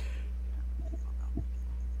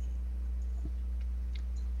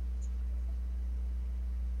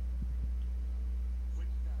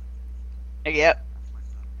 Yep.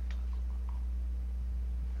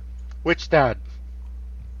 Which dad?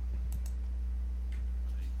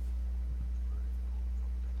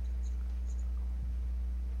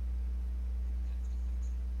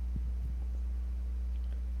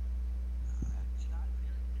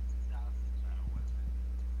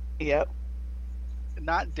 Yep.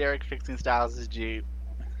 Not Derek fixing Styles' Jeep.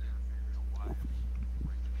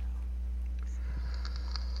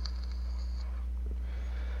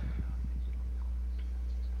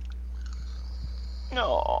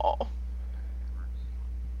 No.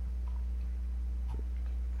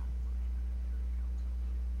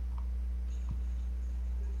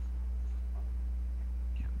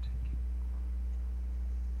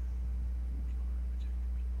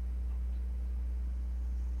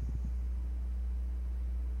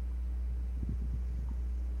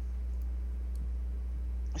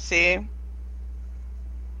 See?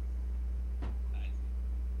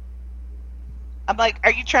 I'm like,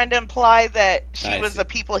 are you trying to imply that she I was see. the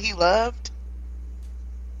people he loved?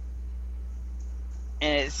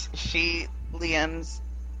 And is she Liam's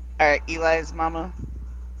or Eli's mama?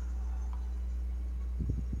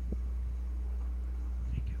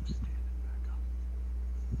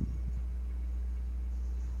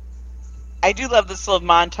 I do love this little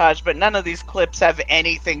montage, but none of these clips have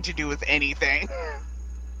anything to do with anything.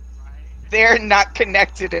 They're not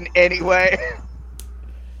connected in any way.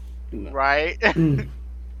 Right?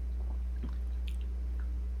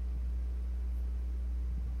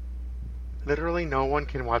 Literally no one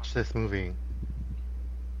can watch this movie.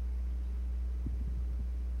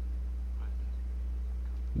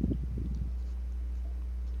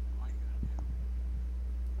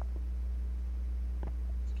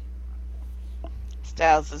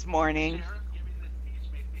 Styles is mourning.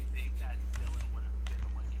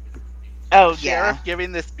 Oh, yeah. Sheriff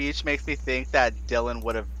giving this speech makes me think that Dylan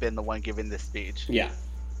would have been the one giving this speech. Yeah.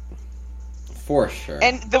 For sure.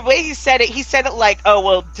 And the way he said it like, oh,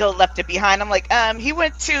 well, Dill left it behind. I'm like, he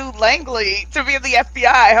went to Langley to be in the FBI,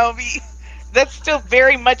 homie. That's still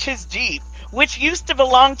very much his Jeep, which used to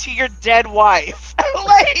belong to your dead wife.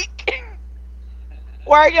 Like,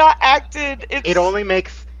 why are y'all acting? It only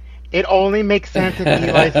makes sense if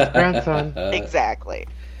Eli's his grandson. Exactly.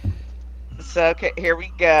 So, okay, here we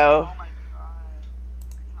go.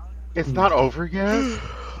 It's not over yet.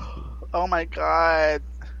 Oh my god.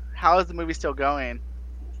 How is the movie still going?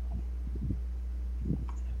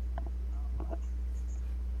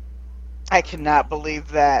 I cannot believe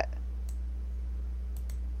that.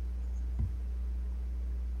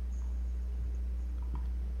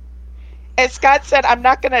 And Scott said, I'm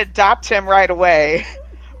not going to adopt him right away,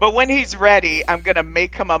 but when he's ready, I'm going to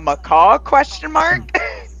make him a macaw, question mark?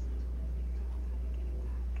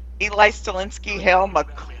 Eli Stilinski, hail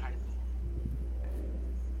macaw.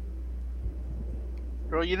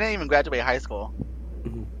 Girl, you didn't even graduate high school.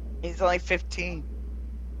 He's only 15.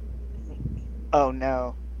 Oh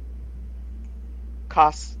no.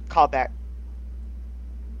 Call back.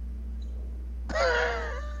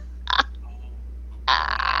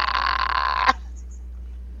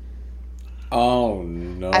 Oh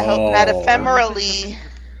no. I hope not ephemerally.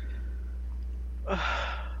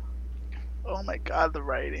 Oh my god, the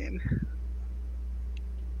writing.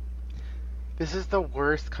 This is the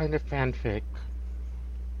worst kind of fanfic.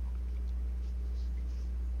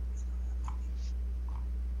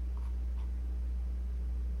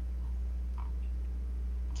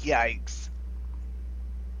 Yikes.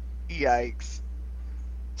 Yikes.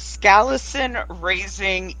 Scallison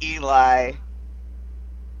raising Eli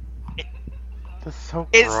That's so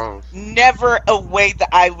is gross. never a way that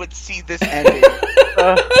I would see this ending.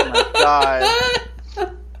 Oh my god.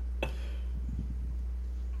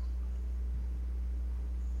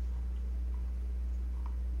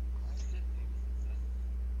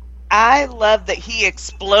 I love that he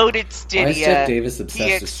exploded Why is Jeff Stydia. Davis He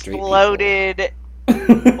obsessed with straight people? exploded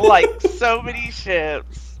like so many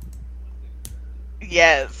ships.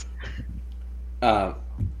 Yes.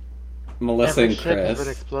 Melissa Every and ship has been Chris.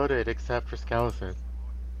 exploded except for Skeleton.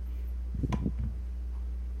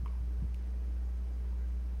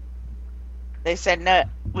 They said, no,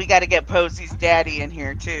 we got to get Posey's daddy in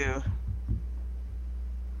here, too.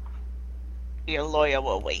 Your lawyer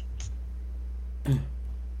will wait.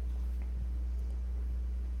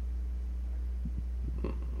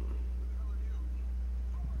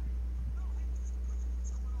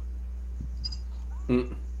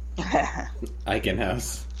 Mm.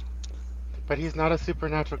 Eichenhaus. But he's not a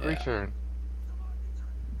supernatural creature.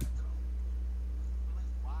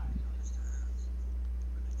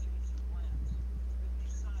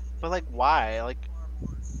 But like, why? Like,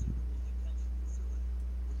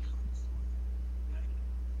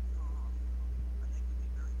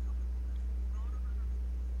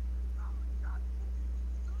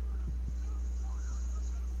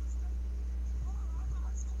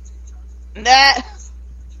 That.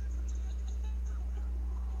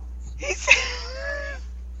 He's.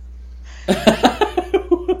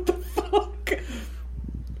 What the fuck?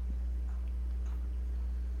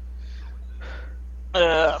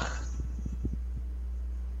 Ugh.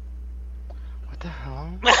 What the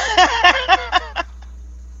hell?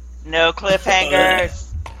 No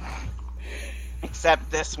cliffhangers. Except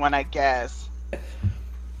this one, I guess.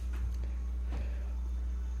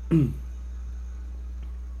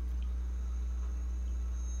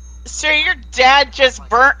 Sir, your dad just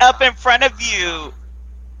burnt up in front of you.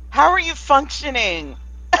 How are you functioning?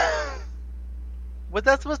 was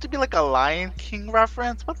that supposed to be like a Lion King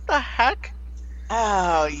reference? What the heck?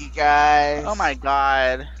 Oh, you guys. Oh my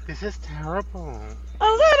god. This is terrible. A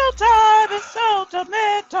little time is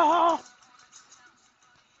sentimental.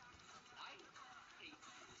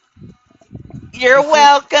 You're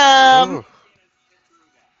welcome. Ugh.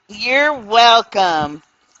 You're welcome.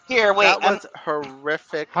 Here, wait. That was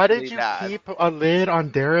horrific. How did you bad. keep a lid on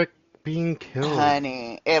Derek being killed?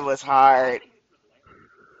 Honey, it was hard.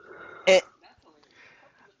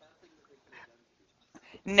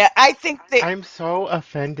 No, I think that I'm so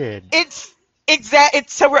offended. it's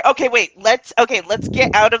so we're okay. Wait, let's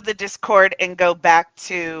get out of the Discord and go back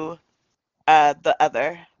to the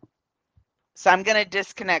other. So I'm gonna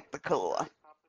disconnect the Kahlua.